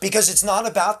themselves. Because it's not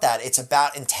about that. It's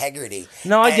about integrity.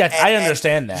 No, I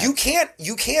understand that. You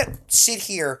can't sit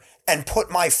here and put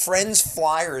my friends'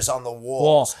 flyers on the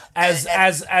walls as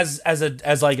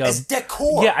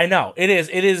decor. Yeah, I know. It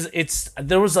is.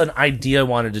 There was an idea I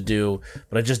wanted to do,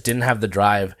 but I just didn't have the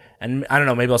drive. And I don't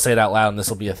know, maybe I'll say it out loud and this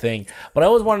will be a thing. But I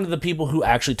always wanted the people who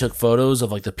actually took photos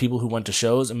of like the people who went to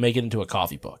shows and make it into a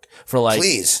coffee book for like,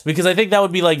 please, because I think that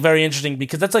would be like very interesting,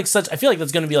 because that's like I feel like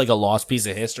that's going to be like a lost piece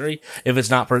of history if it's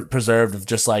not preserved, of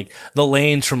just like the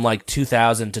Lanes from like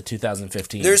 2000 to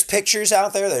 2015. There's pictures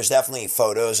out there. There's definitely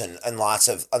photos and lots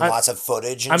of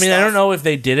footage. And I mean, stuff. I don't know if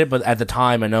they did it, but at the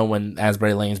time, I know when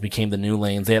Asbury Lanes became the new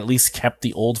Lanes, they at least kept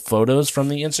the old photos from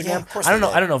the Instagram. Yeah, of course I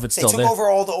don't know if it's still there. They took over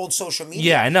all the old social media.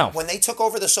 Yeah, I know. When they took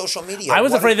over the social media, I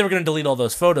was afraid they were going to delete all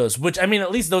those photos, which, I mean,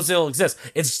 at least those still exist.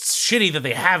 It's shitty that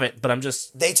they have it, but I'm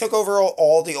just... They took over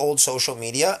all the old social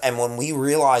media, and when we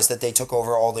realized that they took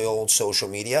over all the old social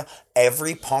media,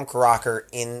 every punk rocker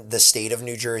in the state of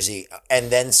New Jersey,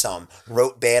 and then some,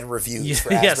 wrote bad reviews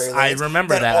for Asbury Lanes. I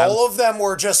remember that. All of them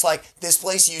were just like, this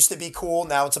place used to be cool,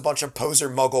 now it's a bunch of poser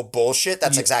muggle bullshit.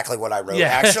 That's exactly what I wrote,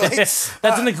 actually. That's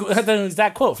an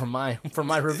exact quote from my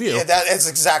review. Yeah, that's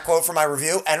an exact quote from my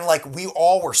review, and like, we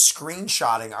all were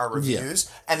screenshotting our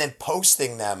reviews and then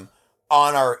posting them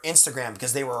on our Instagram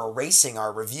because they were erasing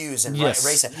our reviews and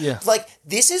erasing. Yeah. Like,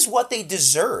 this is what they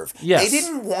deserve. Yes. They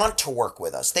didn't want to work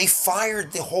with us. They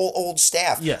fired the whole old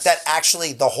staff. Yes. That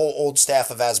actually, the whole old staff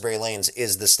of Asbury Lanes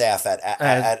is the staff at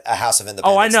a House of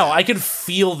Independence. Oh, I know. Now. I could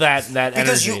feel that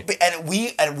because energy.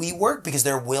 we work because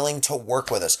they're willing to work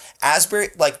with us. Asbury,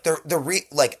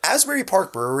 like Asbury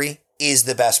Park Brewery is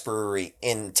the best brewery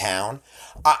in town.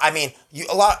 I mean,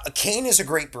 Kane is a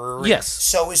great brewery. Yes.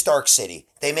 So is Dark City.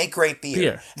 They make great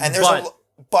beer. And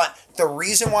But the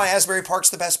reason why Asbury Park's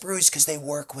the best brewery is because they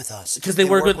work with us. Because they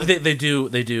work with they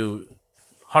do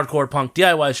hardcore punk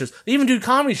DIY shows. They even do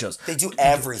comedy shows. They do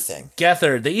everything.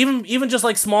 Gethard. They even just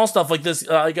like small stuff like this,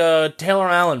 Taylor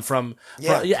Allen from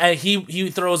he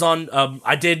throws on.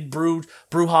 I did brew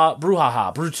two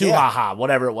haha,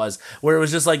 whatever it was, where it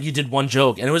was just like you did one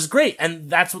joke and it was great. And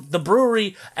that's the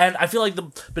brewery. And I feel like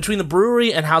between the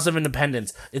brewery and House of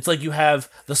Independence, it's like you have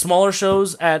the smaller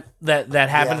shows that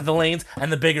happen at the lanes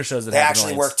and the bigger shows that happen at the lanes. They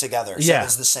actually work together. So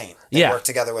it's the same. They work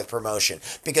together with promotion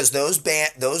because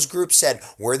those groups said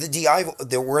we're the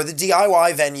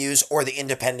DIY venues or the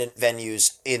independent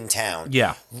venues in town.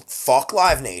 Yeah. Fuck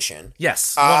Live Nation.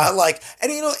 Yes.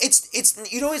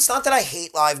 It's not that I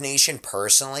hate Live Nation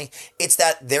personally. It's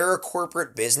that they're a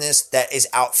corporate business that is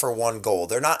out for one goal.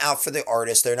 They're not out for the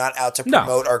artists. They're not out to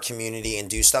promote our community and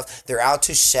do stuff. They're out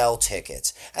to sell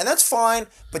tickets. And that's fine,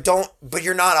 but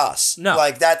you're not us. No.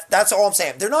 Like that's all I'm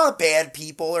saying. They're not bad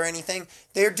people or anything.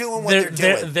 They're doing what they're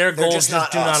doing. Their goals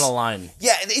just do not align.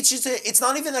 Yeah, it's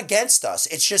not even against us.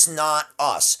 It's just not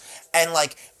us. And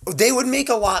like they would make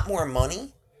a lot more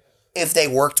money if they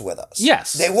worked with us.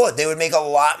 Yes. They would. They would make a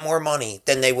lot more money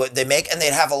than they make, and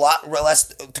they'd have a lot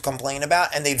less to complain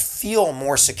about, and they'd feel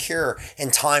more secure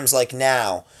in times like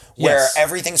now where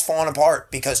everything's falling apart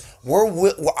because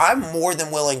I'm more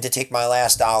than willing to take my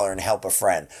last dollar and help a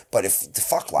friend. But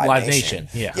fuck Live Nation.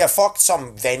 Yeah, fuck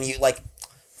some venue like.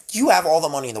 You have all the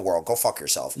money in the world. Go fuck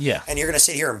yourself. Yeah. And you're going to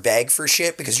sit here and beg for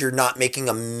shit because you're not making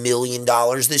 $1 million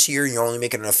this year. You're only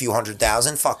making a few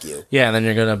 $100,000. Fuck you. Yeah, and then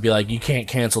you're going to be like, you can't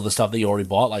cancel the stuff that you already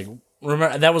bought. Like,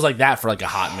 remember, that was like that for like a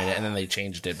hot minute, and then they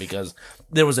changed it because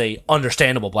there was a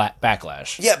understandable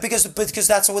backlash. Yeah, because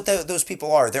that's what those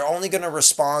people are. They're only going to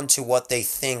respond to what they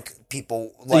think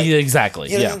people like. Yeah, exactly.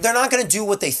 They're not going to do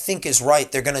what they think is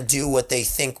right. They're going to do what they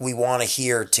think we want to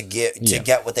hear to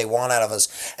get what they want out of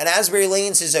us. And Asbury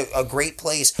Lanes is a great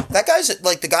place. That guy's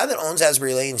like the guy that owns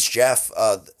Asbury Lanes, Jeff.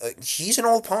 He's an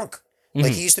old punk. Mm-hmm.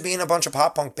 Like he used to be in a bunch of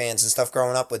pop punk bands and stuff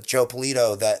growing up with Joe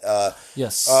Polito. That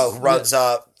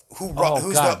who runs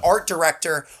who's the art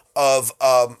director of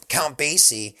Count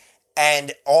Basie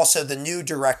and also the new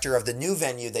director of the new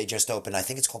venue they just opened. I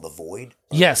think it's called The Void.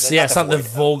 Something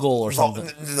Vogel or something.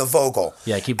 The Vogel.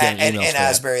 Yeah, I keep getting emails in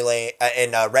Asbury Lane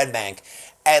in Red Bank,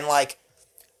 and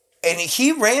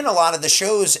he ran a lot of the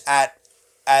shows at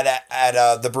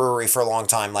the brewery for a long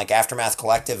time, like Aftermath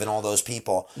Collective and all those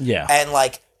people. Yeah, and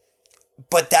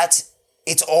but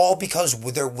it's all because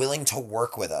they're willing to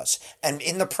work with us. And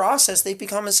in the process, they've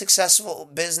become a successful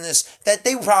business that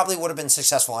they probably would have been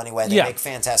successful anyway. They make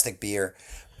fantastic beer.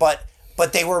 But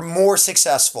they were more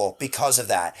successful because of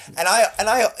that. And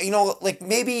I like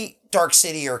maybe Dark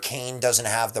City or Kane doesn't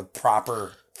have the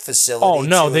proper facility. Oh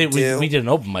no, we did an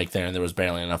open mic there and there was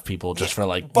barely enough people just for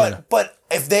like. But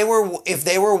if they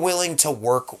were willing to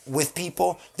work with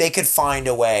people, they could find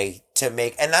a way to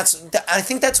make. And I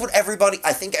think that's what everybody.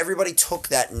 I think everybody took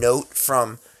that note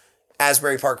from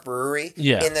Asbury Park Brewery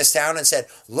in this town and said,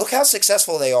 look how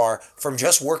successful they are from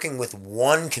just working with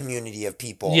one community of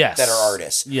people that are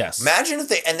artists. Yes. Imagine if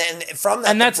they, and then from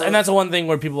that. And that's one thing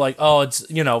where people are like, oh, it's,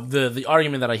 the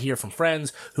argument that I hear from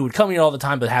friends who would come here all the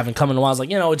time but haven't come in a while is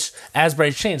like, it's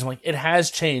Asbury's changed. I'm like, it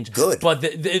has changed. Good. But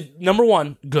number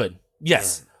one, good.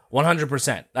 Yes.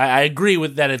 100%. I agree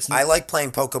with that. I like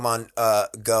playing Pokemon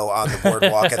Go on the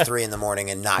boardwalk at 3 a.m.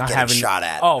 and not getting shot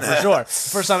at. Oh, for sure.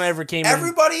 First time I ever came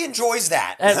Everybody enjoys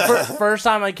that. First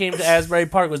time I came to Asbury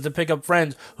Park was to pick up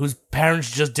friends whose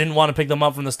parents just didn't want to pick them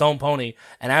up from the Stone Pony.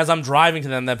 And as I'm driving to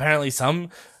them, apparently some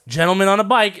gentleman on a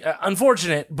bike,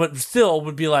 unfortunate, but still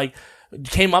would be like,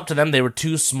 came up to them. They were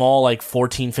two small, like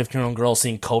 14, 15-year-old girls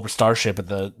seeing Cobra Starship at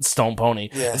the Stone Pony.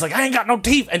 Yeah. It's like, I ain't got no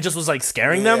teeth. And just was like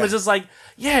scaring them. It's just like,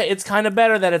 it's kind of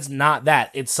better that it's not that.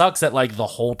 It sucks that like the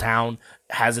whole town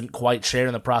hasn't quite shared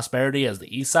in the prosperity as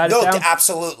the east side of town. No,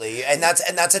 absolutely. And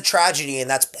that's a tragedy. And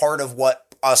that's part of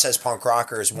what us as punk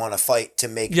rockers want to fight to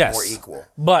make it more equal.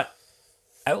 But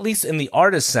at least in the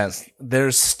artist sense,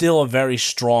 there's still a very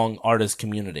strong artist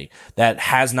community that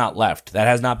has not left, that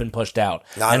has not been pushed out.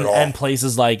 Not at all. And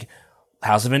places like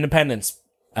House of Independence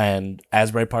and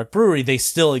Asbury Park Brewery, they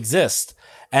still exist.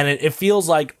 And it feels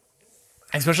like,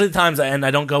 especially the times, and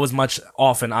I don't go as much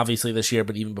often, obviously this year,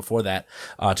 but even before that,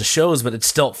 to shows, but it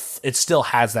still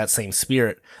has that same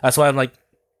spirit. That's why I'm like,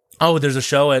 oh, there's a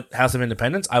show at House of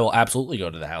Independence, I will absolutely go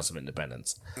to the House of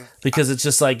Independence. Because it's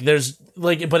just like, there's,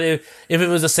 like, but if it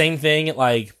was the same thing,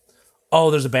 like, oh,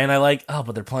 there's a band I like, oh,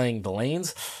 but they're playing The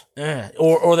Lanes,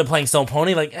 or they're playing Stone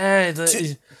Pony, like,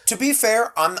 To be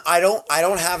fair, I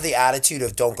don't have the attitude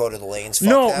of don't go to The Lanes,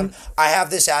 fuck them. I have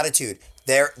this attitude,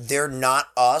 they're not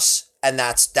us, and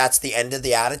that's the end of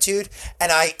the attitude.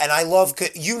 And I love,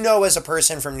 as a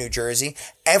person from New Jersey,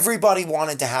 everybody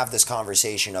wanted to have this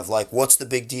conversation of like, what's the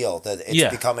big deal that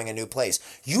it's becoming a new place?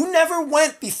 You never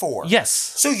went before. Yes.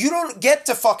 So you don't get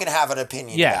to fucking have an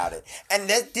opinion about it. And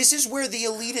this is where the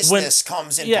elitistness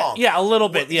comes in punk. Yeah, a little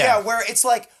bit, yeah. Yeah, where it's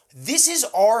like, this is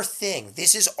our thing.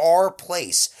 This is our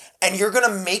place. And you're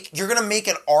gonna make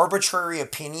an arbitrary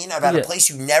opinion about a place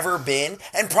you've never been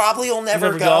and probably you'll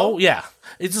never go. Yeah.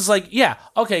 It's just like, yeah,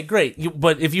 okay, great.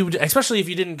 But especially if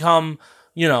you didn't come,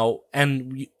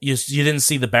 and you didn't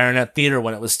see the Baronet Theater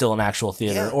when it was still an actual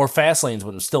theater, or Fast Lanes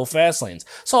when it was still Fast Lanes.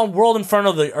 Saw World in front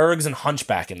of the Ergs and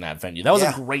Hunchback in that venue. That was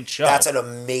a great show. That's an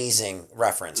amazing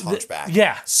reference, Hunchback.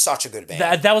 Such a good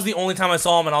band. That was the only time I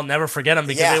saw them, and I'll never forget them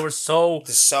because they were so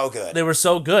good. They were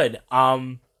so good.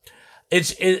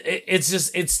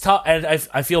 It's tough, and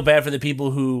I feel bad for the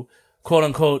people who, quote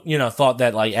unquote, thought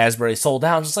that like Asbury sold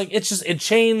out. It's like it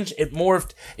changed, it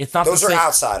morphed. It's not those are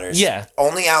outsiders. Yeah,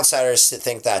 only outsiders to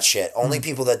think that shit. Only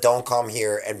people that don't come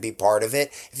here and be part of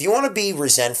it. If you want to be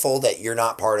resentful that you're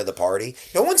not part of the party,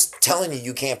 no one's telling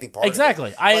you can't be part. Exactly.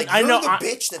 of it. I know the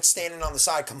bitch that's standing on the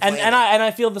side complaining. And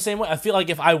I feel the same way. I feel like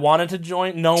if I wanted to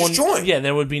join, join. Yeah,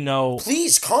 there would be no.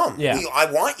 Please come. Yeah,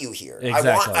 I want you here.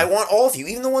 Exactly. I want all of you,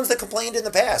 even the ones that complained in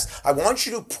the past. I want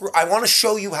you to. I want to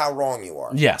show you how wrong you are.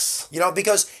 Yes.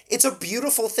 Because it's a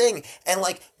beautiful thing. And,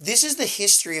 like, this is the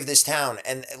history of this town.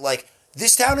 And, like,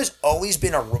 this town has always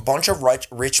been a bunch of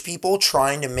rich people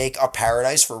trying to make a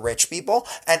paradise for rich people.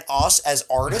 And us, as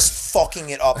artists, fucking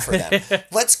it up for them.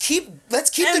 Let's keep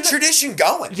the tradition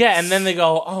going. Yeah, and then they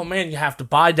go, oh, man, you have to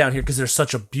buy down here because there's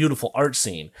such a beautiful art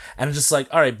scene. And it's just like,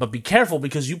 all right, but be careful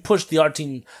because you push the art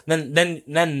scene. Then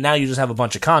now you just have a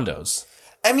bunch of condos.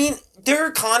 I mean, there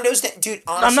are condos that, dude,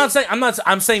 honestly...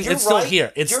 I'm saying it's still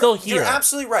here. It's still here. You're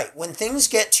absolutely right. When things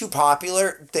get too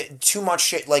popular, too much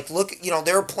shit, like, look,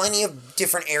 there are plenty of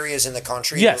different areas in the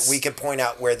country where we could point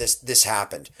out where this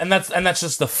happened. And that's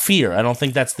just the fear. I don't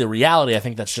think that's the reality. I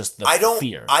think that's just the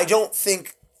fear.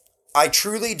 I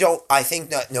truly don't, I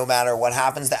think that no matter what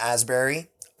happens to Asbury,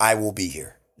 I will be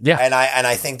here. Yeah, and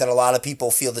I think that a lot of people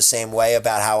feel the same way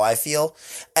about how I feel,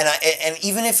 and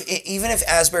even if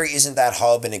Asbury isn't that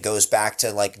hub and it goes back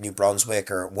to like New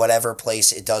Brunswick or whatever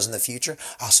place it does in the future,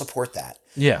 I'll support that.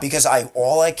 Yeah, because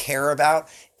all I care about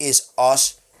is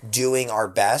us doing our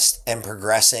best and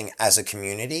progressing as a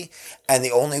community, and the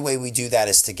only way we do that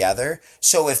is together.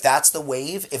 So if that's the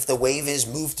wave, if the wave is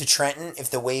move to Trenton, if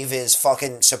the wave is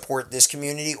fucking support this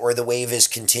community, or the wave is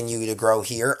continue to grow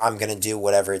here, I'm gonna do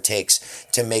whatever it takes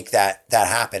to make that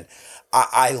happen.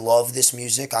 I love this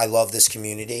music, I love this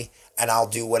community, and I'll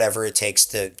do whatever it takes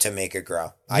to make it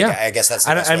grow. I guess that's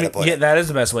the best way to put it. Yeah, that is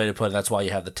the best way to put it. That's why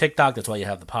you have the TikTok. That's why you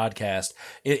have the podcast.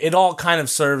 It all kind of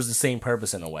serves the same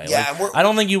purpose in a way. Yeah, like, I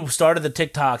don't think you started the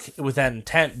TikTok with that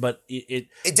intent, but it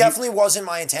definitely wasn't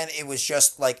my intent. It was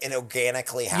just like it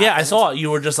organically happened. Yeah, I saw it. You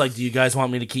were just like, do you guys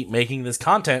want me to keep making this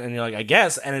content? And you're like, I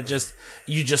guess. And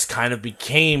you just kind of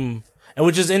became, and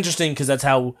which is interesting because that's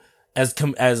how,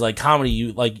 as like comedy,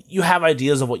 you have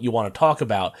ideas of what you want to talk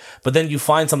about, but then you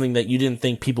find something that you didn't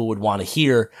think people would want to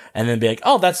hear, and then be like,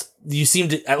 oh, you seem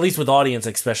to, at least with audience,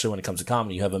 especially when it comes to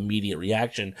comedy, you have immediate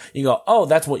reaction. You go, oh,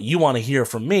 that's what you want to hear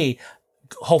from me.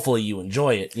 Hopefully you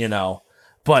enjoy it,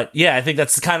 But yeah, I think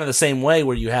that's kind of the same way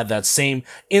where you had that same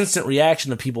instant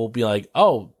reaction of people be like,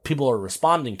 oh, people are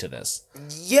responding to this.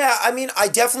 Yeah, I mean,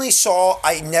 I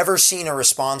never seen a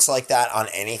response like that on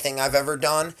anything I've ever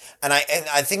done. And I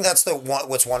think that's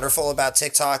what's wonderful about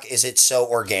TikTok is it's so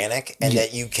organic and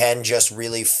that you can just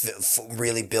really,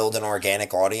 really build an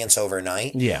organic audience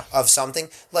overnight of something.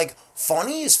 Like,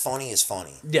 funny is funny is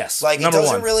funny. Yes. Like, it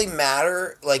doesn't really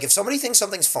matter. Like, if somebody thinks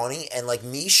something's funny and, like,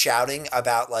 me shouting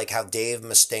about, like, how Dave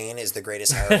Mustaine is the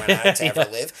greatest heroin addict to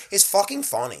ever live is fucking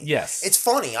funny. Yes. It's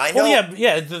funny. I know. Well,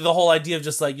 yeah. The whole idea of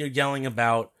just, like, you're yelling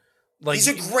about, like, he's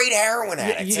a great heroin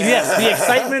addict. Yes, the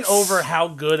excitement over how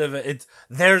good of it.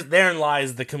 Therein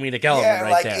lies the comedic element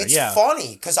right there. It's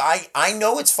funny because I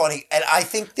know it's funny, and I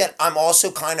think that I'm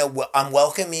also I'm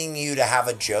welcoming you to have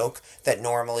a joke that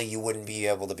normally you wouldn't be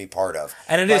able to be part of.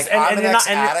 And it is, and I'm an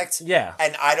ex-addict, yeah,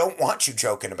 and I don't want you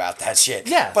joking about that shit.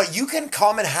 Yeah, but you can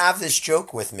come and have this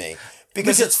joke with me.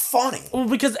 Because it's funny. Well,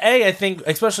 because I think,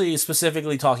 especially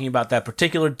specifically talking about that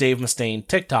particular Dave Mustaine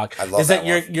TikTok, is that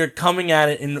you're coming at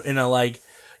it in a, like,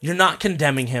 you're not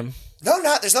condemning him. No,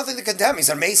 there's nothing to condemn. He's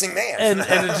an amazing man.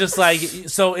 And it's just like,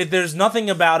 so there's nothing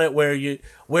about it where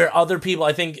Where other people,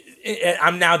 I think,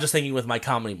 I'm now just thinking with my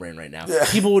comedy brain right now. Yeah.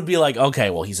 People would be like, okay,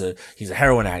 well, he's a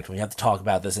heroin addict. We have to talk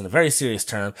about this in a very serious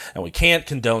term, and we can't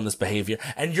condone this behavior.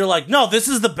 And you're like, no, this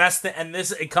is the best thing. And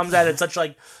it comes at it such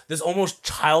like this almost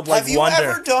childlike Have you wonder.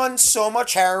 ever done so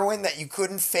much heroin that you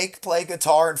couldn't fake play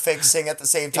guitar and fake sing at the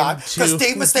same time? Because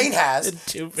Dave Mustaine has. In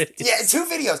 2 videos. Yeah, 2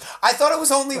 videos. I thought it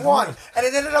was only one, and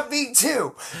it ended up being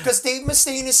 2. Because Dave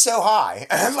Mustaine is so high.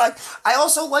 And like, I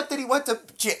also like that he went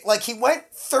he went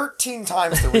 13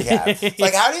 times to rehab.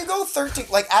 Like, how do you go 13?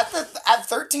 Like, at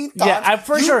 13 times, Yeah, I'm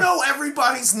pretty sure. You know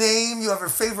everybody's name. You have your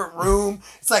favorite room.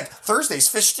 It's like Thursday's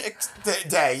fish stick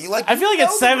day. You like. I feel like know at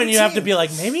the 7 you have to routine. be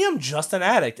like, maybe I'm just an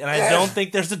addict, and I don't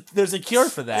think there's a cure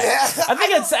for that. Yeah, I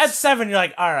think at 7 you're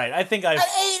like, all right, I think I. At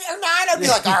 8 or 9, I'd be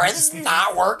like, all right, this is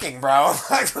not working, bro.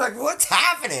 like, what's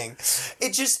happening?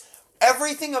 It just,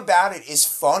 everything about it is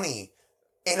funny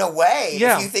in a way,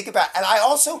 Yeah. if you think about it. And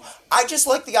I just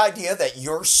like the idea that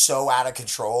you're so out of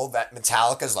control that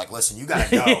Metallica's like, listen, you gotta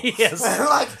go. Yes.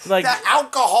 like that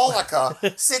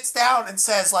alcoholica sits down and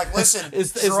says, like, listen,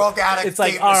 drug addict. It's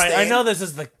like, Dave all right, I Mustaine. know this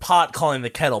is the pot calling the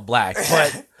kettle black,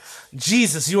 but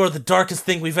Jesus, you are the darkest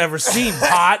thing we've ever seen,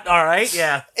 pot. All right,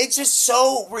 yeah. It's just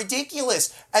so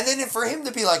ridiculous. And then for him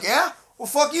to be like, yeah, well,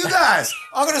 fuck you guys.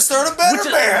 I'm going to start a better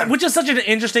band. Which is such an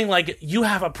interesting, like, you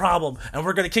have a problem, and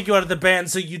we're going to kick you out of the band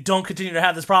so you don't continue to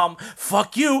have this problem.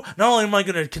 Fuck you. Not only am I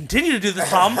going to continue to do this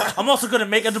problem, I'm also going to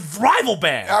make a rival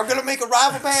band. I'm going to make a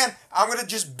rival band. I'm going to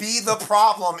just be the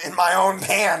problem in my own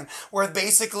band, where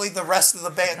basically the rest of the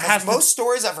band, because most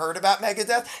stories I've heard about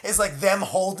Megadeth is like them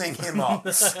holding him up.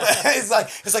 it's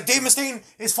like Dave Mustaine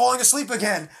is falling asleep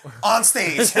again on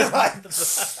stage.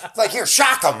 like here,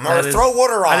 shock him or throw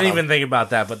water on him. I didn't even think about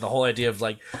that, but the whole idea of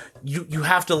like, you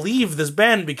have to leave this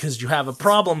band because you have a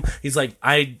problem. He's like,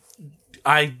 I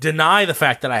deny the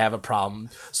fact that I have a problem,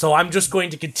 so I'm just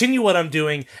going to continue what I'm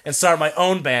doing and start my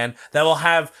own band that will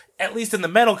have, at least in the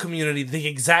metal community, the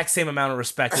exact same amount of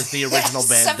respect as the original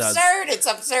band does. It's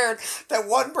absurd that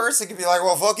one person can be like,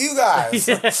 well, fuck you guys.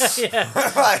 Yeah.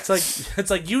 It's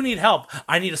like you need help.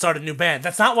 I need to start a new band.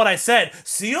 That's not what I said.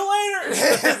 See you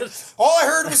later. All I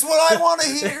heard was what I want to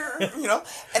hear, you know.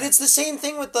 And it's the same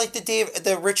thing with like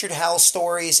the Richard Hell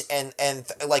stories and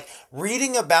like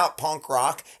reading about punk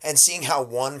rock and seeing how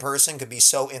one person could be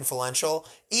so influential,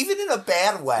 even in a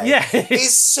bad way,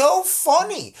 is so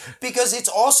funny because it's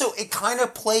also, it kind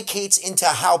of placates into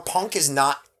how punk is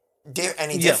not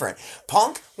any different.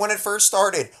 Punk, when it first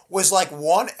started, was like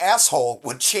one asshole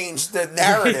would change the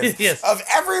narrative of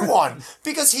everyone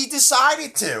because he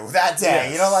decided to that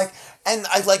day, you know, like. And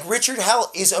I like Richard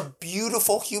Hell is a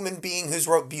beautiful human being who's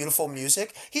wrote beautiful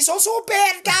music. He's also a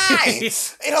bad guy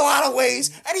in a lot of ways,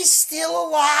 and he's still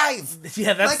alive.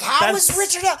 Yeah, that's like how is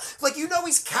Richard Hell? Like, you know,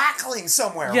 he's cackling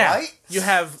somewhere, right? You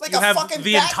have like you have fucking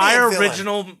the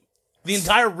Batman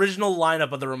entire original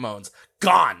lineup of the Ramones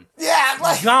gone. Yeah,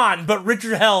 like gone. But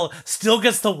Richard Hell still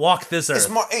gets to walk this earth.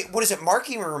 What is it?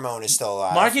 Marky Ramone is still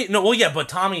alive. But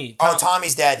Tommy. Oh,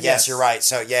 Tommy's dead. Yes, you're right.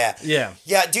 So yeah,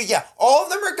 dude. Yeah, all of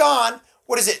them are gone.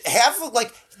 What is it? Half of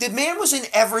like. The man was in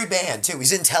every band, too.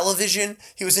 He's in Television.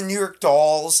 He was in New York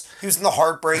Dolls. He was in the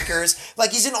Heartbreakers.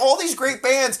 Like, he's in all these great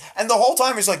bands. And the whole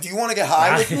time, he's like, do you want to get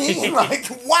high with me? Like,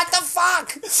 what the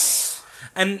fuck?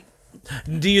 And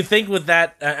do you think with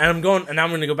that, and I'm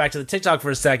going to go back to the TikTok for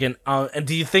a second, and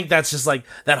do you think that's just like,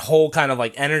 that whole kind of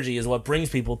like energy is what brings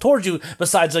people towards you,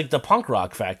 besides like the punk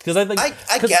rock fact? Because I think...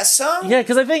 I guess so. Yeah,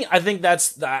 because I think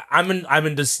that's... I'm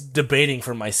in just debating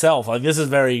for myself. Like, this is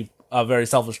a very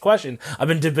selfish question. I've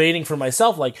been debating for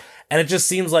myself, like, and it just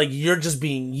seems like you're just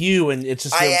being you, and it's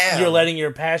just you're letting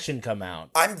your passion come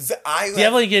out. Do you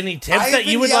have like any tips that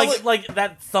you would like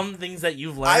that some things that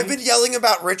you've learned? I've been yelling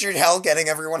about Richard Hell getting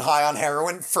everyone high on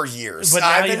heroin for years. But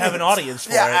now you have an audience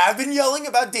for it. Yeah, I've been yelling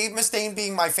about Dave Mustaine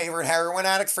being my favorite heroin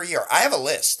addict for a year. I have a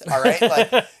list, all right?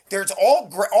 Like, there's all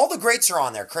the greats are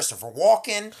on there. Christopher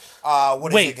Walken.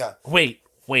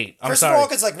 Wait. I'm Christopher sorry.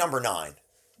 Walken's like number 9.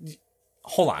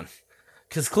 Hold on.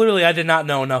 Because clearly I did not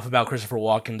know enough about Christopher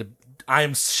Walken I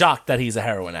am shocked that he's a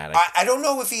heroin addict. I don't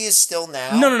know if he is still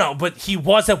now. No, but he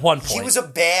was at one point. He was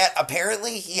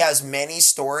apparently he has many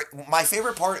stories. My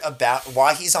favorite part about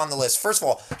why he's on the list, first of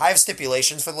all, I have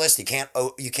stipulations for the list. You can't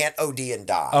OD and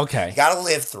die. Okay. You gotta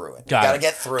live through it. You gotta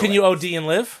get through it. Can you OD and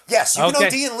live? Yes, you can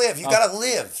OD and live. You gotta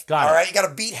live. All right, you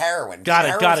gotta beat heroin. Got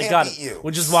it. Beat you.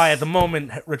 Which is why at the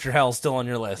moment Richard Hell's still on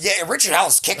your list. Yeah, Richard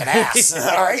Hell's kicking ass.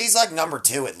 All right, he's like number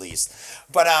 2 at least.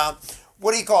 But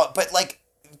what do you call it? But like,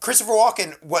 Christopher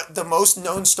Walken, what the most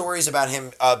known stories about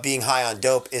him being high on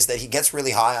dope is that he gets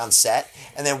really high on set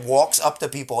and then walks up to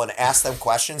people and asks them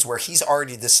questions where he's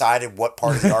already decided what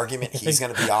part of the argument he's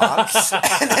going to be on,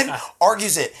 and then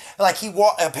argues it. Like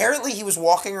apparently he was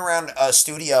walking around a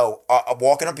studio,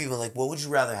 walking up people like, "What would you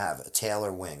rather have, a tail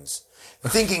or wings?"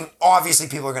 Thinking obviously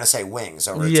people are going to say wings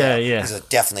over a tail. Yeah. He goes,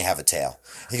 definitely have a tail.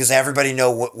 He goes, everybody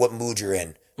know what mood you're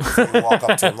in. Before you walk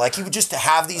up to him. Like, he would just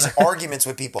have these arguments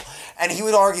with people. And he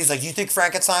would argue, he's like, you think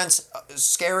Frankenstein's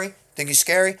scary? Think he's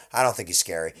scary? I don't think he's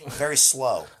scary. Very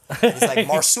slow. He's like,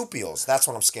 marsupials. That's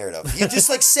what I'm scared of. He just,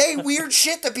 like, say weird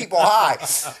shit to people high.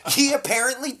 He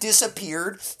apparently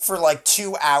disappeared for, like,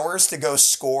 2 hours to go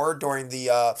score during the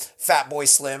Fatboy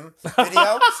Slim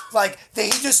video. Like, he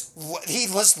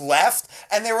just left,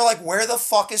 and they were like, where the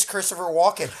fuck is Christopher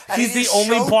Walken? And he's the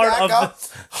only part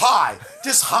of high.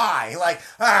 Just high. Like,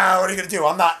 what are you going to do?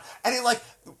 I'm not... And it, like...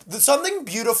 Something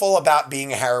beautiful about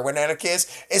being a heroin addict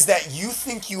is that you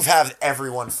think you have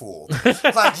everyone fooled.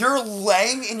 Like, you're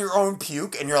laying in your own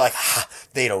puke and you're like, ha,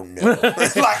 they don't know.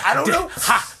 Like, I don't know.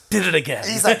 Ha, did it again.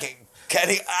 He's like,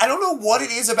 I don't know what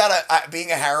it is about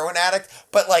being a heroin addict,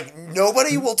 but like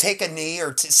nobody will take a knee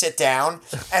or sit down,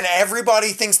 and everybody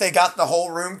thinks they got the whole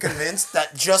room convinced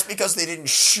that just because they didn't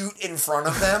shoot in front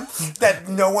of them, that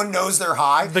no one knows they're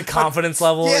high. The confidence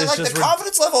level is like just... the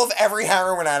confidence level of every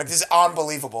heroin addict is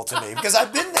unbelievable to me, because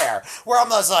I've been there, where I'm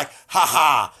just like,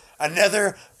 haha,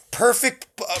 another... perfect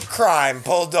crime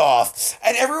pulled off,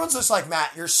 and everyone's just like,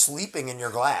 Matt, you're sleeping in your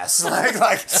glass, and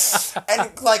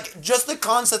just the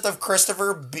concept of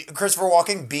Christopher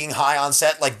Walken being high on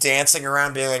set, like dancing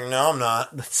around, being like, no, I'm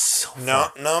not. That's so no,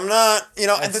 I'm not. You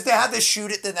know, and that they had to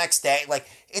shoot it the next day, like.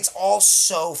 It's all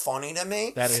so funny to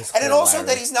me. That is and then also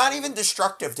that he's not even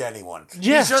destructive to anyone.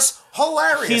 Yeah. He's just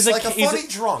hilarious. He's a funny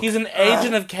drunk. He's an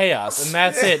agent of chaos, and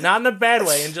that's it. Not in a bad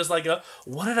way, and just like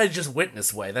what did I just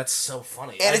witness way? That's so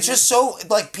funny. And it's just so,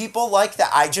 like, people like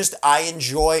that. I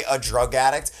enjoy a drug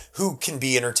addict who can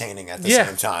be entertaining at the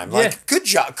same time. Like, good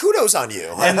job. Kudos on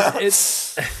you. And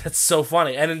it's so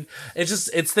funny. And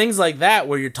it's things like that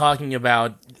where you're talking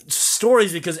about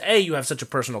stories because, A, you have such a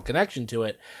personal connection to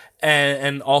it,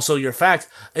 and also your facts.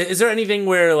 Is there anything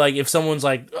where, like, if someone's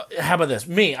like, how about this?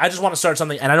 Me, I just want to start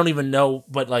something and I don't even know,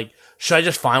 but, like, should I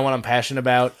just find what I'm passionate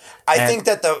about? I think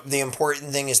that the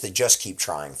important thing is to just keep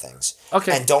trying things.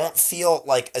 Okay. And don't feel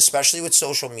like, especially with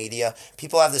social media,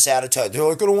 people have this attitude. They're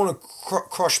like, I don't want to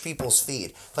crush people's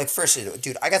feed. Like, first,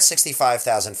 dude, I got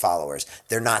 65,000 followers.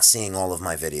 They're not seeing all of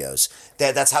my videos.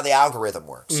 That's how the algorithm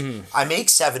works. Mm-hmm. I make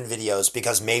 7 videos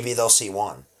because maybe they'll see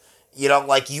 1. You know,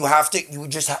 like, you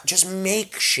just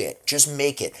make shit. Just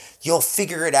make it. You'll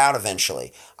figure it out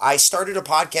eventually. I started a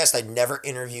podcast. I never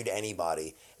interviewed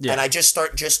anybody. Yeah. And I just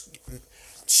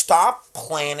stop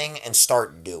planning and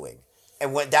start doing.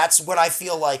 And that's what I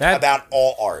feel like about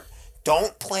all art.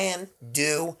 Don't plan,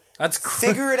 do.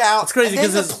 Figure it out. That's crazy. And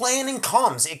then the planning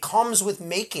comes. It comes with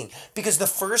making. Because the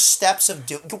first steps of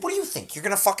doing... What do you think? You're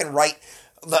going to fucking write...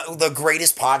 The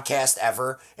greatest podcast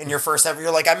ever, and your first ever,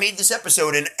 you're like, I made this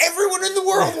episode and everyone in the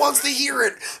world wants to hear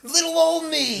it. Little old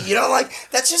me, you know, like,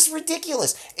 that's just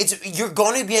ridiculous. You're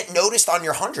going to get noticed on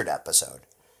your 100th episode.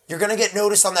 You're going to get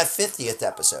noticed on that 50th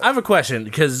episode. I have a question,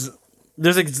 because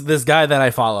there's this guy that I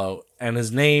follow, and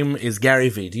his name is Gary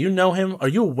Vee. Do you know him? Are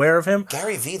you aware of him?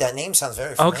 Gary Vee, that name sounds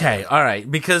very familiar. Okay, all right,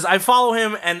 because I follow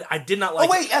him, and I did not like...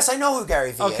 Oh, wait, yes, I know who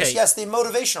Gary Vee is. Yes, the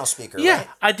motivational speaker, right?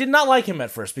 I did not like him at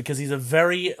first, because he's a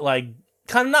very, like,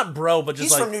 kind of not bro, but just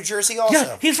he's like... He's from New Jersey also.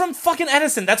 Yeah, he's from fucking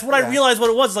Edison. That's what I realized what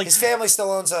it was. Like, his family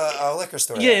still owns a liquor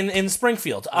store. Yeah, in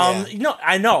Springfield. You know,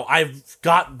 I know.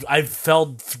 I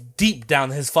fell deep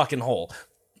down his fucking hole.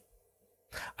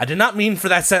 I did not mean for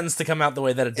that sentence to come out the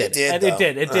way that it did.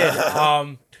 It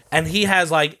did. And he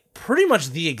has, like, pretty much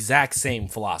the exact same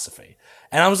philosophy.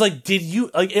 And I was like, did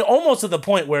you... Like, it almost to the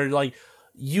point where, like,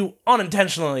 you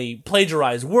unintentionally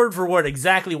plagiarized word for word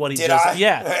exactly what he Did just... I?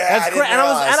 Yeah. That's great. And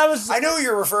I was... I know who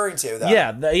you're referring to, though.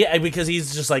 Yeah, because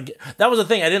he's just like... That was the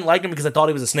thing. I didn't like him because I thought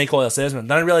he was a snake oil salesman.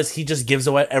 Then I realized he just gives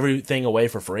everything away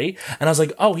for free. And I was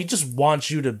like, oh, he just wants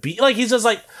you to be... Like, he's just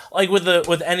like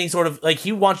with any sort of... Like,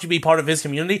 he wants you to be part of his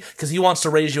community because he wants to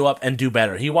raise you up and do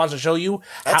better. He wants to show you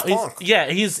That's how... punk.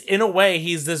 He's... In a way,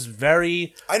 he's this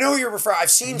very... I know who you're referring...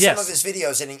 I've seen some of his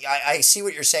videos, and I see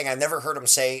what you're saying. I've never heard him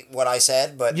say what I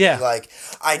said, but... Yeah. Like,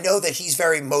 I know that he's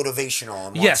very motivational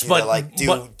and wants you to, like,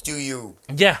 do you...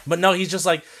 Yeah, but no, he's just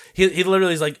like... He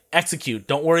literally is like, execute.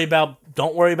 Don't worry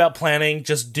about planning.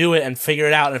 Just do it and figure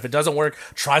it out. And if it doesn't work,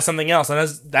 try something else. And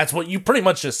that's what you pretty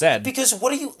much just said. Because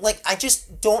what do you... Like, I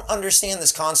just don't understand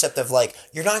this concept of, like,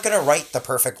 you're not going to write the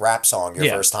perfect rap song your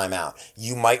first time out.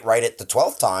 You might write it the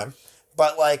 12th time,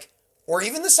 but like, or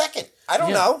even the second. I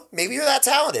don't know. Maybe you're that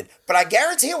talented, but I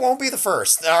guarantee it won't be the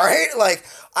first. All right, like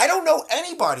I don't know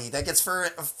anybody that gets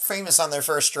famous on their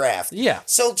first draft. Yeah.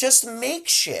 So just make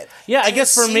shit. Yeah, I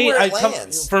guess for me,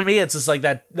 for me, it's just like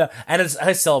that, and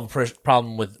I still have a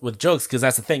problem with jokes because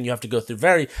that's the thing. You have to go through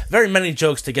very, very many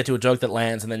jokes to get to a joke that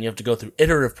lands, and then you have to go through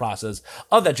iterative process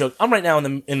of that joke. I'm right now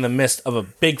in the midst of a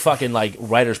big fucking like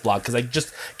writer's block because I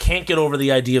just can't get over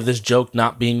the idea of this joke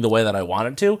not being the way that I want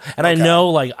it to, and I know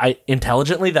like I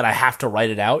intelligently that I have to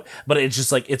write it out, but it's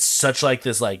just like it's such like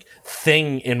this like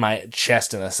thing in my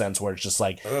chest in a sense where it's just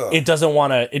like it's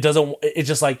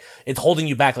just like it's holding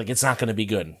you back, like it's not going to be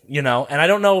good, you know. And I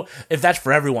don't know if that's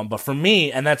for everyone, but for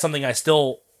me, and that's something I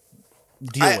still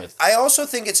deal with. I also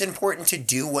think it's important to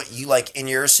do what you like in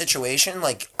your situation.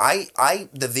 Like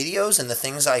the videos and the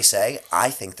things I say, I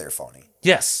think they're funny.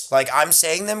 Yes. Like I'm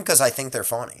saying them because I think they're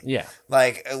funny. Yeah.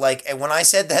 Like and when I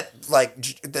said that, like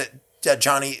that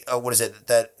Johnny, what is it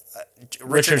that.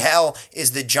 Richard Hell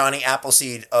is the Johnny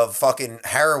Appleseed of fucking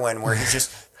heroin, where he's just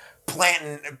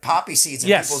planting poppy seeds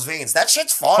in people's veins. That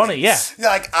shit's funny. Yeah.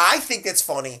 Like, I think it's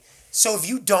funny. So if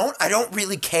you don't, I don't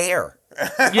really care.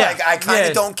 Like, I kind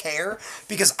of don't care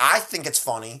because I think it's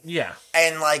funny. Yeah.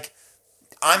 And, like,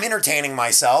 I'm entertaining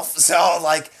myself. So,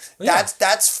 like,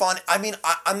 that's fun. I mean,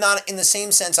 I'm not, in the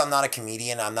same sense, I'm not a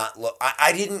comedian.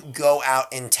 I didn't go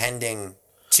out intending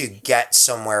to get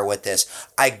somewhere with this.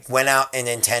 I went out and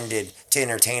intended to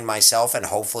entertain myself and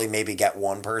hopefully maybe get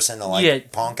one person to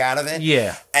punk out of it.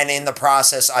 Yeah. And in the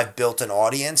process, I've built an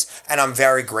audience and I'm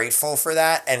very grateful for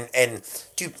that. And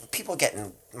dude, people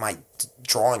getting my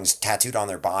drawings tattooed on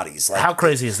their bodies. Like, how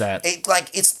crazy is that?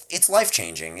 It's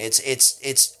life-changing.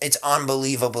 It's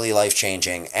unbelievably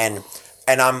life-changing. And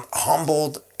I'm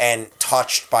humbled and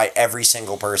touched by every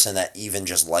single person that even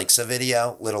just likes a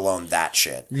video, let alone that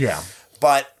shit. Yeah.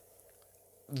 But,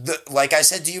 like I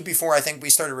said to you before, I think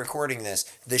we started recording this,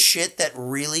 the shit that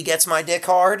really gets my dick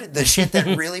hard, the shit that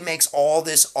really makes all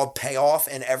this pay off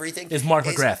and everything is Mark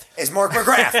McGrath. Is Mark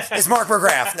McGrath. It's Mark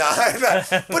McGrath.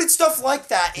 No, but it's stuff like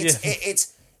that.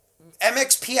 It's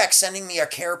MXPX sending me a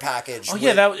care package. Oh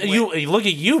yeah, you look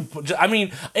at you. I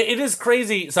mean, it is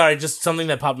crazy. Sorry, just something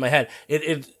that popped in my head.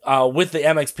 It with the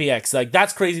MXPX, like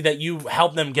that's crazy that you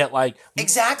help them get like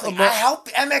exactly. I help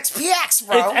MXPX,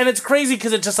 bro. And it's crazy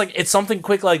because it's just like it's something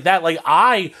quick like that. Like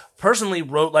I personally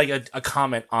wrote like a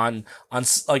comment on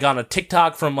a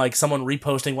TikTok from like someone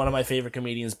reposting one of my favorite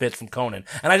comedians' bits from Conan,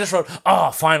 and I just wrote,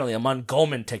 "Oh, finally, I'm on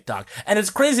Goldman TikTok," and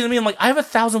it's crazy to me. I'm like, I have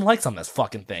 1,000 likes on this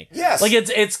fucking thing. Yes, like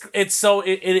it's so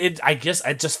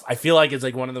I feel like it's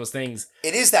like one of those things.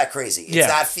 It is that crazy. It's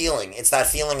that feeling. It's that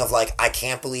feeling of like I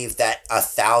can't believe that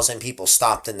 1,000 people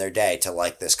stopped in their day to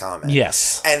like this comment.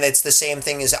 Yes, and it's the same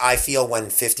thing as I feel when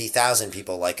 50,000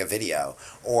 people like a video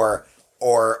or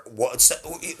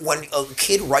when a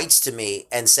kid writes to me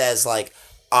and says like,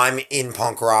 I'm in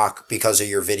punk rock because of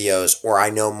your videos, or I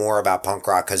know more about punk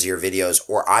rock because of your videos,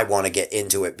 or I want to get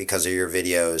into it because of your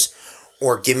videos,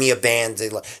 or give me a band.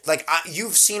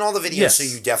 You've seen all the videos, so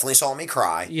you definitely saw me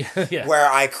cry. Yeah.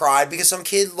 Where I cried because some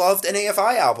kid loved an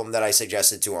AFI album that I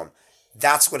suggested to him.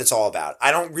 That's what it's all about. I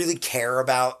don't really care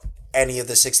about any of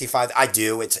the 65. I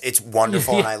do. It's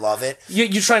wonderful and I love it.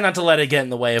 You try not to let it get in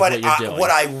the way of what you're doing.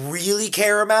 What I really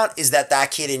care about is that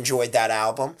kid enjoyed that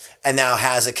album and now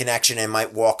has a connection and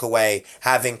might walk away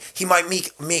he might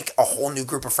make a whole new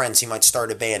group of friends. He might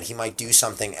start a band. He might do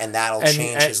something and that'll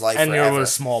change his life forever. And you're a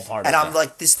small part of it. And I'm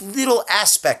like this little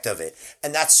aspect of it.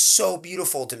 And that's so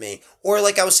beautiful to me. Or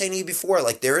like I was saying to you before,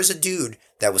 like there is a dude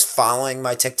that was following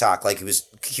my TikTok. Like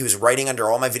he was writing under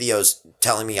all my videos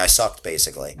telling me I sucked,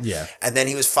 basically. Yeah. And then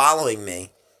he was following me.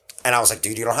 And I was like,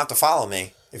 dude, you don't have to follow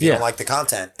me if you don't like the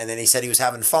content. And then he said he was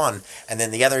having fun. And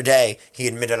then the other day, he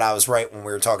admitted I was right when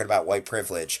we were talking about white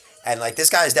privilege. And like,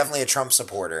 this guy is definitely a Trump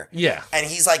supporter. Yeah. And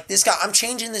he's like, I'm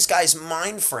changing this guy's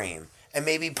mind frame and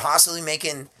maybe possibly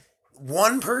making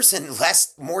one person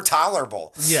more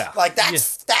tolerable. Yeah. Like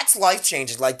that's life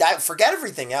changing. Like that, forget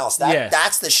everything else.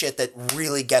 That's the shit that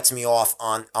really gets me off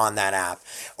on that app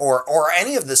or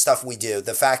any of the stuff we do.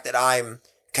 The fact that I'm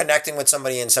connecting with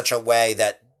somebody in such a way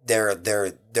that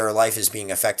their life is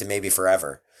being affected maybe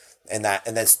forever. And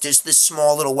that's just this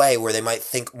small little way where they might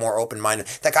think more open-minded.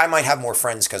 That guy might have more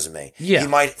friends because of me. Yeah. He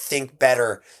might think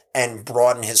better and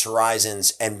broaden his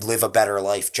horizons and live a better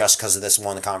life just because of this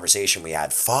one conversation we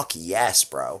had. Fuck yes,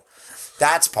 bro.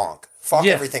 That's punk. Fuck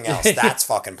everything else. That's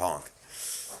fucking punk.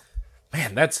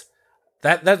 Man, that's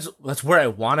where I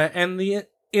want to end the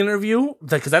interview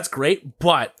because that's great.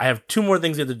 But I have two more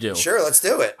things to do. Sure, let's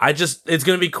do it. It's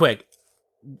gonna be quick.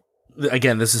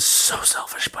 Again, this is so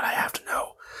selfish, but I have to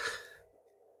know.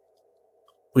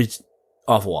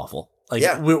 Awful. Like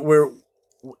Yeah.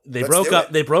 they Let's broke do up.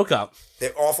 it. They broke up.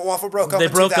 The Awful broke up They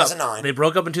in broke 2009. up. They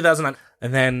broke up in 2009,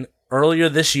 and then earlier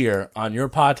this year on your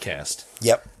podcast,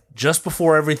 Yep. just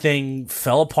before everything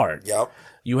fell apart, Yep.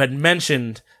 you had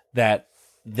mentioned that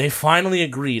they finally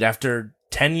agreed after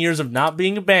 10 years of not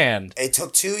being a band. It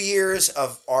took 2 years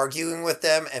of arguing with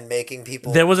them and making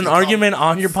people. There was an argument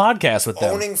on your podcast with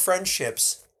them. Owning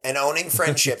friendships.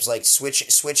 Like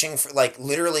switching, like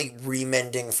literally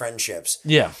remending friendships.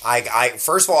 Yeah. I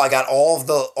first of all, I got all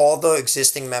the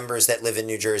existing members that live in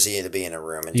New Jersey to be in a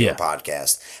room and do a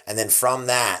podcast, and then from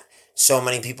that, so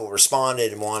many people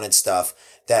responded and wanted stuff.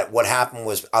 That what happened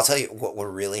was, I'll tell you what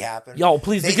really happened. Yo,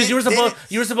 please, because you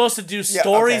were supposed to do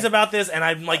stories about this, and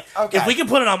I'm like, if we could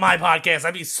put it on my podcast,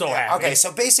 I'd be so happy. Okay,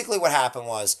 so basically what happened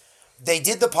was, they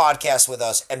did the podcast with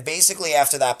us, and basically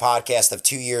after that podcast of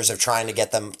 2 years of trying to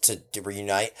get them to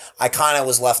reunite, I kind of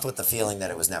was left with the feeling that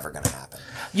it was never going to happen.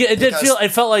 Yeah,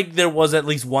 it felt like there was at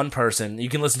least one person. You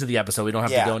can listen to the episode. We don't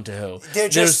have to go into who.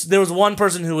 There was one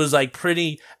person who was like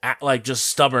pretty, like just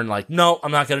stubborn. Like, no,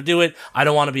 I'm not going to do it. I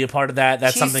don't want to be a part of that.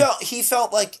 That's something. He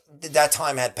felt like that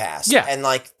time had passed. Yeah, and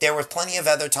like there was plenty of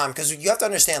other time, because you have to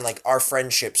understand, like, our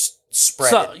friendships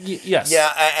spread. So, yes.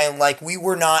 Yeah, and like we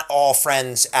were not all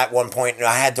friends at one point, and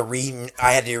I had to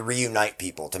reunite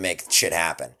people to make shit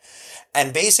happen.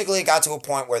 And basically it got to a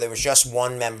point where there was just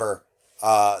one member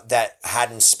that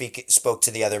hadn't spoke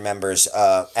to the other members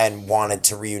and wanted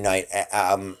to reunite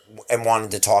and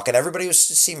wanted to talk, and everybody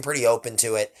seemed pretty open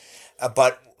to it,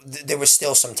 but there was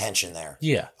still some tension there.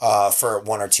 Yeah. For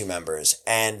one or two members,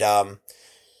 and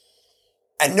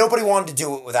nobody wanted to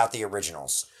do it without the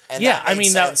originals. And I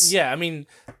mean,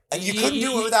 and you couldn't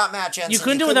do it without Matt Jensen. You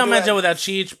couldn't do it without Matt Jensen, without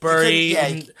Cheech,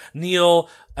 Burry, Neil,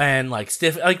 and like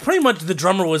Stiff. Like pretty much the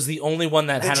drummer was the only one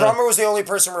that had. The drummer was the only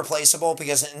person replaceable,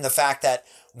 because in the fact that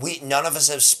none of us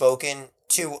have spoken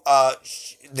to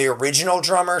the original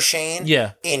drummer Shane.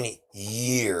 Yeah. In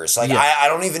years, like I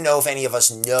don't even know if any of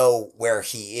us know where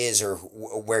he is or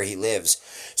where he lives.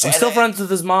 So I'm still friends with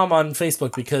his mom on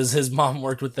Facebook, because his mom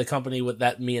worked with the company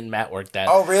that me and Matt worked at.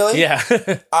 Oh, really? Yeah.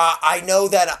 I know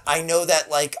that.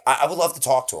 Like, I would love to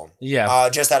talk to him. Yeah.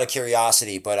 Just out of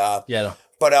curiosity, but yeah. No.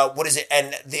 But what is it?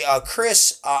 And the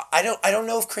Chris, I don't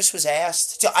know if Chris was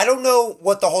asked. So I don't know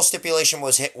what the whole stipulation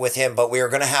was with him, but we were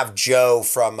going to have Joe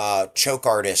from Choke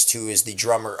Artist, who is the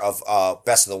drummer of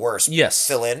Best of the Worst,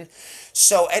 fill in.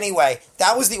 So anyway,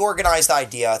 that was the organized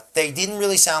idea. They didn't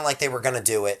really sound like they were going to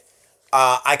do it.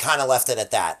 I kind of left it at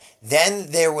that.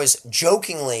 Then there was,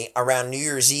 jokingly, around New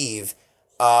Year's Eve,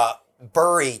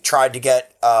 Burry tried to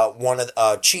get one of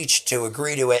Cheech to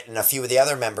agree to it, and a few of the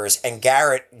other members, and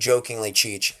Garrett, jokingly,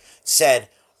 Cheech, said,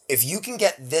 if you can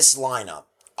get this lineup,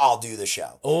 I'll do the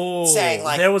show. Oh, saying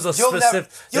like, there was a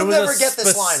specific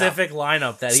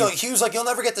lineup that he was like, you'll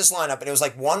never get this lineup, and it was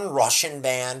like one Russian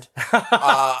band.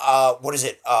 What is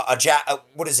it?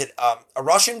 A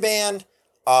Russian band.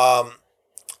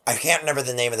 I can't remember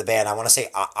the name of the band. I want to say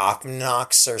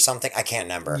Oknox or something. I can't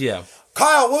remember. Yeah.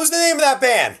 Kyle, what was the name of that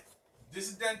band?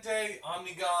 Dissidente,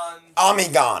 Omnigon.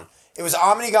 Omnigon. It was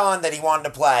Omnigon that he wanted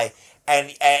to play,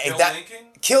 and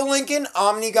Kill Lincoln,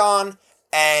 Omnigon,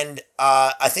 and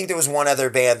I think there was one other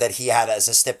band that he had as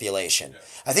a stipulation. Yeah.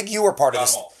 I think you were part of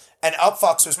this, and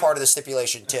Upfucks was part of the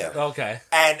stipulation too. Okay.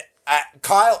 And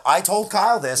Kyle, I told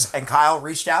Kyle this, and Kyle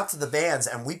reached out to the bands,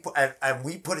 and we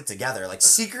put it together, like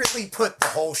secretly put the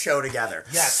whole show together.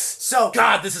 Yes. So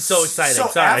God, this is so exciting. So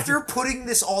Sorry. after putting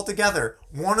this all together,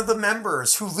 one of the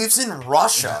members who lives in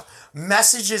Russia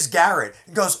messages Garrett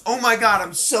and goes, "Oh my God,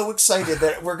 I'm so excited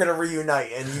that we're gonna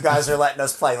reunite, and you guys are letting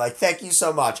us play. Like, thank you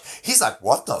so much." He's like,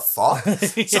 "What the fuck?"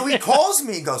 So he calls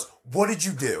me and goes, "What did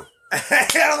you do?" And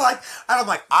I'm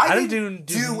like, I didn't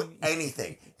do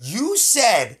anything. You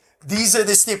said these are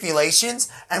the stipulations,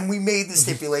 and we made the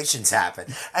stipulations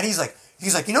happen. And he's like,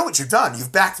 you know what you've done?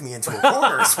 You've backed me into a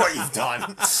corner is what you've done.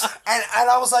 And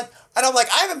I was like,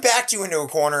 I haven't backed you into a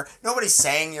corner. Nobody's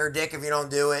saying you're a dick if you don't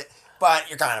do it, but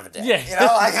you're kind of a dick. Yeah. You know,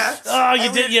 like,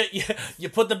 you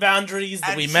put the boundaries,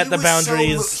 that we met the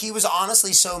boundaries. He was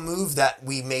honestly so moved that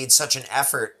we made such an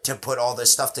effort to put all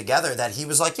this stuff together that he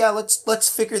was like, yeah, let's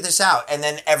figure this out. And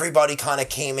then everybody kind of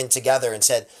came in together and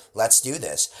said, let's do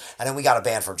this. And then we got a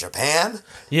band from Japan,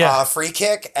 Free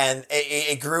Kick, and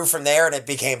it grew from there, and it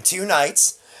became 2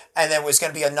 nights. And there was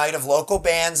going to be a night of local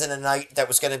bands and a night that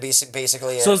was going to be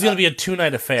basically... So it was going to be a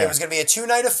 2-night affair. It was going to be a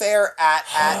 2-night affair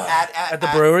at the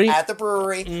brewery? At the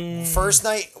brewery. First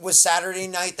night was Saturday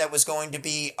night. That was going to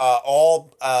be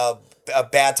all a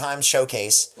Bad Times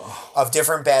showcase of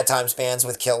different Bad Times bands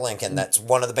with Kill Lincoln. That's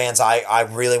one of the bands I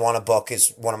really want to book.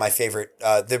 Is one of my favorite...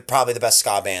 they're probably the best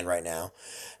ska band right now.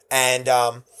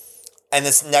 And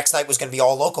this next night was going to be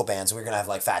all local bands. We were going to have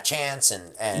like Fat Chance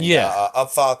and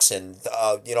Upfucks and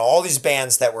all these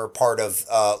bands that were part of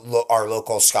our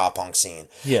local ska punk scene.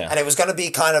 Yeah, and it was going to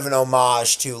be kind of an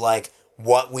homage to like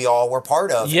what we all were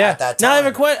part of at that time. Now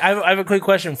I have a quick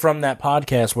question from that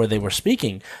podcast where they were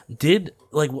speaking.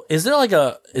 Is there like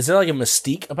a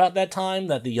mystique about that time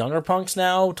that the younger punks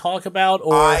now talk about?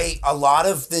 Or a lot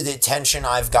of the attention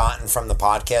I've gotten from the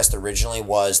podcast originally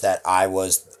was that I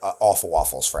was Awful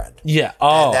Waffles' friend. Yeah.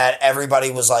 And that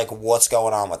everybody was like, what's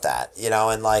going on with that?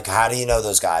 And like, how do you know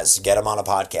those guys? Get them on a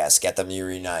podcast. Get them to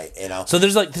reunite, So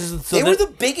there's like... they were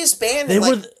the biggest band.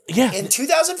 In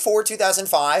 2004,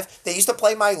 2005, they used to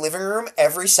play my living room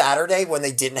every Saturday when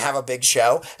they didn't have a big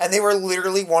show. And they were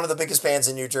literally one of the biggest bands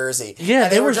in New Jersey. Yeah,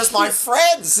 and they were just my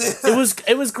friends.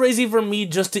 It was crazy for me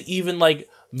just to even like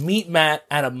meet Matt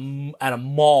at a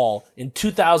mall in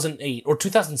 2008 or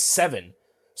 2007.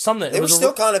 Something. They were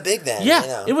still kind of big then.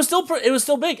 Yeah, it was still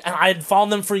big, and I had followed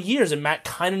them for years. And Matt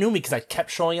kind of knew me because I kept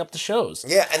showing up to shows.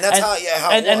 Yeah, and that's how it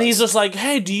was. And he's just like,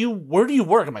 "Hey, where do you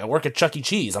work?" I'm like, "I work at Chuck E.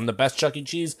 Cheese. I'm the best Chuck E.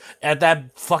 Cheese at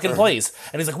that fucking place."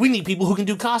 And he's like, "We need people who can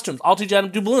do costumes. I'll teach you how to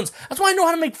do balloons." That's why I know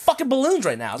how to make fucking balloons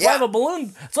right now. That's why I have a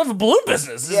balloon. So I have a balloon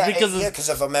business. Because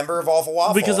of a member of Awful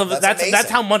Waffle. Because of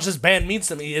that's how much this band means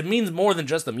to me. It means more than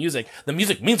just the music. The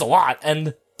music means a lot,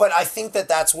 and. But I think that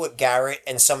that's what Garrett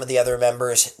and some of the other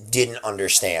members didn't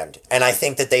understand. And I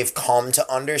think that they've come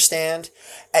to understand.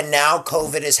 And now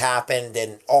COVID has happened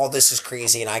and all this is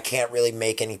crazy and I can't really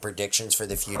make any predictions for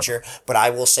the future. But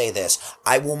I will say this.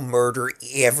 I will murder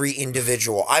every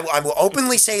individual. I will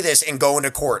openly say this and go into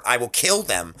court. I will kill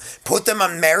them, put them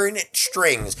on marionette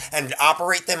strings and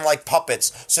operate them like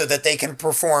puppets so that they can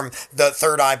perform the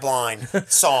Third Eye Blind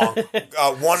song.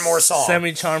 One more song.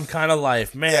 Semi-charmed kind of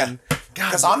life. Man. Yeah.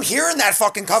 Because I'm hearing that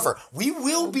fucking cover. We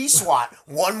will be SWAT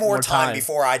one more time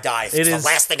before I die. It's the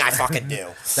last thing I fucking do.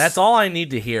 That's all I need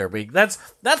to hear. That's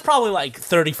probably like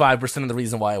 35% of the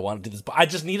reason why I want to do this. But I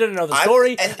just needed to know the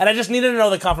story, and I just needed to know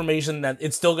the confirmation that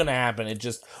it's still going to happen.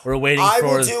 We're waiting for... I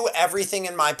will do everything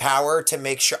in my power to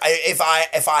make sure... If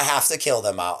I have to kill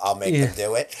them, I'll make them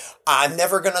do it. I'm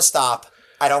never going to stop.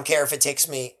 I don't care if it takes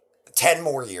me 10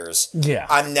 more years. Yeah.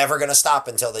 I'm never going to stop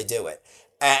until they do it.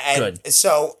 And Good.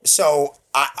 So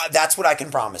that's what I can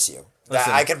promise you.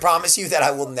 I can promise you that I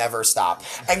will never stop.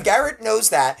 And Garrett knows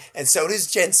that, and so does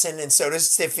Jensen, and so does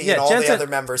Stiffy, and all the other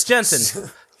members. Jensen,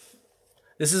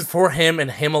 this is for him and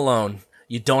him alone.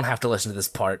 You don't have to listen to this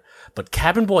part, but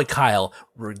Cabin Boy Kyle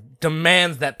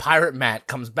demands that Pirate Matt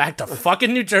comes back to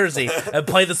fucking New Jersey and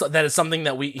play this. That is something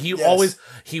that he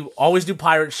always do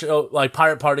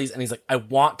pirate parties, and he's like, I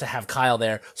want to have Kyle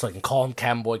there so I can call him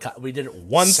Cabin Boy Kyle. We did it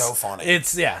once. So funny.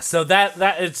 So that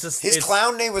it's just his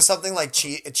clown name was something like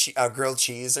grilled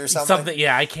cheese or something.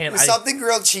 Something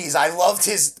grilled cheese. I loved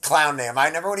his clown name. I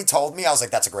remember when he told me, I was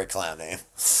like, that's a great clown name.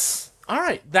 All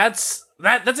right, that's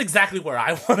exactly where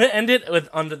I want to end it with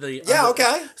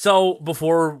okay. So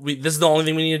this is the only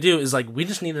thing we need to do is like we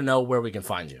just need to know where we can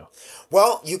find you.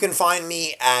 Well, you can find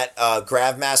me at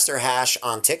Grabmaster Hash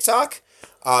on TikTok,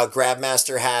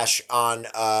 Grabmaster Hash on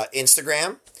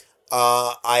Instagram.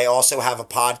 I also have a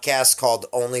podcast called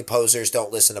Only Posers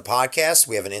Don't Listen to Podcasts.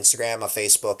 We have an Instagram, a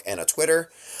Facebook, and a Twitter.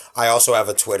 I also have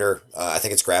a Twitter. I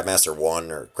think it's Grabmaster1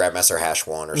 or Grabmaster Hash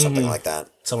 1 or something like that.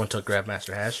 Someone took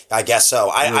Grabmaster Hash? I guess so.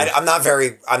 I'm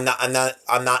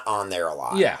not on there a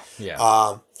lot. Yeah.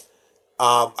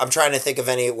 I'm trying to think of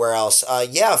anywhere else.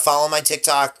 Follow my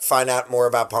TikTok, find out more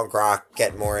about punk rock,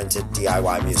 get more into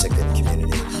DIY music and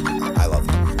community. I love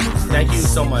you. Thank you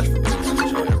so much for being on the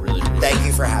show. I really appreciate it. Thank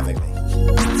you for having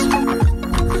me.